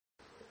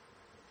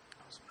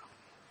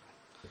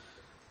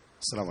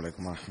السلام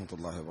عليكم ورحمة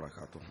الله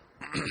وبركاته.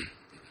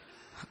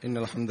 إن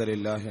الحمد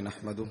لله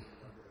نحمده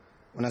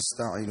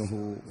ونستعينه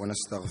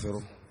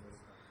ونستغفره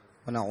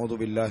ونعوذ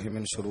بالله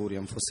من شرور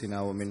أنفسنا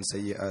ومن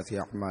سيئات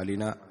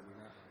أعمالنا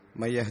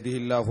من يهده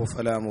الله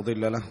فلا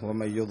مضل له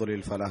ومن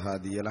يضلل فلا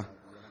هادي له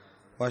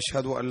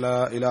وأشهد أن لا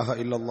إله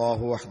إلا الله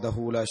وحده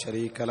لا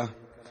شريك له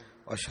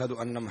وأشهد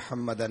أن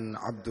محمدا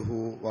عبده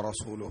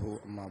ورسوله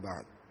أما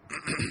بعد.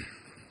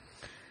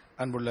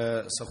 அன்புள்ள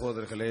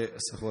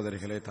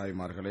சகோதரிகளே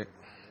தாய்மார்களே,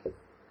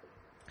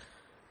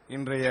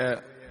 இன்றைய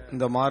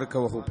இந்த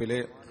மார்க்க வகுப்பிலே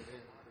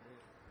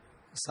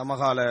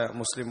சமகால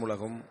முஸ்லிம்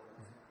உலகம்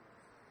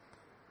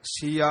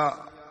ஷியா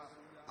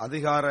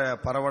அதிகார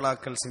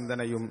பரவலாக்கல்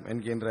சிந்தனையும்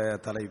என்கின்ற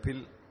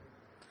தலைப்பில்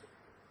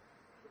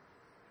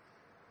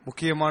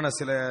முக்கியமான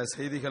சில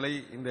செய்திகளை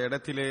இந்த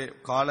இடத்திலே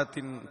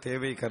காலத்தின்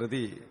தேவை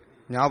கருதி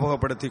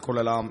ஞாபகப்படுத்திக்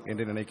கொள்ளலாம்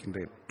என்று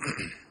நினைக்கின்றேன்.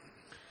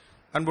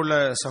 அன்புள்ள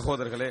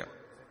சகோதரர்களே,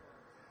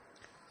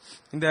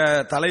 இந்த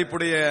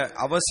தலைப்புடைய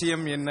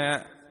அவசியம் என்ன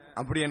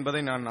அப்படி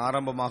என்பதை நான்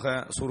ஆரம்பமாக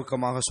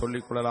சுருக்கமாக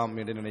சொல்லிக் கொள்ளலாம்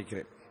என்று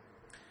நினைக்கிறேன்.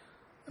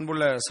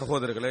 அன்புள்ள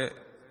சகோதரர்களே,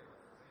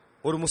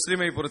 ஒரு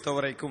முஸ்லிமை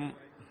பொறுத்தவரைக்கும்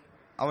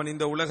அவன்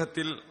இந்த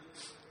உலகத்தில்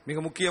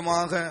மிக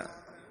முக்கியமாக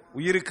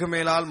உயிருக்கு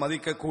மேலால்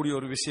மதிக்கக்கூடிய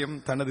ஒரு விஷயம்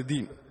தனது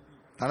தீன்,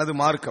 தனது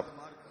மார்க்கம்.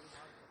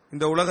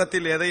 இந்த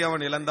உலகத்தில் எதை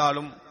அவன்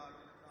இழந்தாலும்,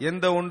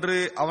 எந்த ஒன்று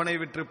அவனை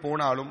விட்டு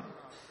போனாலும்,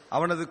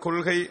 அவனது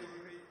கொள்கை,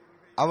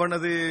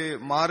 அவனது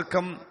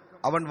மார்க்கம்,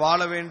 அவன்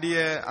வாழ வேண்டிய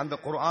அந்த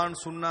குர்ஆன்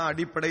சுன்னா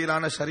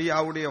அடிப்படையிலான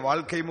ஷரியாவுடைய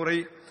வாழ்க்கை முறை,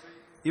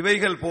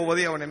 இவைகள்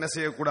போவதை அவன் என்ன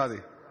செய்யக்கூடாது,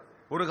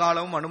 ஒரு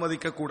காலமும்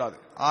அனுமதிக்க கூடாது.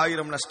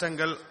 1000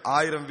 நஷ்டங்கள்,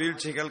 1000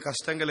 வீழ்ச்சிகள்,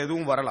 கஷ்டங்கள்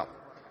எதுவும் வரலாம்.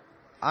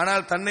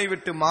 ஆனால் தன்னை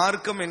விட்டு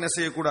மார்க்கம் என்ன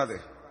செய்யக்கூடாது,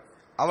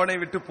 அவனை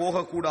விட்டு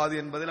போகக்கூடாது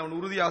என்பதில் அவன்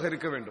உறுதியாக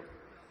இருக்க வேண்டும்.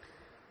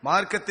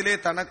 மார்க்கத்திலே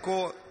தனக்கோ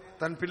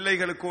தன்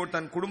பிள்ளைகளுக்கோ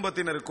தன்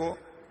குடும்பத்தினருக்கோ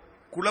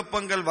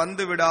குழப்பங்கள்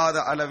வந்து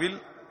விடாத அளவில்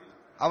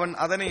அவன்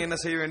அதனை என்ன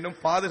செய்ய வேண்டும்,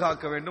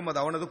 பாதுகாக்க வேண்டும்.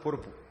 அது அவனது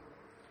பொறுப்பு.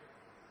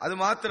 அது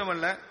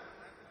மாத்திரமல்ல,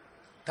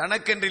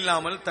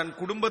 தனக்கென்றில்லாமல் தன்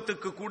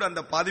குடும்பத்துக்கு கூட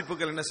அந்த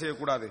பாதிப்புகள் என்ன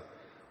செய்யக்கூடாது,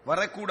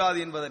 வரக்கூடாது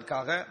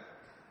என்பதற்காக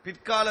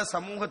பிற்கால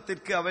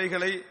சமூகத்திற்கு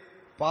அவைகளை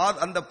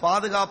அந்த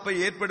பாதுகாப்பை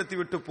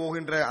ஏற்படுத்திவிட்டு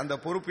போகின்ற அந்த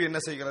பொறுப்பு என்ன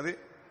செய்கிறது,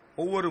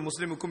 ஒவ்வொரு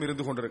முஸ்லிமுக்கும்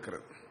இருந்து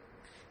கொண்டிருக்கிறது.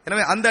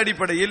 எனவே அந்த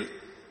அடிப்படையில்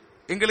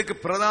எங்களுக்கு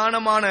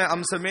பிரதானமான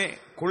அம்சமே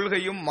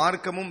கொள்கையும்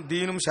மார்க்கமும்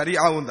தீனும்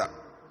ஷரியாவும் தான்.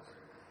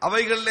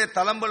 அவைகளிலே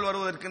தளம்பல்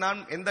வருவதற்கு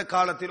நான் எந்த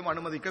காலத்திலும்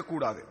அனுமதிக்க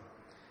கூடாது.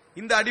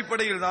 இந்த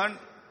அடிப்படையில் தான்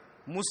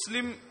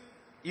முஸ்லிம்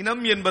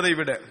இனம் என்பதை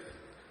விட,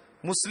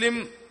 முஸ்லிம்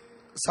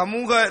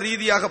சமூக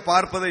ரீதியாக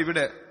பார்ப்பதை விட,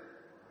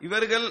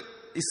 இவர்கள்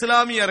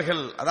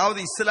இஸ்லாமியர்கள், அதாவது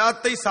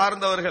இஸ்லாத்தை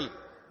சார்ந்தவர்கள்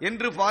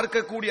என்று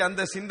பார்க்கக்கூடிய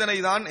அந்த சிந்தனை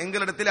தான்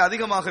எங்களிடத்தில்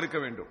அதிகமாக இருக்க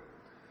வேண்டும்.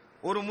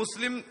 ஒரு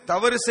முஸ்லிம்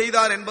தவறு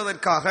செய்தார்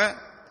என்பதற்காக,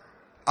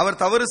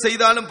 அவர் தவறு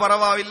செய்தாலும்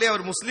பரவாயில்லை,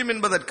 அவர் முஸ்லிம்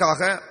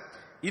என்பதற்காக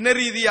இன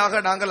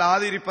ரீதியாக நாங்கள்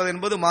ஆதரிப்பது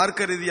என்பது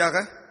மார்க்க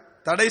ரீதியாக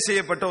தடை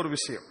செய்யப்பட்ட ஒரு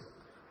விஷயம்.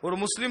 ஒரு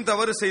முஸ்லிம்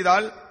தவறு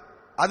செய்தால்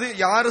அது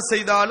யாரு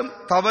செய்தாலும்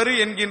தவறு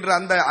என்கின்ற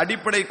அந்த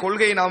அடிப்படை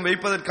கொள்கையை நாம்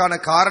வைப்பதற்கான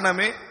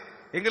காரணமே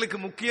எங்களுக்கு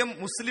முக்கியம்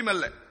முஸ்லிம்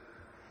அல்ல,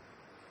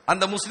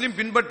 அந்த முஸ்லிம்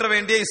பின்பற்ற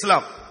வேண்டிய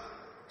இஸ்லாம்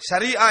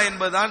ஷரியா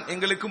என்பதுதான்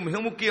எங்களுக்கு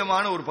மிக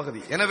முக்கியமான ஒரு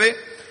பகுதி. எனவே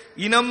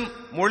இனம்,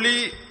 மொழி,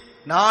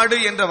 நாடு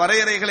என்ற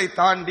வரையறைகளை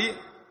தாண்டி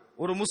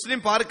ஒரு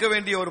முஸ்லிம் பார்க்க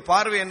வேண்டிய ஒரு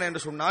பார்வை என்ன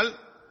என்று சொன்னால்,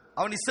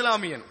 அவன்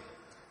இஸ்லாமியன்,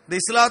 இந்த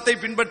இஸ்லாத்தை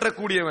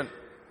பின்பற்றக்கூடியவன்,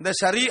 இந்த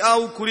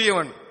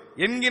ஷரியாவுக்குரியவன்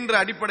என்கின்ற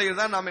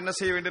அடிப்படையில் தான் நாம் என்ன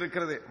செய்ய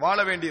வேண்டியிருக்கிறது, வாழ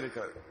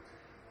வேண்டியிருக்கிறது.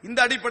 இந்த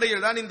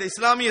அடிப்படையில் தான் இந்த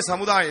இஸ்லாமிய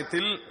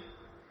சமுதாயத்தில்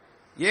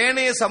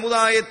ஏனைய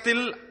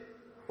சமுதாயத்தில்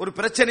ஒரு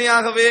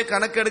பிரச்சனையாகவே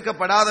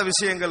கணக்கெடுக்கப்படாத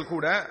விஷயங்கள்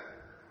கூட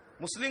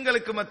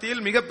முஸ்லிம்களுக்கு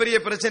மத்தியில் மிகப்பெரிய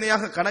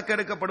பிரச்சனையாக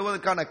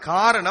கணக்கெடுக்கப்படுவதற்கான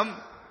காரணம்,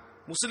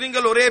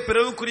 முஸ்லிம்கள் ஒரே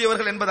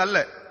பிறவுக்குரியவர்கள்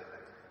என்பதல்ல,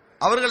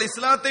 அவர்கள்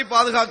இஸ்லாத்தை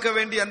பாதுகாக்க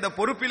வேண்டிய அந்த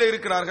பொறுப்பில்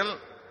இருக்கிறார்கள்,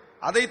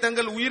 அதை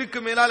தங்கள்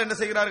உயிருக்கு மேலால் என்ன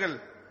செய்கிறார்கள்,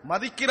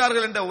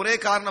 மதிக்கிறார்கள் என்ற ஒரே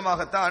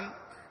காரணமாகத்தான்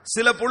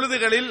சில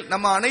பொழுதுகளில்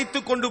நம்ம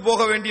அணைத்துக் கொண்டு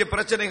போக வேண்டிய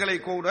பிரச்சனைகளை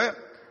கூட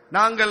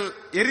நாங்கள்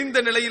எரிந்த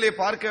நிலையிலே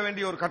பார்க்க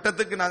வேண்டிய ஒரு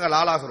கட்டத்துக்கு நாங்கள்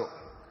ஆளாகிறோம்.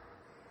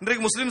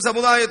 இன்றைக்கு முஸ்லிம்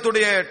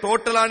சமுதாயத்துடைய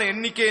டோட்டலான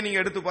எண்ணிக்கையை நீங்க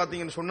எடுத்து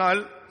பார்த்தீங்கன்னு சொன்னால்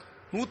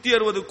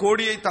 160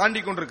 கோடியை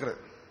தாண்டி கொண்டிருக்கிறது.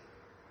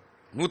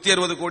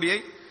 160 கோடியை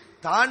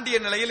தாண்டிய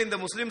நிலையில் இந்த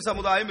முஸ்லிம்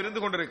சமுதாயம் இருந்து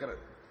கொண்டிருக்கிறது.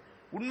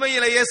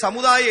 உண்மையிலேயே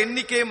சமுதாய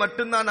எண்ணிக்கையை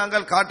மட்டும்தான்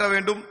நாங்கள் காட்ட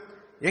வேண்டும்,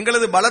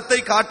 எங்களது பலத்தை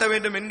காட்ட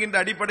வேண்டும் என்கின்ற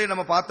அடிப்படையை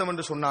நம்ம பார்த்தோம்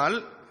என்று சொன்னால்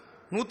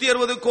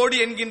 160 கோடி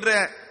என்கின்ற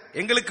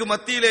எங்களுக்கு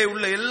மத்தியிலே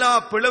உள்ள எல்லா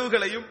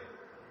பிளவுகளையும்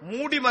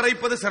மூடி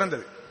மறைப்பது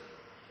சிறந்தது.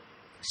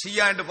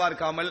 ஷியா என்று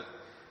பார்க்காமல்,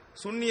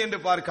 சுன்னி என்று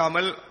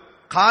பார்க்காமல்,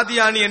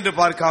 காதியானி என்று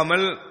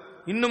பார்க்காமல்,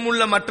 இன்னும்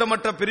உள்ள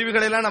மற்ற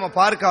பிரிவுகளை எல்லாம் நம்ம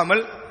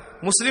பார்க்காமல்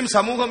முஸ்லிம்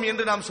சமூகம்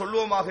என்று நாம்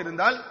சொல்வோமாக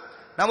இருந்தால்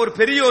நாம் ஒரு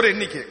பெரிய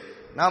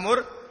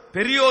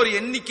ஒரு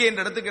எண்ணிக்கை என்ற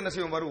இடத்துக்கு என்ன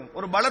செய்வோம், வருவோம்,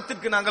 ஒரு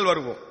பலத்திற்கு நாங்கள்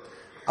வருவோம்.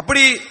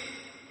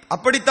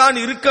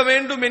 அப்படித்தான் இருக்க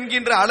வேண்டும்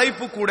என்கின்ற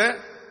அழைப்பு கூட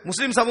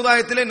முஸ்லிம்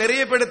சமுதாயத்திலே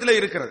நிறைய இடத்திலே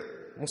இருக்கிறது.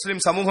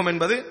 முஸ்லிம் சமூகம்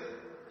என்பது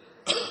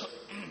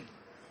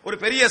ஒரு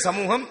பெரிய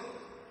சமூகம்.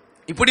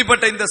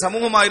 இப்படிப்பட்ட இந்த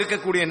சமூகமாக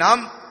இருக்கக்கூடிய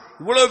நாம்,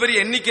 இவ்வளவு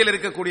பெரிய எண்ணிக்கையில்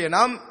இருக்கக்கூடிய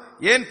நாம்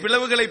ஏன்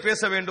பிளவுகளை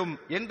பேச வேண்டும்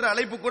என்ற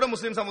அழைப்பு கூட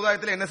முஸ்லிம்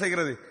சமுதாயத்தில் என்ன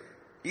செய்கிறது,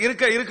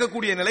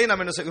 இருக்கக்கூடிய நிலையை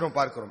நாம் என்ன செய்கிறோம்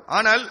பார்க்கிறோம்.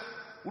 ஆனால்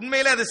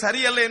உண்மையிலே அது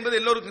சரியல்ல என்பது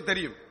எல்லோருக்கும்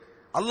தெரியும்.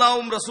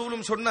 அல்லாஹ்வும்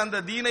ரசூலும் சொன்ன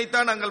அந்த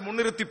தீனைத்தான் நாங்கள்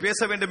முன்னிறுத்தி பேச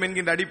வேண்டும்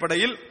என்கின்ற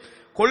அடிப்படையில்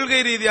கொள்கை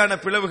ரீதியான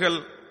பிளவுகள்,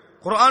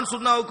 குர்ஆன்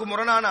சுன்னாவுக்கு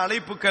முரணான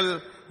அழைப்புகள்,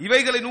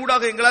 இவைகளின்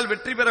ஊடாக எங்களால்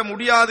வெற்றி பெற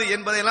முடியாது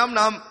என்பதையெல்லாம்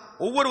நாம்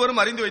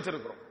ஒவ்வொருவரும் அறிந்து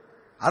வைத்திருக்கிறோம்.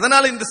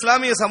 அதனால இந்த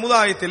இஸ்லாமிய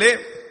சமுதாயத்திலே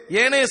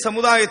ஏனைய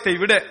சமுதாயத்தை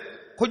விட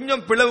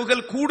கொஞ்சம்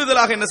பிளவுகள்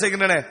கூடுதலாக என்ன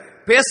செய்கின்றன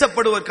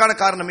பேசப்படுவதற்கான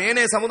காரணம்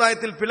ஏனைய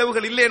சமுதாயத்தில்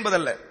பிளவுகள் இல்லை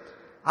என்பதல்ல.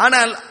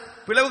 ஆனால்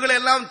பிளவுகளை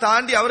எல்லாம்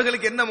தாண்டி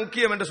அவர்களுக்கு என்ன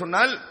முக்கியம் என்று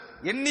சொன்னால்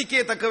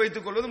எண்ணிக்கையை தக்க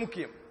வைத்துக் கொள்வது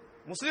முக்கியம்.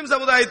 முஸ்லிம்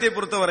சமுதாயத்தை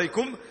பொறுத்த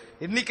வரைக்கும்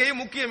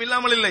எண்ணிக்கையும் முக்கியம்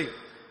இல்லாமல் இல்லை.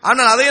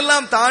 ஆனால்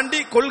அதையெல்லாம் தாண்டி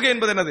கொள்கை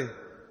என்பது என்னது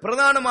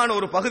பிரதானமான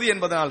ஒரு பகுதி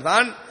என்பதனால்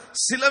தான்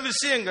சில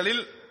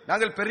விஷயங்களில்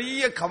நாங்கள்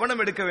பெரிய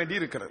கவனம் எடுக்க வேண்டி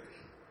இருக்கிறது.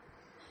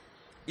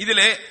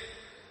 இதிலே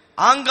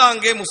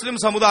ஆங்காங்கே முஸ்லிம்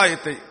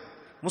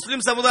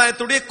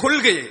சமுதாயத்துடைய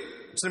கொள்கையை,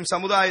 முஸ்லிம்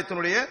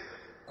சமுதாயத்தினுடைய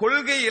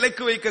கொள்கையை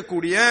இலக்கு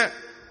வைக்கக்கூடிய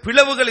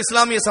பிளவுகள்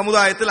இஸ்லாமிய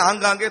சமுதாயத்தில்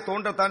ஆங்காங்கே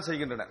தோன்றத்தான்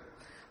செய்கின்றன.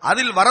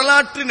 அதில்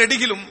வரலாற்று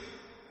நெடுகிலும்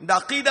இந்த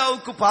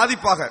அகீதாவுக்கு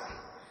பாதிப்பாக,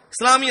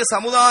 இஸ்லாமிய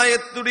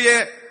சமுதாயத்துடைய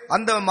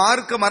அந்த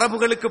மார்க்க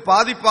மரபுகளுக்கு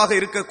பாதிப்பாக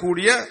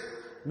இருக்கக்கூடிய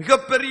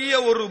மிகப்பெரிய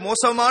ஒரு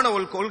மோசமான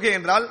ஒரு கொள்கை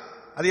என்றால்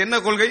அது என்ன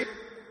கொள்கை?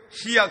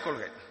 ஷியா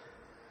கொள்கை.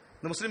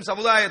 இந்த முஸ்லிம்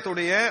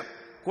சமுதாயத்துடைய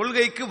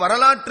கொள்கைக்கு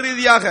வரலாற்று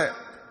ரீதியாக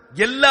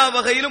எல்லா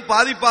வகையிலும்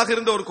பாதிப்பாக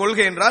இருந்த ஒரு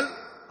கொள்கை என்றால்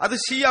அது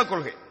ஷியா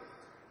கொள்கை.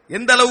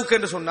 எந்த அளவுக்கு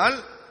என்று சொன்னால்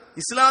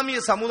இஸ்லாமிய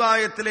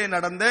சமுதாயத்திலே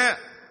நடந்த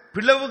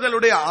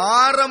பிளவுகளுடைய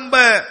ஆரம்ப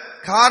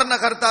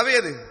காரணகர்த்தாவே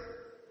அது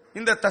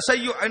இந்த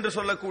தஷய்யு என்று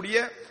சொல்லக்கூடிய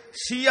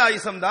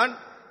ஷியாயிசம் தான்.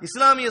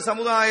 இஸ்லாமிய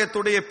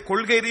சமுதாயத்துடைய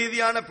கொள்கை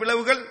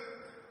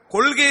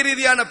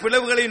ரீதியான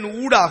பிளவுகளின்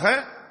ஊடாக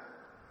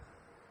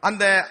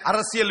அந்த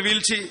அரசியல்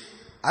வீழ்ச்சி,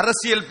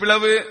 அரசியல்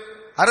பிளவு,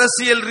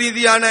 அரசியல்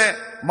ரீதியான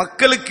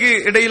மக்களுக்கு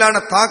இடையிலான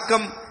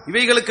தாக்கம்,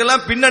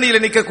 இவைகளுக்கெல்லாம்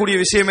பின்னணியில் நிற்கக்கூடிய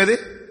விஷயம் எது?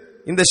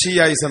 இந்த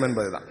ஷியாயிசம்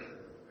என்பதுதான்.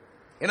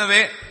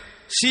 எனவே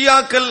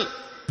ஷியாக்கள்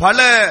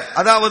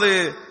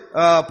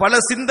பல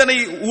சிந்தனை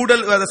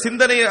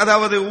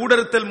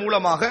ஊடறுத்தல்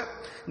மூலமாக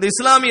இந்த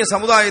இஸ்லாமிய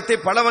சமுதாயத்தை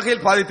பல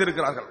வகையில்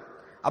பாதித்திருக்கிறார்கள்.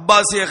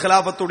 அப்பாசிய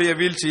கிலாபத்துடைய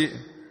வீழ்ச்சி,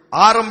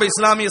 ஆரம்ப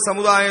இஸ்லாமிய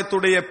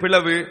சமுதாயத்துடைய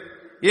பிளவு,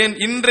 ஏன்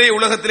இன்றைய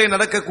உலகத்திலே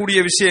நடக்கக்கூடிய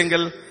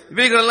விஷயங்கள்,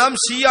 இவைகளெல்லாம்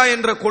ஷியா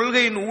என்ற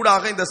கொள்கையின்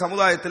ஊடாக இந்த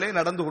சமுதாயத்திலே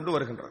நடந்து கொண்டு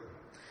வருகின்றன.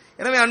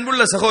 எனவே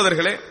அன்புள்ள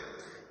சகோதரர்களே,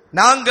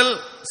 நாங்கள்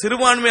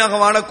சிறுபான்மையாக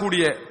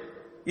வாழக்கூடிய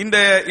இந்த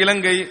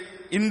இலங்கை,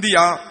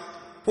 இந்தியா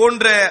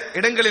போன்ற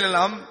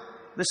இடங்களிலெல்லாம்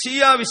இந்த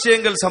ஷியா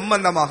விஷயங்கள்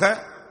சம்பந்தமாக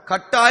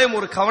கட்டாயம்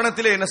ஒரு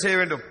கவனத்திலே என்ன செய்ய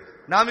வேண்டும்,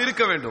 நாம்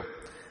இருக்க வேண்டும்.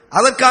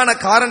 அதற்கான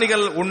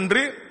காரணிகள்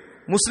ஒன்று,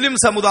 முஸ்லிம்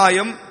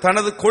சமுதாயம்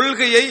தனது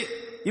கொள்கையை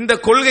இந்த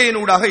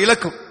கொள்கையினூடாக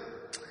இழக்கும்.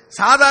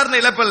 சாதாரண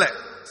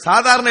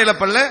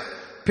இழப்பல்ல,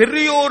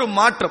 பெரிய ஒரு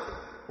மாற்றம்.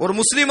 ஒரு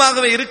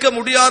முஸ்லிமாகவே இருக்க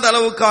முடியாத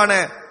அளவுக்கான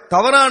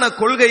தவறான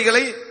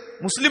கொள்கைகளை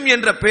முஸ்லிம்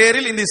என்ற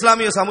பெயரில் இந்த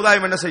இஸ்லாமிய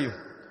சமுதாயம் என்ன செய்யும்?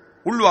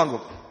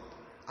 உள்வாங்கும்.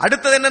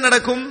 அடுத்தது என்ன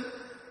நடக்கும்?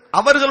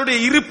 அவர்களுடைய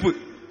இருப்பு,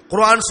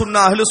 குர்ஆன்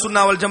சுன்னா, அஹ்லு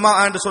சுன்னா வல் ஜமாஅ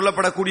என்று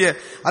சொல்லப்படக்கூடிய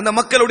அந்த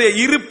மக்களுடைய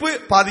இருப்பு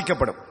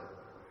பாதிக்கப்படும்.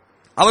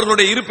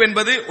 அவர்களுடைய இருப்பு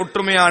என்பது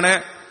ஒற்றுமையான,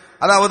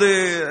 அதாவது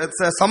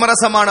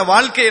சமரசமான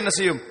வாழ்க்கை என்ன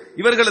செய்யும்?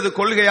 இவர்களது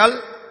கொள்கையால்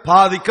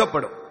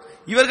பாதிக்கப்படும்.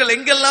 இவர்கள்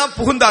எங்கெல்லாம்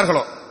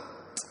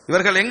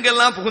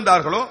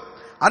புகுந்தார்களோ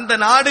அந்த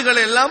நாடுகள்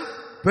எல்லாம்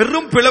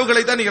பெரும்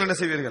பிளவுகளை தான் நீங்கள் என்ன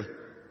செய்வீர்கள்?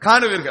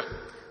 காணுவீர்கள்.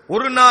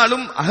 ஒரு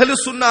நாளும் அஹ்லு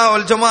சுன்னா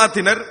வல்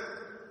ஜமாஅத்தினர்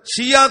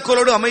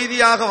ஷியாக்களோடு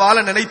அமைதியாக வாழ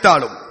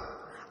நினைத்தாலும்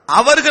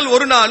அவர்கள்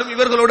ஒரு நாளும்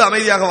இவர்களோடு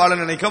அமைதியாக வாழ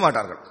நினைக்க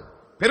மாட்டார்கள்.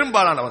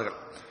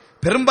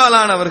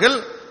 பெரும்பாலானவர்கள்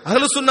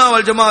அஹ்லு சுன்னா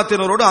வல்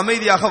ஜமாஅத்தினரோடு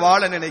அமைதியாக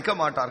வாழ நினைக்க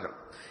மாட்டார்கள்.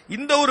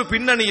 இந்த ஒரு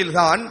பின்னணியில்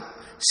தான்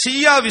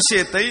ஷியா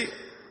விஷயத்தை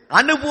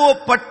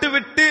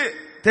அனுபவப்பட்டுவிட்டு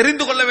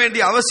தெரிந்து கொள்ள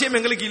வேண்டிய அவசியம்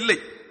எங்களுக்கு இல்லை.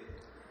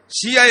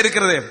 ஷியா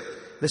இருக்கிறதே,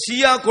 இந்த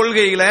ஷியா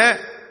கொள்கையில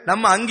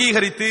நம்ம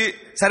அங்கீகரித்து,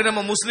 சரி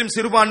நம்ம முஸ்லிம்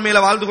சிறுபான்மையில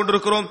வாழ்ந்து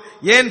கொண்டிருக்கிறோம்,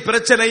 ஏன்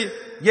பிரச்சனை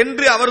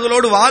என்று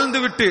அவர்களோடு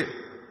வாழ்ந்துவிட்டு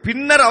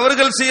பின்னர்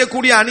அவர்கள்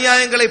செய்யக்கூடிய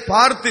அநியாயங்களை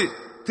பார்த்து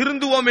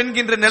திருந்துவோம்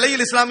என்கின்ற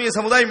நிலையில் இஸ்லாமிய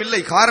சமுதாயம்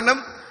இல்லை.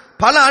 காரணம்,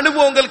 பல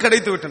அனுபவங்கள்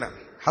கிடைத்து விட்டன.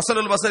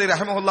 ஹஸனுல் பஸரி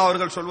ரஹ்மஹுல்லாஹ்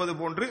அவர்கள் சொல்வது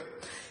போன்று,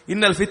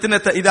 இன்னல்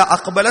ஃபித்னத இதா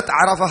அக்பலத்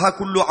அரஃபஹா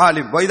குல்லு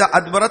ஆலிம் வ இதா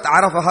அத்பரத்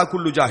அரஃபஹா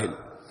குல்லு ஜாஹில்.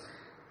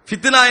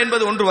 ஃபித்னா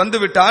என்பது ஒன்று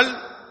வந்துவிட்டால்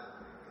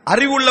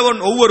அறிவுள்ளவன்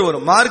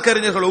ஒவ்வொருவரும்,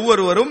 மார்க்கறிஞர்கள்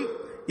ஒவ்வொருவரும்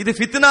இது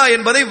ஃபித்னா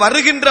என்பதை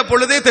வருகின்ற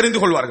பொழுதே தெரிந்து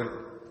கொள்வார்கள்.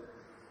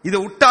 இது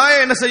உட்டாய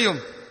என்ன செய்யும்?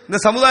 இந்த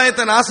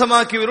சமுதாயத்தை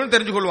நாசமாக்கி வரும்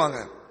தெரிஞ்சு கொள்வாங்க.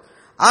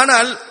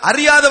 ஆனால்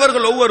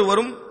அறியாதவர்கள்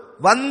ஒவ்வொருவரும்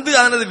வந்து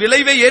அதனது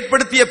விளைவை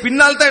ஏற்படுத்திய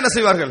பின்னால் தான் என்ன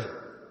செய்வார்கள்?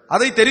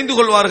 அதை தெரிந்து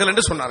கொள்வார்கள்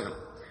என்று சொன்னார்கள்.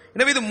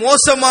 எனவே இது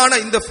மோசமான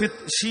இந்த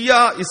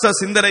ஷியா இச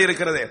சிந்தனை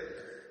இருக்கிறதே,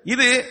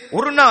 இது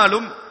ஒரு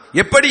நாளும்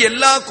எப்படி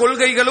எல்லா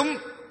கொள்கைகளும்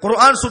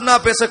குர்ஆன் சுன்னா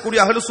பேசக்கூடிய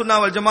அஹ்லு சுன்னா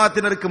வல்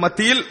ஜமாஅத்தினருக்கு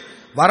மத்தியில்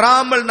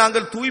வராமல்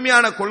நாங்கள்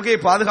தூய்மையான கொள்கையை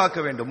பாதுகாக்க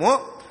வேண்டுமோ,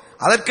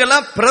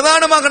 அதற்கெல்லாம்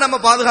பிரதானமாக நம்ம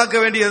பாதுகாக்க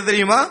வேண்டியது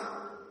தெரியுமா?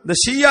 இந்த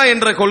ஷியா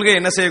என்ற கொள்கை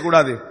என்ன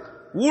செய்யக்கூடாது?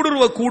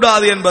 ஊடுருவ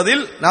கூடாது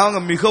என்பதில்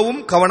நாங்கள் மிகவும்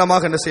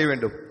கவனமாக என்ன செய்ய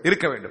வேண்டும்?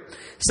 இருக்க வேண்டும்.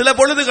 சில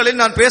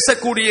பொழுதுகளில் நான்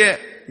பேசக்கூடிய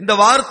இந்த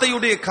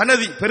வார்த்தையுடைய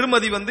கனதி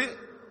பெருமதி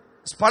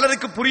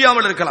பலருக்கு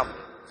புரியாமல் இருக்கலாம்.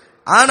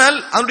 ஆனால்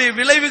அதனுடைய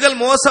விளைவுகள்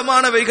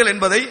மோசமானவைகள்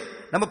என்பதை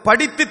நம்ம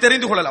படித்து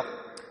தெரிந்து கொள்ளலாம்.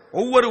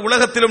 ஒவ்வொரு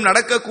உலகத்திலும்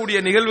நடக்கக்கூடிய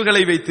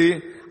நிகழ்வுகளை வைத்து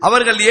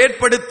அவர்கள்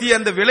ஏற்படுத்திய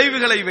அந்த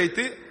விளைவுகளை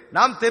வைத்து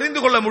நாம் தெரிந்து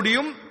கொள்ள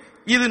முடியும்.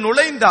 இது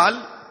நுழைந்தால்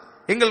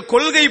எங்கள்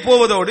கொள்கை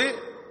போவதோடு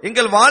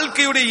எங்கள்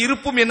வாழ்க்கையுடைய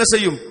இருப்பும் என்ன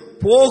செய்யும்,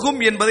 போகும்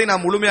என்பதை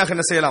நாம் முழுமையாக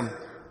என்ன செய்யலாம்,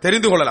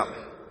 தெரிந்து கொள்ளலாம்.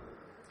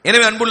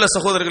 எனவே அன்புள்ள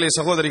சகோதரர்களே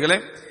சகோதரிகளே,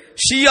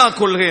 ஷியா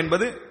கொள்கை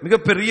என்பது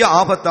மிகப்பெரிய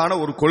ஆபத்தான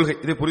ஒரு கொள்கை.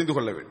 இதை புரிந்து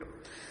கொள்ள வேண்டும்.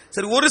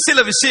 சரி, ஒரு சில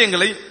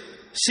விஷயங்களை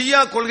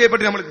ஷியா கொள்கை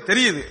பற்றி நம்மளுக்கு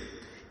தெரியுது.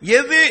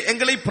 எது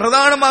எங்களை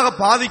பிரதானமாக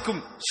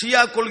பாதிக்கும்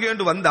ஷியா கொள்கை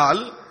என்று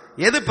வந்தால்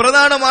எது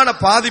பிரதானமான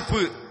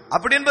பாதிப்பு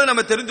அப்படி என்பதை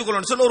நம்ம தெரிந்து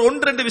கொள்ளணும். சொல்ல ஒரு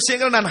 1-2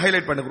 விஷயங்களை நான்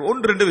ஹைலைட் பண்ணுகிறேன்.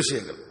 1-2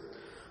 விஷயங்கள்.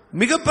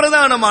 மிக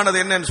பிரதானமானது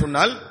என்னன்னு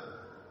சொன்னால்,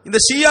 இந்த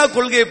ஷியா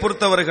கொள்கையை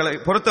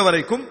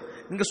பொறுத்தவரைக்கும்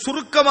இங்கு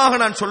சுருக்கமாக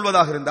நான்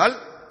சொல்வதாக இருந்தால்,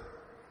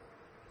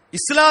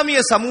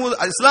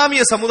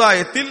 இஸ்லாமிய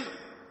சமுதாயத்தில்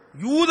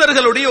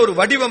யூதர்களுடைய ஒரு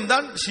வடிவம்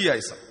தான்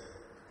ஷியாயிசம்.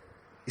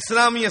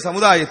 இஸ்லாமிய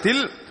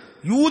சமுதாயத்தில்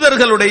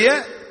யூதர்களுடைய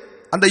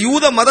அந்த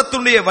யூத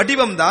மதத்துடைய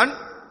வடிவம் தான்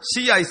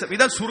ஷியாயிசம்.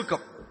 இதான்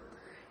சுருக்கம்.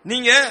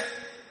 நீங்க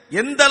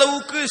எந்த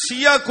அளவுக்கு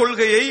ஷியா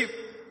கொள்கையை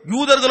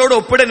யூதர்களோடு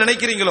ஒப்பிட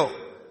நினைக்கிறீங்களோ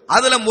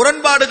அதுல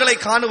முரண்பாடுகளை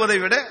காணுவதை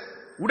விட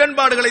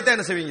உடன்பாடுகளை தான்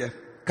என்ன செய்வீங்க,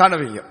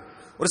 காணுவீங்க.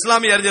 ஒரு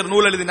இஸ்லாமிய அறிஞர்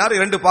நூல் எழுதினார்,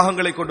 2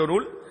 பாகங்களை கொண்ட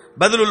நூல்,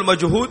 பதுலுல்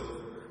மஜ்ஹூத்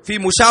ஃபி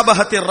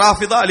முஷாபஹத்தி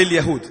ராஃபிதா அலில்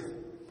யஹூத்.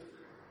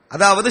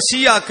 அதாவது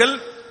ஷியாக்கள்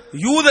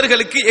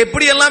யூதர்களுக்கு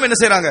எப்படியெல்லாம் என்ன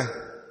செய்றாங்க,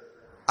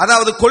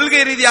 அதாவது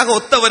கொள்கை ரீதியாக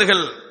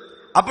ஒத்தவர்கள்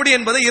அப்படி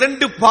என்பதை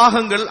 2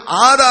 பாகங்கள்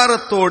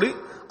ஆதாரத்தோடு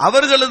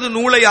அவர்களது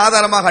நூலை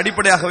ஆதாரமாக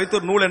அடிப்படையாக வைத்து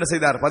ஒரு நூல் என்ன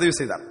செய்தார், பதிவு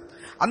செய்தார்.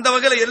 அந்த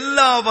வகையில்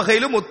எல்லா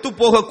வகையிலும் ஒத்து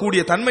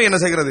போகக்கூடிய தன்மை என்ன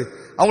செய்கிறது,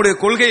 அவங்களுடைய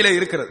கொள்கையில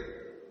இருக்கிறது.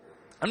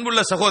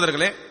 அன்புள்ள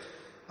சகோதரர்களே,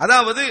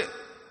 அதாவது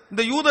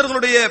இந்த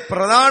யூதர்களுடைய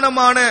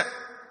பிரதானமான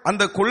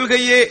அந்த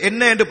கொள்கையே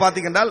என்ன என்று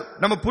பார்த்தீங்கன்னா,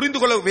 நம்ம புரிந்து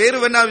கொள்ள வேறு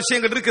வேறு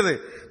விஷயங்கள் இருக்குது.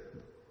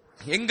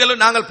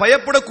 நாங்கள்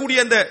பயப்படக்கூடிய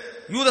அந்த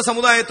யூத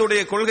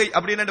சமுதாயத்துடைய கொள்கை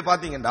அப்படின்னு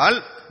பார்த்தீங்கன்னா,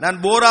 நான்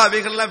போரா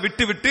அவைகள்லாம்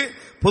விட்டு விட்டு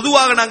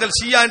பொதுவாக நாங்கள்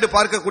ஷியா என்று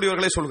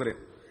பார்க்கக்கூடியவர்களை சொல்கிறேன்.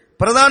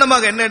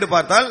 பிரதானமாக என்ன என்று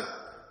பார்த்தால்,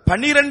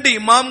 12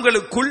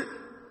 இமாம்களுக்குள்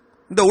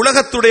இந்த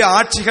உலகத்துடைய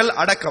ஆட்சிகள்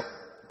அடக்கம்.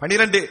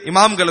 12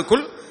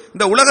 இமாம்களுக்குள்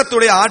இந்த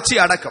உலகத்துடைய ஆட்சி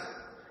அடக்கம்.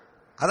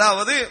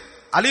 அதாவது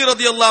அலி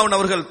ரலியல்லாஹு அன்ஹு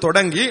அவர்கள்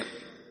தொடங்கி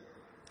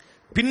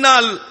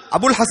பின்னால்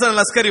அபுல் ஹசன்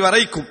அல் அஸ்கரி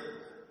வரைக்கும்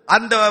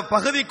அந்த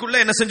பகுதிக்குள்ள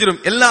என்ன செஞ்சிடும்,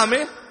 எல்லாமே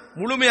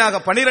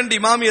முழுமையாக 12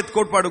 இமாமியத்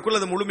கோட்பாடுக்குள்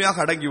அது முழுமையாக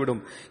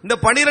அடங்கிவிடும். இந்த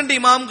 12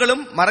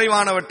 இமாம்களும்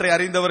மறைவானவற்றை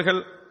அறிந்தவர்கள்,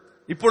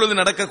 இப்பொழுது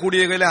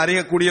நடக்கக்கூடியவர்களை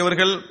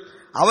அறியக்கூடியவர்கள்,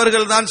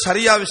 அவர்கள்தான்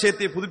ஷரியா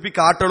விஷயத்தை புதுப்பிக்க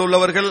ஆற்றல்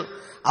உள்ளவர்கள்,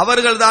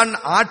 அவர்கள்தான்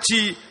ஆட்சி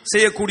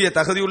செய்யக்கூடிய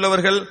தகுதி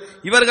உள்ளவர்கள்.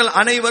 இவர்கள்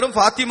அனைவரும்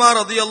ஃபாத்திமா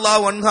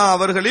ரலியல்லாஹு அன்ஹா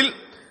அவர்களில்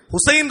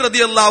ஹுசைன்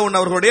ரலியல்லாஹு அன்ஹு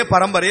அவர்களுடைய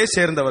பரம்பரையை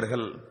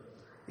சேர்ந்தவர்கள்.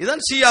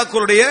 இதன்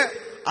ஷியாக்களுடைய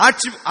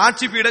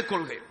ஆட்சி பீட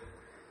கொள்கை.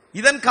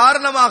 இதன்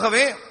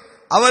காரணமாகவே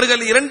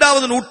அவர்கள்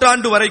 2வது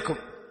நூற்றாண்டு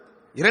வரைக்கும்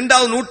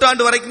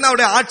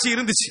அவருடைய ஆட்சி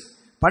இருந்துச்சு.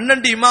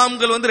 12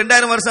 இமாம்கள்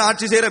 2000 வருஷம்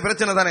ஆட்சி செய்யற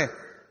பிரச்சனை தானே.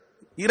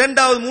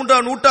 2வது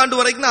 3வது நூற்றாண்டு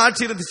வரைக்கும்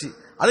ஆட்சி இருந்துச்சு.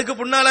 அதுக்கு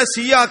முன்னால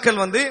ஷியாக்கள்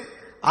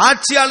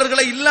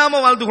ஆட்சியாளர்களை இல்லாம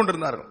வாழ்ந்து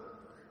கொண்டிருந்தார்கள்.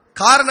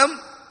 காரணம்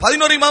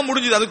 11 இமாம்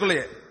முடிஞ்சது.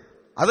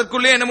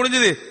 அதற்குள்ளே என்ன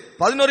முடிஞ்சது,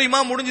 11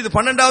 இமாம் முடிஞ்சது,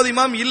 12வது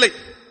இமாம் இல்லை.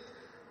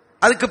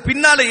 அதுக்கு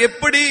பின்னால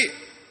எப்படி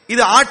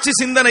இது ஆட்சி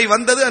சிந்தனை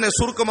வந்தது, அதை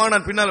சுருக்கமாக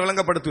நான் பின்னால்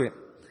விளங்கப்படுத்துவேன்.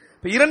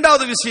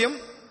 2வது விஷயம்,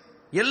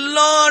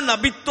 எல்லா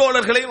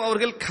நபித்தோழர்களையும்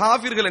அவர்கள்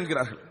காஃபிர்கள்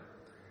என்கிறார்கள்.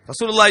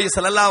 ரசூலுல்லாஹி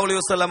ஸல்லல்லாஹு அலைஹி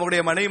வஸல்லம்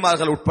உடைய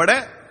மனைவிமார்கள் உட்பட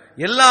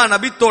எல்லா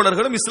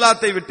நபித்தோழர்களும்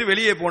இஸ்லாத்தை விட்டு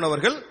வெளியே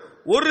போனவர்கள்,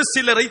 ஒரு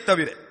சிலரை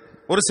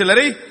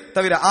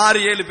தவிர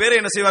 6-7 பேரை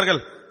என்ன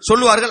செய்வார்கள்,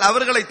 சொல்லுவார்கள்.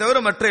 அவர்களை தவிர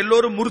மற்ற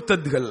எல்லோரும்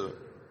முர்த்தத்கள்.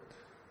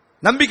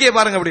 நம்பிக்கை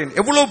பாருங்க, அப்படின்னு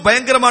எவ்வளவு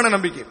பயங்கரமான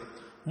நம்பிக்கை.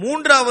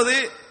 3வது,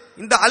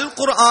 இந்த அல்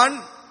குர்ஆன்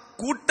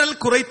கூட்டல்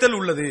குறைத்தல்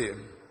உள்ளது.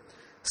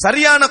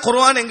 சரியான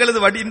குர்ஆன் எங்களது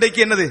இன்றைக்கு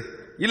என்னது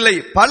இல்லை.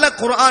 பல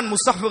குர்ஆன்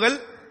முஸ்ஹஃப்கள்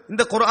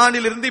இந்த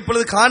குர்ஆனில் இருந்து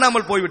இப்பொழுது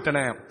காணாமல் போய்விட்டன.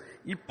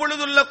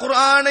 இப்பொழுதுள்ள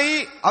குர்ஆனை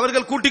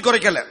அவர்கள் கூட்டி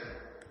குறைக்கல.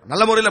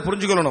 நல்ல முறையில்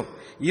புரிஞ்சுக்கொள்ளணும்.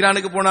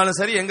 ஈரானுக்கு போனாலும்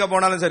சரி, எங்க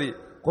போனாலும் சரி,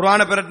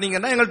 குர்ஆனை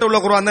பெறட்டீங்கன்னா எங்கள்கிட்ட உள்ள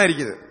குர்ஆன் தான்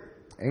இருக்குது.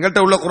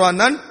 எங்கள்கிட்ட உள்ள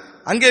குர்ஆன் தான்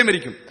அங்கேயும்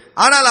இருக்கும்.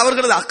 ஆனால்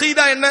அவர்களது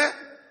அகீதா என்ன,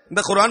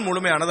 இந்த குர்ஆன்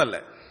முழுமையானதல்ல.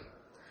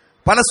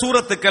 பல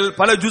சூரத்துக்கள்,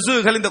 பல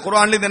ஜுஸுகள் இந்த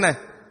குர்ஆனில் என்ன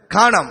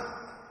காணாம்.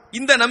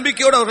 இந்த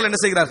நம்பிக்கையோடு அவர்கள் என்ன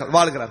செய்கிறார்கள்,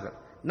 வாழ்கிறார்கள்.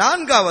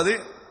 4வது,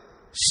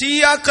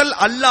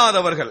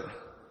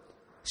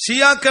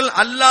 ஷியாக்கள்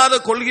அல்லாத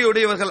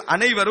கொள்கையுடையவர்கள்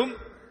அனைவரும்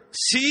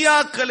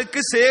ஷியாக்களுக்கு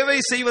சேவை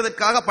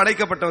செய்வதற்காக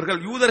படைக்கப்பட்டவர்கள்.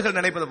 யூதர்கள்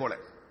நினைப்பது போல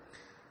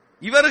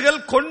இவர்கள்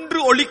கொன்று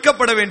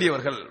ஒழிக்கப்பட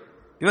வேண்டியவர்கள்,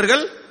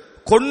 இவர்கள்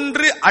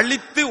கொன்று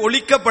அழித்து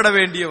ஒழிக்கப்பட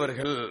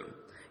வேண்டியவர்கள்.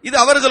 இது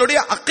அவர்களுடைய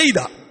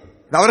அகீதா.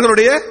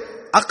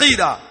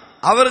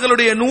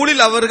 அவர்களுடைய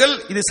நூலில் அவர்கள்,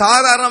 இது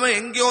சாதாரணமாக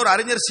எங்கேயோ ஒரு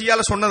அறிஞர்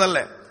ஷியால சொன்னதல்ல,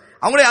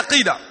 அவங்களுடைய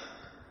அகீதா.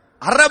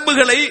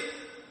 அரபுகளை,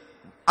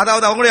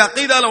 அதாவது அவங்களுடைய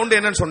அகீதால உண்டு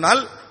என்னன்னு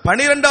சொன்னால்,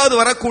 12வது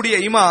வரக்கூடிய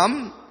இமாம்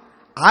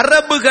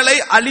அரபுகளை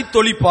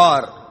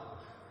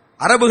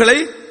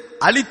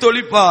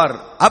அழித்தொழிப்பார்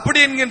அப்படி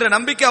என்கின்ற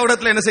நம்பிக்கை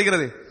அவரிடத்தில் என்ன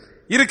செய்கிறது,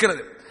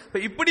 இருக்கிறது.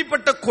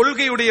 இப்படிப்பட்ட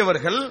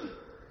கொள்கையுடையவர்கள்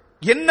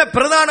என்ன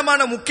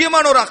பிரதானமான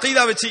முக்கியமான ஒரு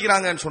அகீதா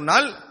வச்சுக்கிறாங்கன்னு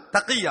சொன்னால்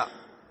தக்கியா.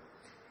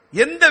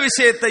 எந்த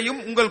விஷயத்தையும்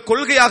உங்கள்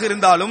கொள்கையாக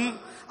இருந்தாலும்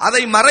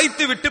அதை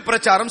மறைத்து விட்டு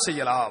பிரச்சாரம்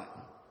செய்யலாம்.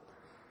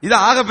 இது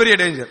ஆகப்பெரிய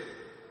டேஞ்சர்.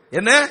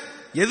 என்ன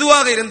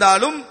எதுவாக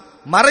இருந்தாலும்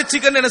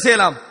மறைச்சிக்கன்னு என்ன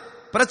செய்யலாம்,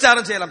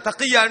 பிரச்சாரம் செய்யலாம்.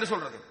 தக்கியா என்று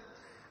சொல்றது.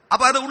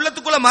 அப்ப அது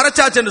உள்ளத்துக்குள்ள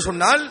மறைச்சாச்சு என்று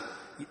சொன்னால்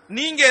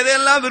நீங்க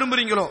எதையெல்லாம்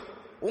விரும்புறீங்களோ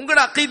உங்களோட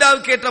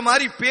அகீதாவுக்கு ஏற்ற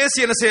மாதிரி பேசி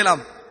என்ன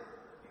செய்யலாம்,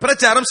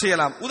 பிரச்சாரம்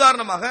செய்யலாம்.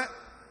 உதாரணமாக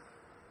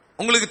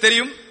உங்களுக்கு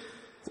தெரியும்,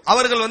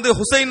 அவர்கள்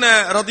ஹுசைன்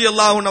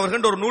ரலியல்லாஹு அன்ஹு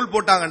அவர்கள் ஒரு நூல்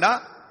போட்டாங்கடா,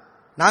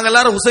 நாங்க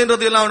எல்லாரும் ஹுசைன்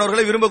ரலியல்லாஹு அன்ஹு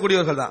அவர்களை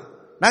விரும்பக்கூடியவர்கள் தான்,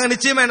 நாங்க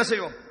நிச்சயமா என்ன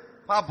செய்வோம்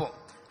பார்ப்போம்.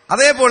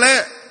 அதே போல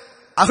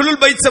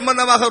அஹ்லுல் பைத்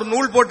சம்பந்தமாக ஒரு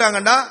நூல்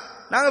போட்டாங்கடா,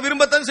 நாங்க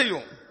விரும்பத்தான்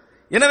செய்வோம்.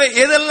 எனவே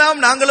எதெல்லாம்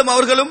நாங்களும்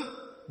அவர்களும்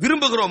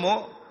விரும்புகிறோமோ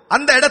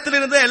அந்த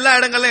இடத்திலிருந்து எல்லா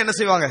இடங்கள்ல என்ன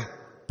செய்வாங்க,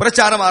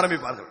 பிரச்சாரம்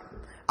ஆரம்பிப்பார்கள்.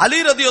 அலி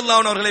ரலியல்லாஹு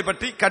அன்ஹு அவர்களை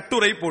பற்றி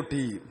கட்டுரை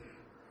போட்டி,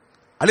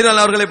 அலி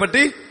ரலியல்லாஹு அவர்களை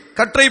பற்றி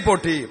கட்டுரை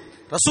போட்டி,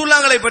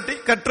 ரசூலுல்லாஹ்களை பற்றி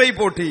கட்டுரை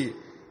போட்டி.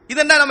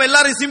 இதென்ன நம்ம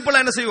எல்லாரும்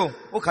சிம்பிளா என்ன செய்வோம்,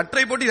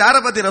 கட்டுரை போட்டி யாரை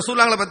பத்தி,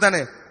 ரசூலுல்லாஹ்களை பத்தி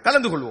தானே,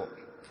 கலந்து கொள்வோம்.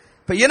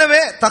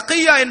 எனவே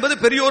தக்கியா என்பது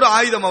பெரிய ஒரு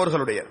ஆயுதம்.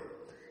 அவர்களுடைய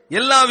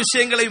எல்லா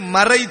விஷயங்களையும்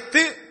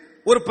மறைத்து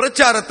ஒரு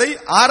பிரச்சாரத்தை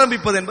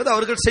ஆரம்பிப்பது என்பது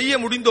அவர்கள் செய்ய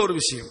முடிந்த ஒரு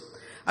விஷயம்.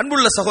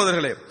 அன்புள்ள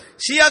சகோதரர்களே,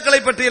 ஷியாக்களை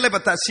பற்றிய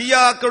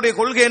ஷியாக்களுடைய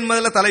கொள்கை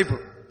என்பதில் தலைப்பு.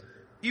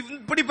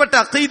 இப்படிப்பட்ட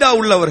அகீதா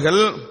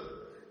உள்ளவர்கள்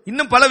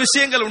இன்னும் பல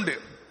விஷயங்கள் உண்டு.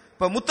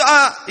 இப்ப முத்தா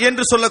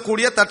என்று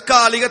சொல்லக்கூடிய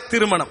தற்காலிக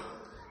திருமணம்,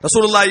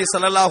 ரசூலுல்லாஹி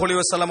ஸல்லல்லாஹு அலைஹி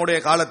வஸல்லம் உடைய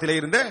காலத்திலே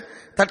இருந்த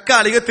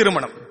தற்காலிக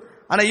திருமணம்.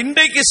 ஆனா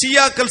இன்றைக்கு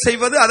ஷியாக்கள்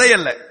செய்வது அதை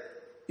அல்ல,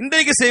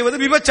 இன்றைக்கு செய்வது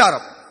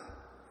விபச்சாரம்.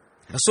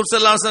 ரசூல்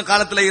ஸல்லல்லாஹு அலைஹி வஸல்லம்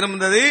காலத்தில்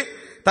இருந்தது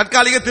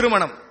தற்காலிக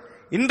திருமணம்,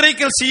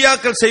 இன்றைக்கு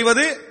ஷியாக்கள்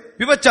செய்வது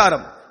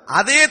விபச்சாரம்.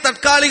 அதே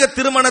தற்காலிக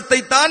திருமணத்தை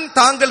தான்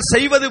தாங்கள்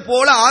செய்வது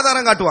போல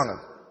ஆதாரம் காட்டுவாங்க.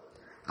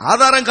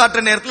 ஆதாரம்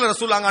காட்டுற நேரத்தில்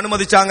ரசூலுல்லாஹ்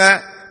அனுமதிச்சாங்க,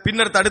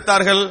 பின்னர்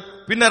தடுத்தார்கள்,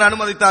 பின்னர்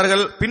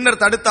அனுமதித்தார்கள்,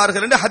 பின்னர்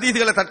தடுத்தார்கள் என்று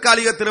ஹதீஸ்களை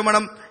தற்காலிக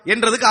திருமணம்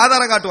என்றதுக்கு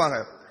ஆதாரம் காட்டுவாங்க.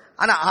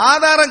 ஆனா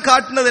ஆதாரம்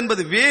காட்டுனது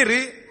என்பது வேறு,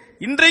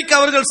 இன்றைக்கு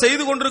அவர்கள்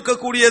செய்து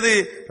கொண்டிருக்கக்கூடியது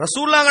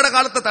ரசூலுல்லாஹ்வோட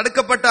காலத்தை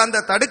தடுக்கப்பட்ட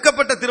அந்த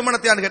தடுக்கப்பட்ட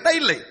திருமணத்தையான்னு கேட்டா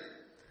இல்லை.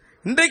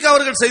 இன்றைக்கு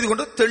அவர்கள் செய்து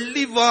கொண்டு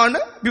தெளிவான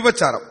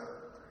விபச்சாரம்,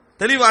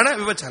 தெளிவான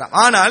விபச்சாரம்.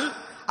 ஆனால்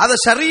அதை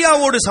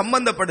ஷரியாவோடு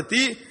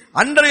சம்பந்தப்படுத்தி,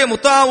 அன்றைய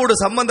முத்தாவோடு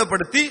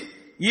சம்பந்தப்படுத்தி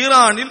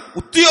ஈரானில்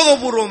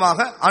உத்தியோகபூர்வமாக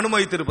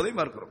அனுமதித்திருப்பதை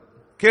பார்க்கிறோம்.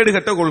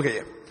 கேடுகட்ட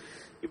கொள்கையை.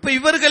 இப்ப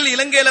இவர்கள்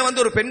இலங்கையில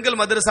ஒரு பெண்கள்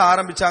மதரசா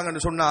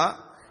ஆரம்பிச்சாங்கன்னு சொன்னா,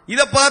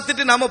 இதை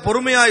பார்த்துட்டு நாம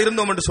பொறுமையா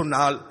இருந்தோம் என்று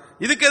சொன்னால்,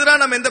 இதுக்கு எதிராக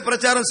நம்ம எந்த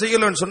பிரச்சாரம்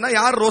செய்யலன்னு சொன்னா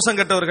யார் ரோசம்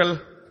கட்டவர்கள்?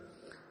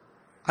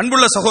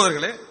 அன்புள்ள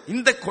சகோதரர்களே,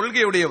 இந்த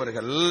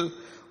கொள்கையுடையவர்கள்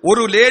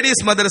ஒரு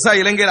லேடிஸ் மதரசா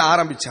இலங்கையில்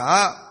ஆரம்பிச்சா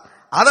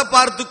அதை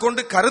பார்த்து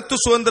கொண்டு கருத்து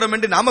சுதந்திரம்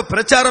என்று நாம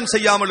பிரச்சாரம்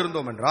செய்யாமல்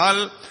இருந்தோம் என்றால்,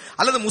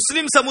 அல்லது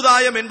முஸ்லிம்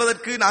சமுதாயம்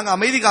என்பதற்கு நாங்க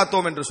அமைதி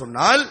காத்தோம் என்று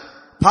சொன்னால்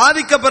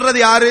பாதிக்கப்படுறது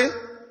யாரு?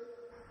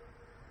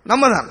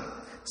 நம்ம தான்.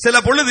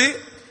 சில பொழுது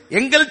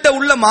எங்கள்கிட்ட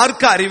உள்ள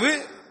மார்க்க அறிவு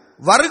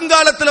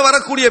வருங்காலத்தில்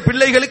வரக்கூடிய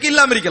பிள்ளைகளுக்கு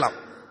இல்லாம இருக்கலாம்.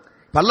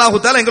 அல்லாஹ்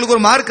தஆலா எங்களுக்கு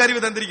ஒரு மார்க்க அறிவு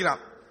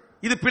தந்திருக்கிறான்,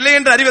 இது பிள்ளை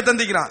என்ற அறிவை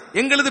தந்திருக்கிறான்.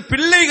 எங்களது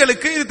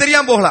பிள்ளைகளுக்கு இது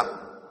தெரியாம போகலாம்.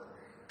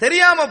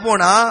 தெரியாம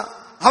போனா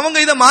அவங்க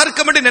இதை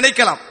மார்க்கம் என்று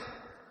நினைக்கலாம்.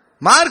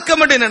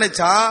 மார்க்கம் என்று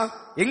நினைச்சா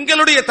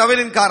எங்களுடைய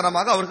தவறின்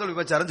காரணமாக அவர்கள்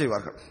விபச்சாரம்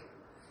செய்வார்கள்.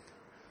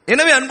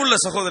 எனவே அன்புள்ள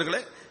சகோதரர்களே,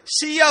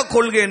 ஷியா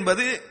கொள்கை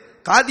என்பது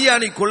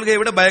காதியானி கொள்கையை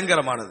விட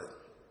பயங்கரமானது.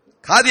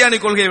 காதியானி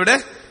கொள்கையை விட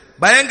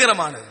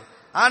பயங்கரமானது.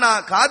 ஆனா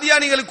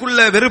காதியானிகளுக்குள்ள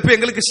வெறுப்பு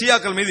எங்களுக்கு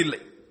ஷியாக்கள் மீது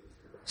இல்லை,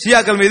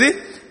 ஷியாக்கள் மீது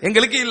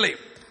எங்களுக்கு இல்லை.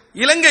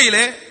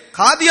 இலங்கையிலே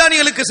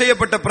காதியானிகளுக்கு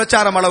செய்யப்பட்ட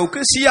பிரச்சாரம் அளவுக்கு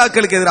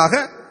ஷியாக்களுக்கு எதிராக,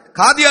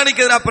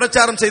 காதியானிக்கு எதிராக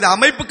பிரச்சாரம் செய்த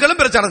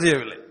அமைப்புகளும் பிரச்சாரம்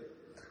செய்யவில்லை.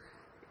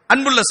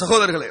 அன்புள்ள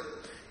சகோதரர்களே,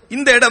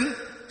 இந்த இடம்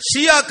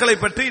ஷியாக்களை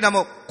பற்றி நம்ம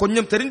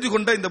கொஞ்சம் தெரிந்து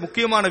கொண்ட இந்த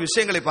முக்கியமான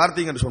விஷயங்களை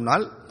பார்த்தீங்கன்னு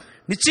சொன்னால்,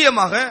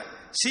 நிச்சயமாக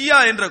ஷியா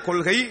என்ற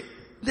கொள்கை,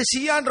 இந்த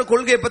ஷியா என்ற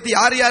கொள்கையை பத்தி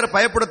யார் யார்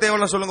பயப்பட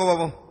தேவையில்லை சொல்லுங்க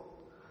பாப்போம்.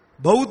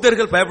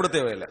 பௌத்தர்கள் பயப்பட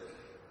தேவையில்லை,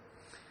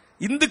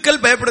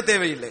 இந்துக்கள் பயப்பட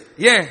தேவையில்லை.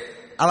 ஏன்?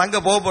 அது அங்க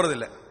போக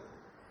போறதில்லை,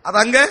 அது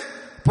அங்க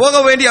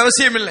போக வேண்டிய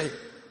அவசியம் இல்லை.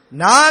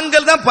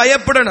 நாங்கள் தான்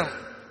பயப்படணும்.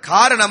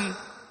 காரணம்,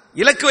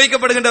 இலக்கு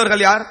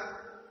வைக்கப்படுகின்றவர்கள் யார்?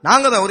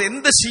 நாங்க தான். ஒரு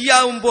எந்த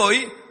ஷியாவும்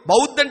போய்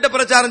பௌத்தன்ட்ட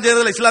பிரச்சாரம்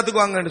செய்யறதுல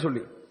இஸ்லாத்துக்கு வாங்கன்னு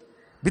சொல்லி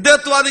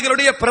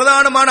பிதத்வாதிகளுடைய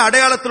பிரதானமான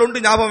அடையாளத்தில் ஒன்று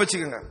ஞாபகம்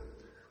வச்சுக்கோங்க.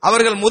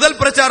 அவர்கள் முதல்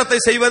பிரச்சாரத்தை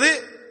செய்வது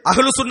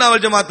அஹ்லு சுன்னா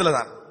வல் ஜமாத்துல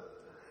தான்.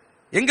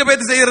 எங்க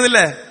பேத்து செய்யறது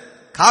இல்ல,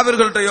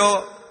 காவிர்கள்ட்டையோ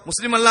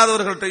முஸ்லிம்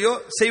அல்லாதவர்கள்ட்டையோ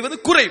செய்வது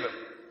குறைவு.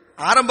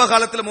 ஆரம்ப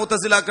காலத்தில்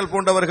முத்தசிலாக்கள்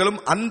போன்றவர்களும்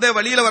அந்த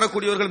வழியில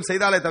வரக்கூடியவர்களும்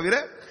செய்தாலே தவிர,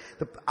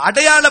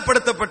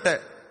 அடையாளப்படுத்தப்பட்ட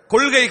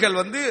கொள்கைகள்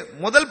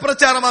முதல்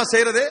பிரச்சாரமாக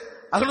செய்யறது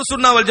அஹ்லு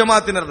சுன்னா வல்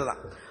ஜமாத்தினர்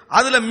தான்.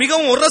 அதுல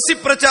மிகவும் உரசி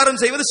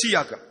பிரச்சாரம் செய்வது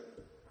ஷியாக்கள்,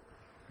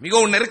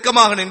 மிகவும்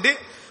நெருக்கமாக நின்று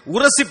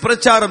உரசி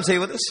பிரச்சாரம்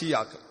செய்வது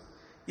ஷியாக்கள்.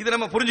 இது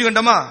நம்ம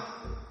புரிஞ்சுக்கிட்டோமா?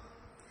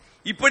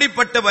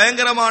 இப்படிப்பட்ட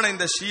பயங்கரமான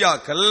இந்த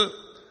ஷியாக்கள்,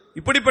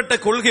 இப்படிப்பட்ட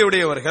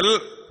கொள்கையுடையவர்கள்,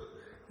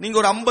 நீங்க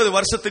ஒரு 50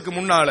 வருஷத்துக்கு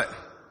முன்னால,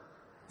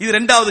 இது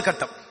 2வது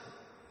கட்டம்.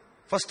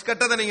 ஃபர்ஸ்ட்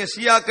கட்டத்தை நீங்க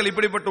ஷியாக்கள்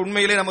இப்படிப்பட்ட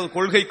உண்மையிலே நமது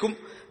கொள்கைக்கும்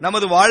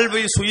நமது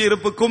வாழ்வை சுய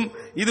இருப்புக்கும்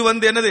இது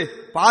என்னது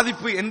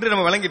பாதிப்பு என்று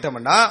நம்ம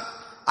விளங்கிட்டோம்னா,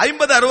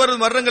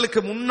 50-60 வருடங்களுக்கு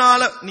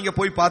முன்னால நீங்க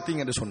போய்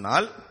பார்த்தீங்கன்னு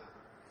சொன்னால்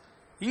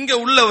இங்க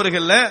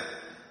உள்ளவர்கள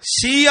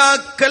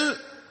ஷியாக்கள்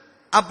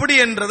அப்படி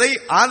என்றதை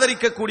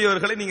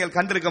ஆதரிக்கக்கூடியவர்களை நீங்கள்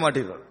கண்டிருக்க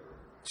மாட்டீர்கள்.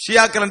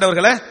 ஷியாக்கள்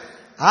என்றவர்களை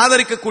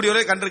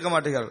ஆதரிக்கக்கூடியவர்களை கண்டிருக்க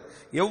மாட்டீர்கள்.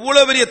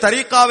 எவ்வளவு பெரிய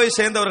தரீகாவை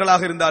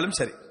சேர்ந்தவர்களாக இருந்தாலும்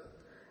சரி,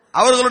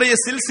 அவர்களுடைய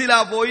சில்சிலா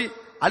போய்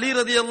அலி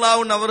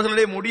ரலியல்லாஹு அன்ஹு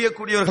அவர்களுடைய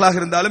முடியக்கூடியவர்களாக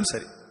இருந்தாலும்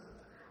சரி,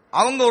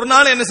 அவங்க ஒரு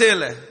நாள் என்ன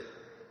செய்யல,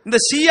 இந்த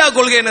ஷியா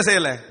கொள்கை என்ன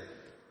செய்யல,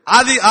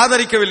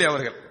 ஆதரிக்கவில்லை.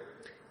 அவர்கள்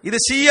இது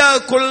ஷியா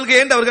கொள்கை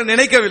என்று அவர்கள்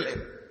நினைக்கவில்லை.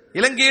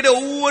 இலங்கையுடைய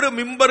ஒவ்வொரு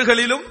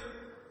மிம்பர்களிலும்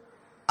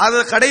அது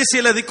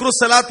கடைசியில திக்ரு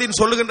ஸலாத்தின்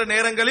சொல்லுகின்ற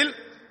நேரங்களில்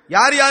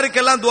யார்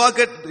யாருக்கெல்லாம் துஆ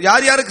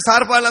யார் யாருக்கு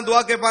சார்பா எல்லாம்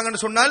துஆ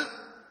கேட்பாங்கன்னு சொன்னால்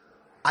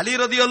அலி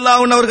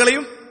ரலியல்லாஹு அன்ஹு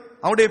அவர்களையும்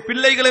அவருடைய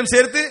பிள்ளைகளையும்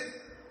சேர்த்து,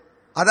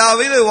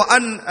 அதாவது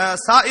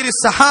சாயிரி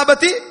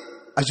ஸஹாபதி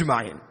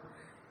அஜ்மாயின்,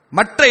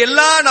 மற்ற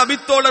எல்லா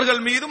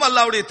நபித்தோழர்கள் மீதும்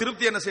அல்லாஹ்வுடைய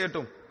திருப்தி என்ன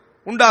செய்யட்டும்,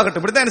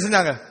 உண்டாகட்டும். இப்படித்தான் என்ன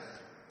செஞ்சாங்க,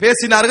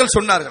 பேசினார்கள்,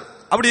 சொன்னார்கள்.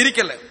 அப்படி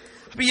இருக்கல.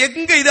 அப்ப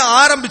எங்க இது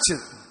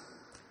ஆரம்பிச்சது?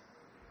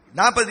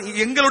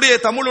 எங்களுடைய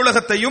தமிழ்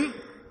உலகத்தையும்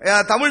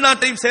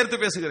தமிழ்நாட்டையும் சேர்த்து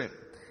பேசுகிறேன்.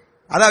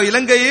 அதாவது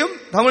இலங்கையையும்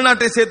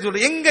தமிழ்நாட்டையும் சேர்த்து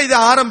சொல்றேன். எங்க இது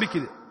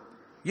ஆரம்பிக்குது?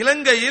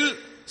 இலங்கையில்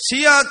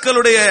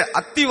ஷியாக்களுடைய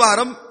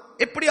அத்திவாரம்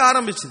எப்படி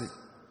ஆரம்பிச்சது?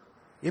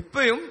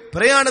 எப்பயும்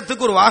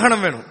பிரயாணத்துக்கு ஒரு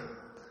வாகனம் வேணும்.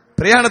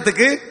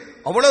 பிரயாணத்துக்கு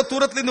அவ்வளவு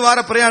தூரத்திலிருந்து வார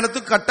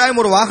பிரயாணத்துக்கு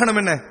கட்டாயம் ஒரு வாகனம்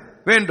என்ன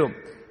வேண்டும்.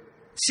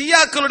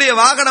 ஷியாக்களுடைய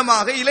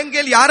வாகனமாக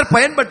இலங்கையில் யார்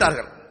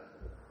பயன்பட்டார்கள்?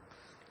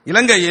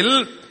 இலங்கையில்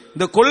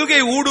இந்த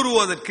கொள்கை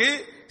ஊடுருவதற்கு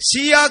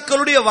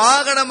ஷியாக்களுடைய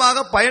வாகனமாக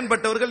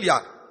பயன்பட்டவர்கள்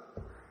யார்?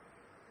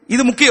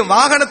 இது முக்கியம்.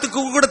 வாகனத்துக்கு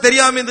கூட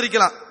தெரியாம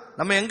இருந்திருக்கலாம்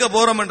நம்ம எங்க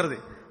போறோம்ன்றது.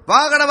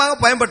 வாகனமாக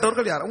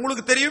பயன்பட்டவர்கள் யார்?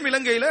 உங்களுக்கு தெரியும்,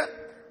 இலங்கையில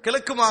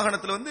கிழக்கு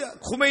மாகாணத்தில்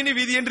ஹுமைனி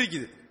வீதி என்று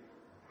இருக்குது.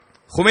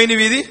 ஹுமைனி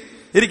வீதி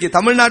இருக்கு.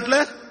 தமிழ்நாட்டில்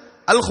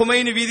அல்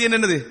ஹுமைனி வீதி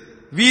என்னது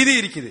வீதி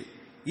இருக்குது.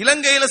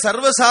 இலங்கையில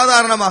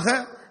சர்வசாதாரணமாக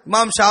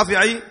இமாம்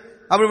ஷாஃபிஈ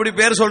அப்படி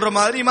பேர் சொல்ற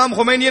மாதிரி இமாம்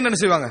ஹுமைனி என்ன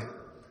செய்வாங்க,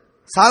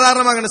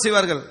 சாதாரணமாக என்ன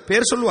செய்வார்கள்,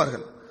 பேர்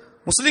சொல்லுவார்கள்.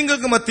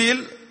 முஸ்லிம்களுக்கு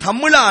மத்தியில்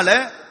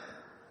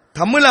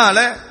தமிழால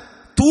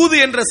தூது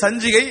என்ற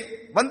சஞ்சிகை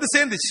வந்து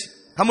சேர்ந்துச்சு.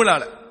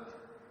 தமிழால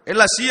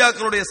எல்லா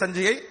ஷியாக்களுடைய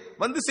சஞ்சிகை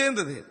வந்து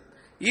சேர்ந்தது.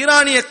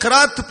 ஈரானிய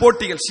கிராத்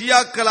போட்டிகள்,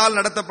 ஷியாக்களால்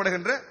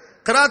நடத்தப்படுகின்ற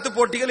கிராத்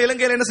போட்டிகள்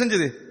இலங்கையில் என்ன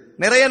செஞ்சது,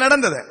 நிறைய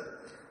நடந்தது.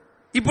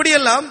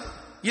 இப்படியெல்லாம்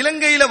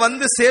இலங்கையில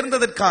வந்து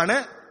சேர்ந்ததற்கான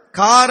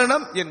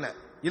காரணம் என்ன?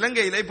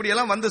 இலங்கையில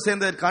இப்படியெல்லாம் வந்து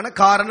சேர்ந்ததற்கான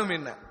காரணம்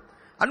என்ன?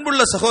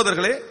 அன்புள்ள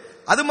சகோதரர்களே,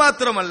 அது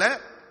மாத்திரமல்ல,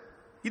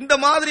 இந்த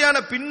மாதிரியான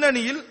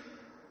பின்னணியில்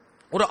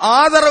ஒரு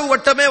ஆதரவு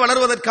வட்டமே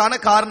வளர்வதற்கான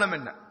காரணம்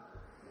என்ன?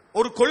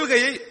 ஒரு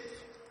கொள்கையை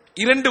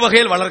 2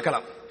 வகையில்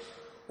வளர்க்கலாம்.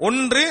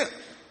 ஒன்று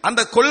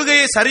அந்த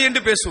கொள்கையை சரி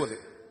என்று பேசுவது,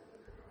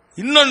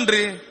 இன்னொன்று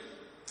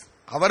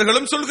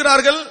அவர்களும்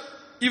சொல்கிறார்கள்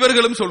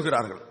இவர்களும்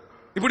சொல்கிறார்கள்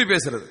இப்படி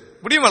பேசுறது,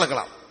 இப்படியும்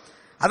வளர்க்கலாம்.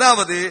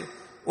 அதாவது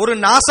ஒரு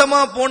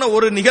நாசமா போன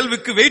ஒரு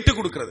நிகழ்வுக்கு வெயிட்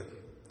கொடுக்கிறது,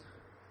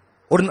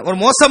 ஒரு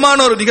மோசமான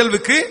ஒரு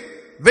நிகழ்வுக்கு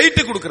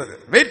வெயிட் கொடுக்கிறது.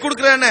 வெயிட்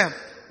கொடுக்கிறது என்ன?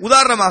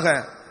 உதாரணமாக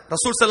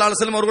ரசூல் ஸல்லல்லாஹு அலைஹி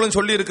வஸல்லம் அவர்களும்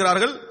சொல்லி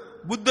இருக்கிறார்கள்,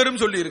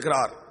 புத்தரும் சொல்லி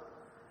இருக்கிறார்.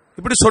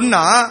 இப்படி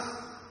சொன்னா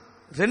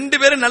 2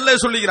 பேரும் நல்ல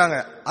சொல்லிக்கிறாங்க.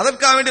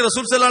 அதற்காக வேண்டிய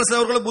ரசூல் ஸல்லல்லாஹு அலைஹி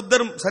வஸல்லம் அவர்களும்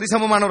புத்தரும்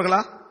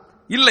சரிசமமானவர்களா?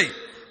 இல்லை.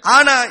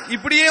 ஆனா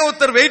இப்படியே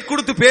ஒருத்தர் வெயிட்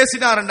கொடுத்து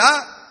பேசினாருண்டா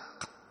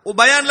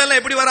பயான்ல எல்லாம்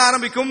எப்படி வர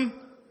ஆரம்பிக்கும்?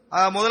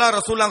 முதலாவது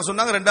ரசூலுல்லாஹ்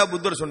சொன்னாங்க, 2வது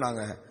புத்தர்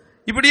சொன்னாங்க.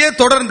 இப்படியே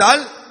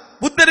தொடர்ந்தால்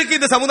புத்தருக்கு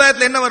இந்த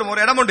சமுதாயத்தில் என்ன வரும்? ஒரு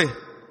இடம் உண்டு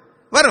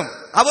வரும்.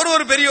 அவரும்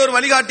ஒரு பெரிய ஒரு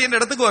வழிகாட்டி என்ற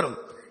இடத்துக்கு வரும்.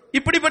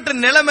 இப்படிப்பட்ட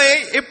நிலைமையை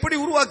எப்படி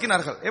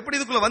உருவாக்கினார்கள்? எப்படி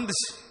இதுக்குள்ள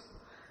வந்துச்சு?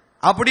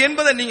 அப்படி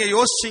என்பதை நீங்க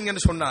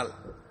யோசிச்சீங்கன்னு சொன்னால்,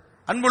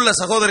 அன்புள்ள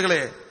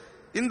சகோதரர்களே,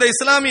 இந்த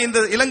இஸ்லாமிய இந்த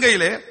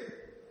இலங்கையிலே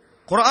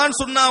குர்ஆன்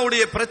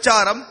சுன்னாவுடைய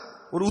பிரச்சாரம்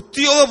ஒரு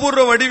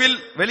உத்தியோகபூர்வ வடிவில்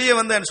வெளியே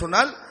வந்தேன்னு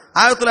சொன்னால்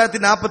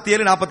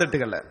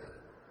 1947-48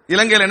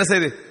 இலங்கையில் என்ன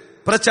செய்து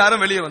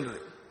பிரச்சாரம் வெளியே வந்தது.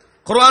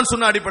 குர்ஆன்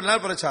சுன்னா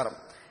அடிப்படையிலான பிரச்சாரம்.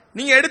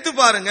 நீங்க எடுத்து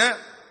பாருங்க,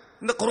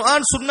 இந்த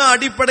குர்ஆன் சுன்னா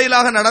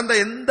அடிப்படையிலாக நடந்த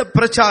எந்த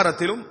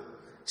பிரச்சாரத்திலும்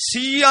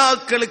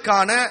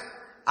ஷியாக்களுக்கான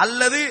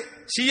அல்லது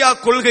ஷியா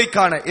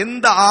கொள்கைக்கான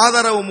எந்த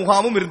ஆதரவு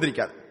முகாமும்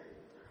இருந்திருக்காது.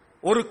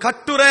 ஒரு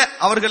கட்டுரை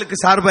அவர்களுக்கு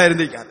சார்பா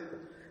இருந்திருக்காது,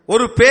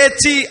 ஒரு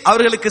பேச்சு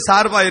அவர்களுக்கு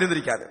சார்பா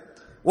இருந்திருக்காது,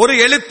 ஒரு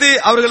எழுத்து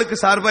அவர்களுக்கு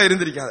சார்பா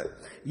இருந்திருக்காது.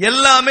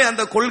 எல்லாமே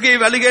அந்த கொள்கையை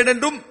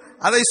வழிகேடென்றும்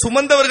அதை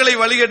சுமந்தவர்களை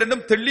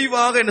வழிகேடென்றும்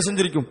தெளிவாக என்ன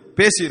செஞ்சிருக்கும்,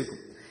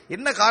 பேசியிருக்கும்.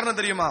 என்ன காரணம்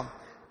தெரியுமா?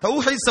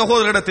 தௌஹீத்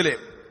சகோதரிடத்திலே,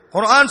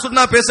 குர்ஆன்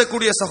சுன்னா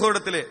பேசக்கூடிய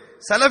சகோதரத்திலே,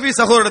 சலஃபி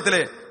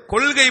சகோதரத்திலே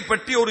கொள்கை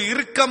பற்றி ஒரு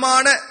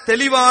இறுக்கமான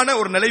தெளிவான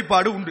ஒரு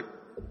நிலைப்பாடு உண்டு.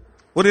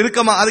 ஒரு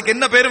இறுக்கமா, அதுக்கு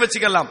என்ன பேர்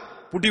வச்சுக்கலாம்,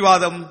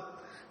 புட்டிவாதம்,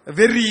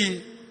 வெறி,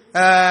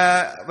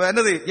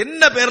 என்னது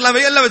என்ன பேர்லாம்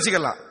எல்லாம்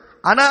வச்சுக்கலாம்.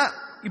 ஆனா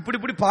இப்படி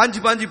இப்படி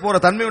பாஞ்சி போற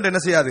தன்மை ஒன்று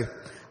என்ன செய்யாது,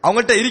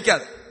 அவங்கள்ட்ட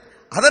இருக்காது.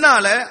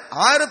 அதனால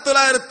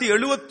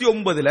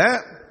 1979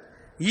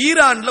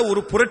 ஈரான்ல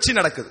ஒரு புரட்சி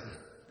நடக்குது.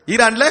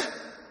 ஈரான்ல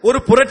ஒரு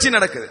புரட்சி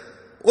நடக்குது.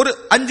 ஒரு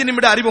 5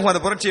 நிமிட அறிமுகம்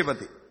அந்த புரட்சியை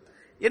பத்தி.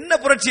 என்ன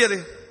புரட்சி அது?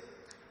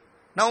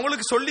 நான்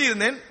உங்களுக்கு சொல்லி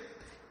இருந்தேன்,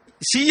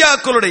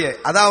 ஷியாக்களுடைய,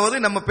 அதாவது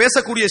நம்ம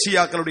பேசக்கூடிய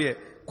ஷியாக்களுடைய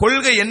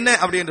கொள்கை என்ன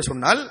அப்படி என்று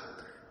சொன்னால்,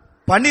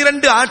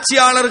 12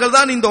 ஆட்சியாளர்கள்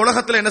தான் இந்த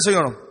உலகத்தில் என்ன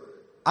செய்யணும்,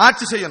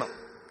 ஆட்சி செய்யணும்.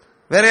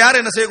 வேற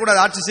யாரும் என்ன செய்யக்கூடாது,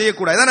 ஆட்சி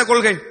செய்யக்கூடாது. இதான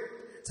கொள்கை.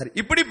 சரி,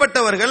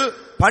 இப்படிப்பட்டவர்கள்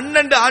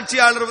 12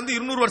 ஆட்சியாளர்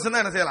 200 வருஷம்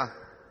தான் என்ன செய்யலாம்,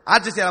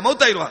 ஆட்சி செய்யலாம்,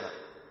 மௌத்தாயிருவாங்க.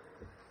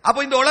 அப்ப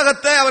இந்த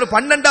உலகத்தை அவர்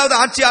 12வது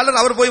ஆட்சியாளர்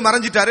அவர் போய்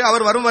மறைஞ்சிட்டாரு.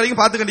 அவர் வரும்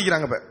வரைக்கும் பார்த்து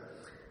கண்டிக்கிறாங்க. இப்ப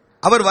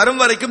அவர்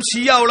வரும் வரைக்கும்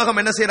ஷியா உலகம்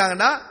என்ன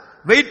செய்யறாங்கன்னா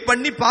வெயிட்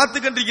பண்ணி பார்த்து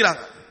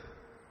கண்டிக்கிறாங்க.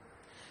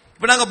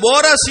 இப்ப நாங்க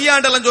போரா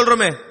ஷியாண்டெல்லாம்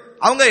சொல்றோமே,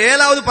 அவங்க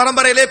 7வது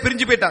பரம்பரையிலே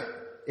பிரிஞ்சு போயிட்டாங்க.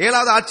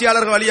 7வது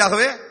ஆட்சியாளர்கள்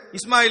வழியாகவே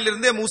இஸ்மாயில்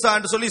இருந்தே மூசா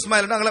என்று சொல்லி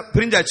இஸ்மாயில் நாங்கள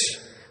பிரிஞ்சாச்சு.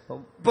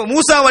 இப்ப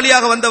மூசா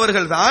வழியாக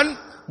வந்தவர்கள் தான்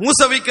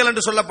மூசவிக்கல்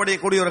என்று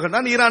சொல்லப்படக்கூடியவர்கள்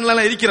தான்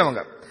ஈரான்ல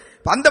இருக்கிறவங்க.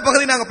 அந்த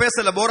பகுதி நாங்க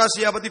பேசல, போரா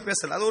ஷியா பத்தி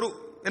பேசல. அது ஒரு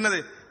என்னது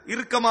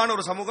இறுக்கமான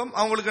ஒரு சமூகம்,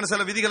 அவங்களுக்கு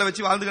சில விதிகளை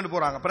வச்சு வாழ்ந்துகிட்டு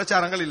போறாங்க,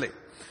 பிரச்சாரங்கள் இல்லை.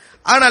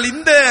 ஆனால்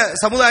இந்த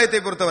சமுதாயத்தை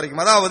பொறுத்த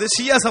வரைக்கும், அதாவது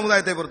ஷியா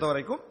சமுதாயத்தை பொறுத்த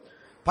வரைக்கும்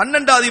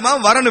 12வது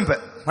இமாம் வரணும்.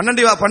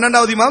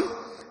 12வது இமாம்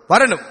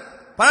வரணும்.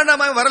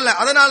 12ஆம் இமாம் வரல.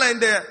 அதனால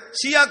இந்த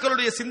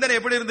ஷியாக்களுடைய சிந்தனை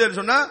எப்படி இருந்ததுன்னு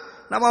சொன்னா,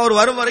 நம்ம அவர்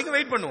வரும் வரைக்கும்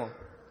வெயிட் பண்ணுவோம்.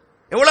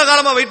 எவ்வளவு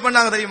காலமா வெயிட்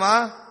பண்ணாங்க தெரியுமா?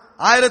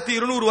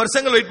 1200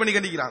 வருஷங்கள் வெயிட் பண்ணி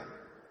கண்டிக்கிறாங்க.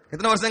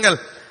 எத்தனை வருஷங்கள்?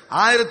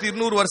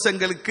 1200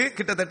 வருஷங்களுக்கு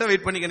கிட்டத்தட்ட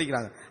வெயிட் பண்ணி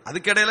கண்டிக்கிறாங்க.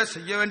 அதுக்கிடையில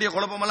செய்ய வேண்டிய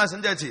குழப்பமெல்லாம்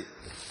செஞ்சாச்சு.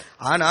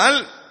 ஆனால்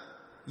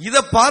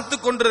இதை பார்த்து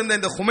கொண்டிருந்த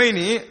இந்த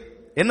ஹுமைனி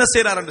என்ன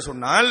செய்யறார் என்று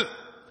சொன்னால்,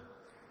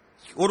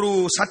 ஒரு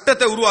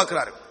சட்டத்தை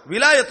உருவாக்குறார்.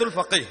 விலாயத்துல்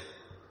ஃபக்ஹ்,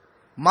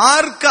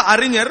 மார்க்க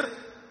அறிஞர்.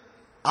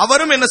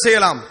 அவரும் என்ன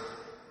செய்யலாம்,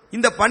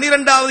 இந்த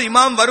 12வது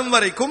இமாம் வரும்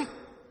வரைக்கும்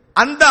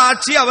அந்த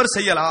ஆட்சியை அவர்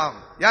செய்யலாம்.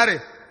 யாரு?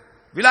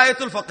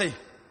 விலாயத்துல் ஃபக்ஹ்,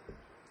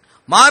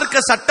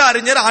 மார்க்க சட்ட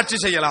அறிஞர் ஆட்சி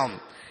செய்யலாம்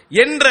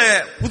என்ற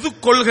புது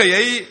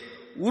கொள்கையை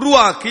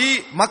உருவாக்கி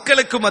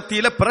மக்களுக்கு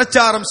மத்தியில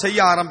பிரச்சாரம் செய்ய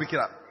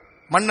ஆரம்பிக்கிறார்.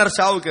 மன்னர்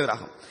ஷாவுக்கு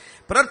எதிராக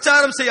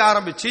பிரச்சாரம் செய்ய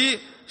ஆரம்பிச்சு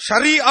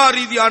ஷரீஆ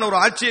ரீதியான ஒரு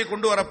ஆட்சியை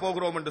கொண்டு வர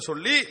போகிறோம் என்று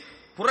சொல்லி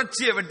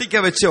புரட்சியை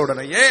வெட்டிக்க வச்ச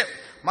உடனேயே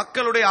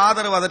மக்களுடைய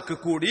ஆதரவு அதற்கு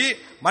கூடி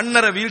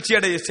மன்னரை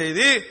வீழ்ச்சியடைய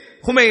செய்து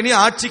ஹுமைனி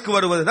ஆட்சிக்கு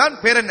வருவதுதான்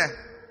பேர் என்ன,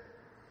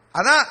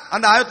 அதான்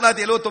அந்த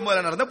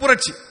 1979 நடந்த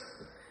புரட்சி.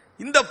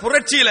 இந்த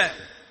புரட்சியில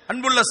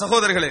அன்புள்ள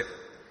சகோதரர்களே,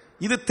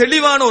 இது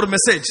தெளிவான ஒரு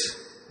மெசேஜ்,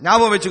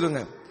 ஞாபகம்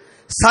வச்சுக்கோங்க.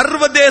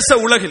 சர்வதேச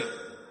உலகில்,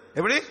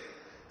 எப்படி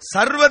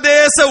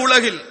சர்வதேச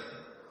உலகில்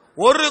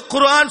ஒரு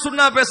குர்ஆன்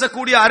சுன்னா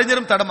பேசக்கூடிய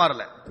அறிஞரும்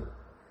தடமாறல.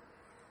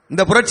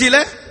 இந்த புரட்சியில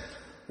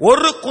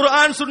ஒரு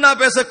குர்ஆன் சுன்னா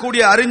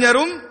பேசக்கூடிய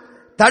அறிஞரும்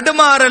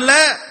தடுமாறல.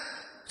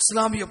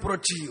 இஸ்லாமிய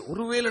புரட்சி,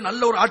 ஒருவேளை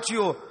நல்ல ஒரு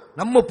ஆட்சியோ,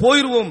 நம்ம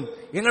போயிருவோம்,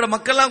 எங்கட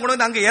மக்கள்லாம் கொண்டு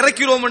வந்து அங்க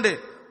இறக்கிறோம் என்று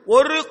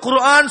ஒரு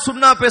குர்ஆன்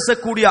சுன்னா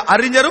பேசக்கூடிய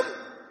அறிஞரும்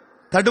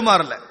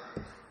தடுமாறல.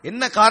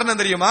 என்ன காரணம்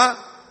தெரியுமா?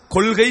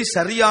 கொள்கை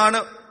சரியான,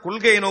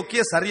 கொள்கையை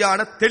நோக்கிய சரியான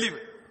தெளிவு,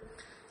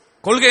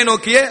 கொள்கையை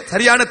நோக்கிய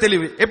சரியான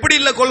தெளிவு. எப்படி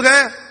இல்ல கொள்கை,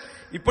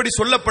 இப்படி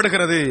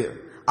சொல்லப்படுகிறது,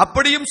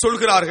 அப்படியும்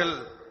சொல்கிறார்கள்,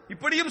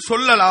 இப்படியும்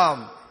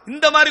சொல்லலாம்,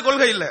 இந்த மாதிரி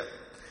கொள்கை இல்ல.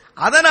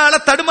 அதனால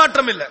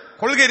தடுமாற்றம் இல்ல.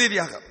 கொள்கை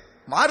ரீதியாக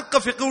மார்க்க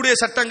ஃபிக்ஹுடைய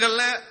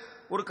சட்டங்கள்ல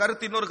ஒரு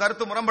கருத்து இன்னொரு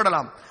கருத்து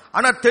முரண்படலாம்.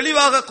 ஆனா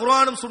தெளிவாக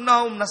குர்ஆனும்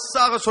சுன்னாவும்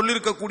நஸ்ஸாக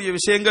சொல்லியிருக்கக்கூடிய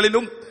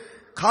விஷயங்களிலும்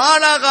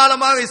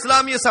காலாகாலமாக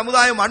இஸ்லாமிய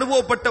சமுதாயம்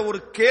அனுபவப்பட்ட ஒரு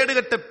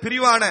கேடுகட்ட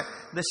பிரிவான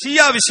இந்த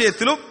ஷியா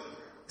விஷயத்திலும்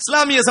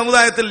இஸ்லாமிய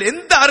சமுதாயத்தில்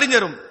எந்த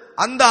அறிஞரும்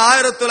அந்த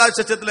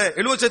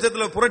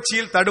 1970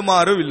 புரட்சியில்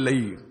தடுமாறவில்லை.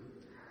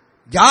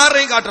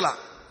 யாரையும் காட்டலாம்.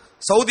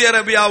 சவுதி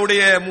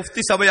அரேபியாவுடைய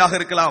முஃப்தி சபையாக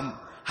இருக்கலாம்,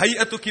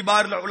 ஹைஅத்து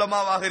கிபார்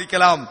உலமாவாக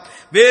இருக்கலாம்,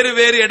 வேறு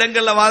வேறு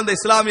இடங்கள்ல வாழ்ந்த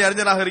இஸ்லாமிய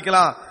அறிஞராக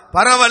இருக்கலாம்,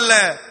 பரவாயில்ல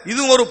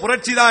இது ஒரு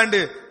புரட்சி தான்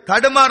என்று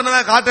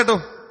தடுமாறினதா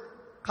காட்டட்டும்,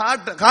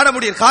 காண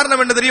முடியும்.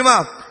 காரணம் என்ன தெரியுமா?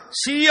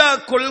 ஷியா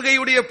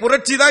கொள்கையுடைய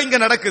புரட்சி தான் இங்க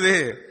நடக்குது.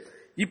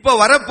 இப்ப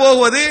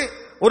வரப்போவது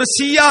ஒரு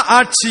ஷியா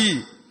ஆட்சி.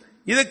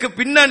 இதுக்கு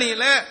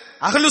பின்னணியில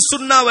அஹ்லுஸ்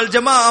சுன்னா வல்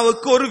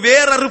ஜமாஅவுக்கு ஒரு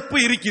வேறறுப்பு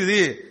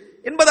இருக்குது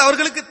என்பது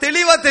அவர்களுக்கு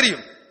தெளிவா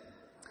தெரியும்,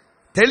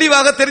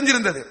 தெளிவாக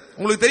தெரிஞ்சிருந்தது.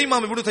 உங்களுக்கு தெரியுமா,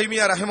 இப்னு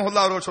தைமியா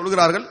ரஹிமஹுல்லாஹ் அவர்கள்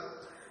சொல்கிறார்கள்,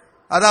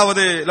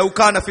 அதாவது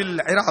லவ்கான ஃபில்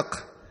இராக்,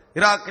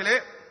 ஈராக்கிலே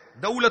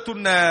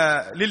தௌலத்துன்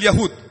லில்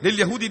யஹூத்,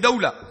 லில் யஹூதி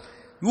தௌலா,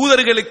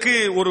 யூதர்களுக்கு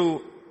ஒரு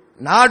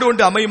நாடு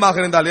ஒன்று அமையமாக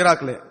இருந்தால்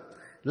ஈராக்கிலே,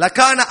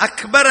 லகான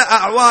அக்பர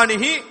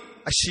அவானிஹி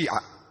அஷ்ஷியா,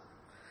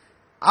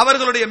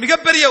 அவர்களுடைய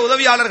மிகப்பெரிய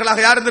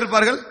உதவியாளர்களாக யார்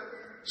இருந்திருப்பார்கள்?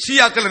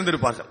 ஷியாக்கள்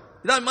இருந்திருப்பார்கள்.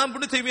 இதான் இமாம்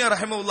இப்னு தைமியா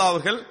ரஹிமஹுல்லாஹ்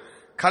அவர்கள்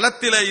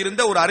களத்திலே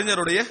இருந்த ஒரு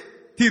அறிஞருடைய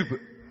தீர்ப்பு.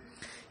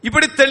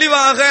 இப்படி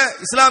தெளிவாக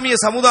இஸ்லாமிய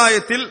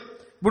சமுதாயத்தில்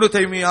இப்னு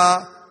தைமியா,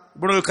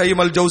 இப்னுல்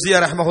கையிம் அல் ஜௌசியா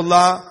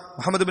ரஹ்மஹுல்லாஹ்,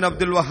 முஹம்மது பின்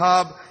அப்துல்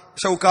வஹாப்,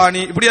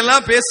 ஷவுகானி, இப்படி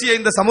எல்லாம் பேசிய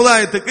இந்த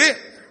சமுதாயத்துக்கு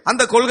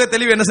அந்த கொள்கை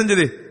தெளிவு என்ன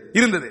செஞ்சது?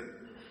 இருந்தது.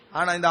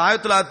 ஆனா இந்த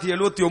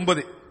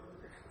 1979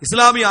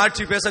 இஸ்லாமிய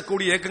ஆட்சி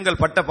பேசக்கூடிய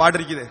இயக்கங்கள் பட்ட பாடு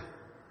இருக்குது.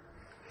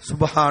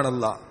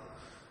 சுப்ஹானல்லாஹ்,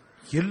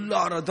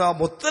 எல்லாரும்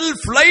முதல்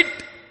பிளைட்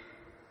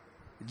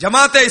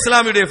ஜமாத்தே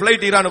இஸ்லாமியுடைய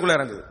பிளைட் ஈரானுக்குள்ள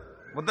இறங்குது.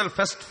 முதல்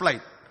ஃபர்ஸ்ட்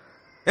பிளைட்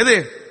எது?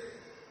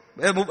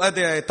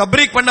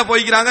 தப்ரீக் பண்ண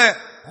போய்க்கிறாங்க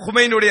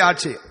ஹுமைனுடைய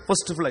ஆட்சி,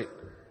 ஃபர்ஸ்ட் பிளைட்.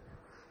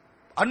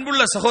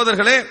 அன்புள்ள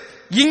சகோதரர்களே,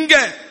 இங்க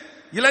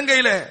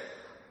இலங்கையில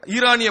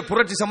ஈரானிய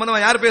புரட்சி சம்பந்தமா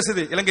யார்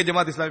பேசுது? இலங்கை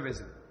ஜமாத் இஸ்லாமி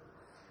பேசுது.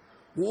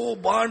 ஓ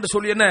பாண்டு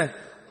சொல்லி என்ன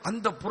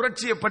அந்த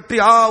புரட்சியை பற்றி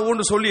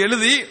ஆன்னு சொல்லி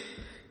எழுதி,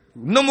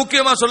 இன்னும்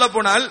முக்கியமா சொல்ல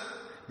போனால்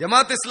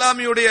ஜமாத்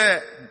இஸ்லாமியுடைய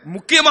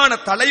முக்கியமான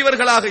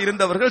தலைவர்களாக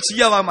இருந்தவர்கள்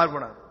ஷியாவா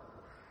மாறினார்.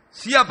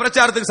 ஷியா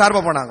பிரச்சாரத்துக்கு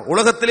சார்பா போனாங்க.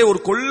 உலகத்திலே ஒரு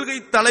கொள்கை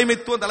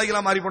தலைமைத்துவம் தலைகளா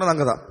மாறி போனது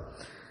அங்கதான்.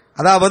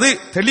 அதாவது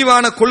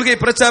தெளிவான கொள்கை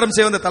பிரச்சாரம்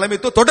செய்ய வந்த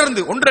தலைமைத்துவம்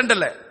தொடர்ந்து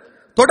ஒன்றெண்டல்ல,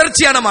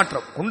 தொடர்ச்சியான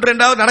மாற்றம்.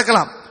 ஒன்றெண்டாவது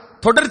நடக்கலாம்,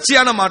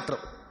 தொடர்ச்சியான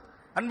மாற்றம்.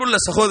 அன்புள்ள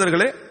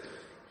சகோதரர்களே,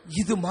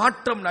 இது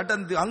மாற்றம்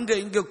நடந்து அங்க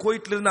இங்க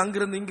கோயிட்ல இருந்து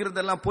அங்கிருந்து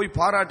இங்கிருந்து எல்லாம் போய்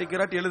பாராட்டி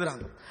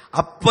எழுதுறாங்க.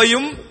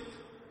 அப்பையும்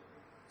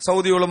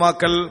சவுதி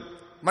உலமாக்கள்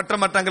மற்ற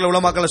மற்றங்கள்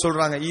உலமாக்கள்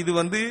சொல்றாங்க, இது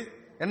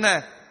என்ன,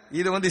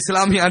 இது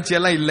இஸ்லாமிய ஆட்சி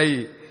எல்லாம் இல்லை,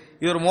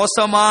 இது ஒரு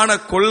மோசமான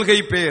கொள்கை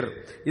பேர்.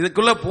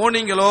 இதுக்குள்ள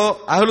போனீங்களோ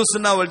அஹ்லு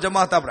சுன்னா வல்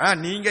ஜமாத்,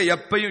 நீங்க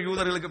எப்பயும்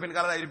யூதர்களுக்கு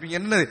பின்காலதான் இருப்பீங்க.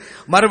 என்ன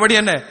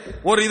மறுபடியும் என்ன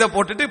ஒரு இதை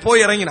போட்டுட்டு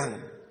போய் இறங்கினாங்க.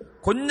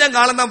 கொஞ்சம்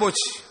காலம் தான்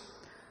போச்சு.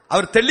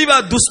 அவர் தெளிவா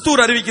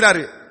துஸ்தூர்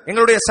அறிவிக்கிறாரு.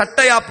 எங்களுடைய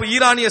சட்டையாப்பு,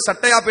 ஈரானிய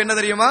சட்டையாப்பு என்ன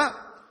தெரியுமா?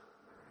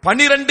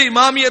 12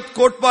 இமாமியத்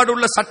கோட்பாடு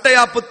உள்ள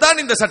சட்டையாப்பு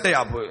தான் இந்த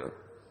சட்டையாப்பு.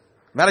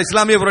 வேற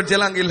இஸ்லாமிய புரட்சி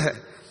எல்லாம் அங்க இல்ல.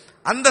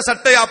 அந்த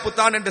சட்டையாப்பு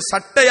தான் என்று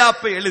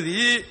சட்டையாப்பை எழுதி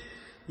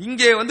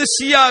இங்கே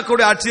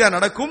ஷியாக்களுடைய ஆட்சி தான்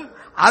நடக்கும்.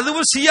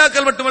 அதுவும்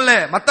ஷியாக்கள் மட்டுமல்ல,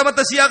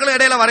 மத்த ஷியாக்கள்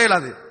இடையில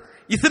வரையலாது.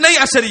 இத்னை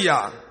அஷரியா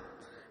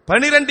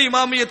 12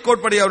 இமாமியத்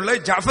கோட்பாடியா உள்ள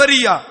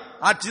ஜஃபரியா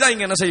ஆட்சி தான்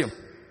இங்க என்ன செய்யும்,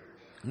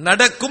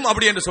 நடக்கும்.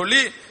 அப்படி என்று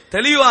சொல்லி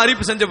தெளிவா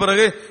அறிவிப்பு செஞ்ச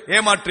பிறகு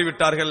ஏமாற்றி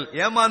விட்டார்கள்,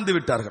 ஏமாந்து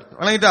விட்டார்கள்,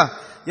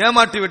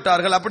 ஏமாற்றி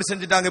விட்டார்கள். அப்படி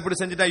செஞ்சுட்டாங்க, இப்படி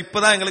செஞ்சுட்டாங்க,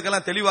 இப்பதான் எங்களுக்கு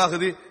எல்லாம்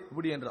தெளிவாகுது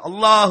இப்படி என்று.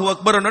 அல்லாஹு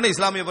அக்பர்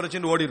இஸ்லாமிய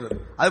புரட்சி ஓடிடுறது.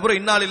 அதுக்கப்புறம்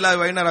இன்னால் இல்லா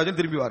வைனராஜன்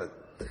திரும்பி வாருது.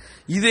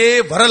 இதே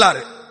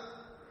வரலாறு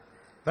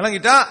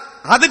விளங்கிட்டா.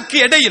 அதுக்கு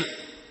இடையில்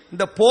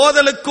இந்த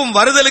போதலுக்கும்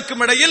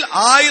வருதலுக்கும் இடையில்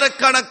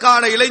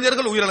ஆயிரக்கணக்கான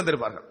இளைஞர்கள்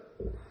உயிரிழந்திருப்பார்கள்.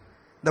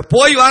 இந்த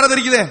போய் வாரது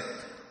இருக்குதே,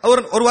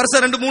 ஒரு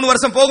வருஷம் 2-3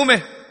 வருஷம் போகுமே,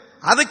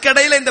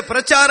 அதுக்கிடையில இந்த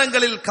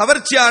பிரச்சாரங்களில்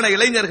கவர்ச்சியான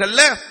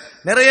இளைஞர்கள்ல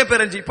நிறைய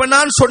பேர். இப்ப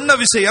நான் சொன்ன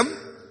விஷயம்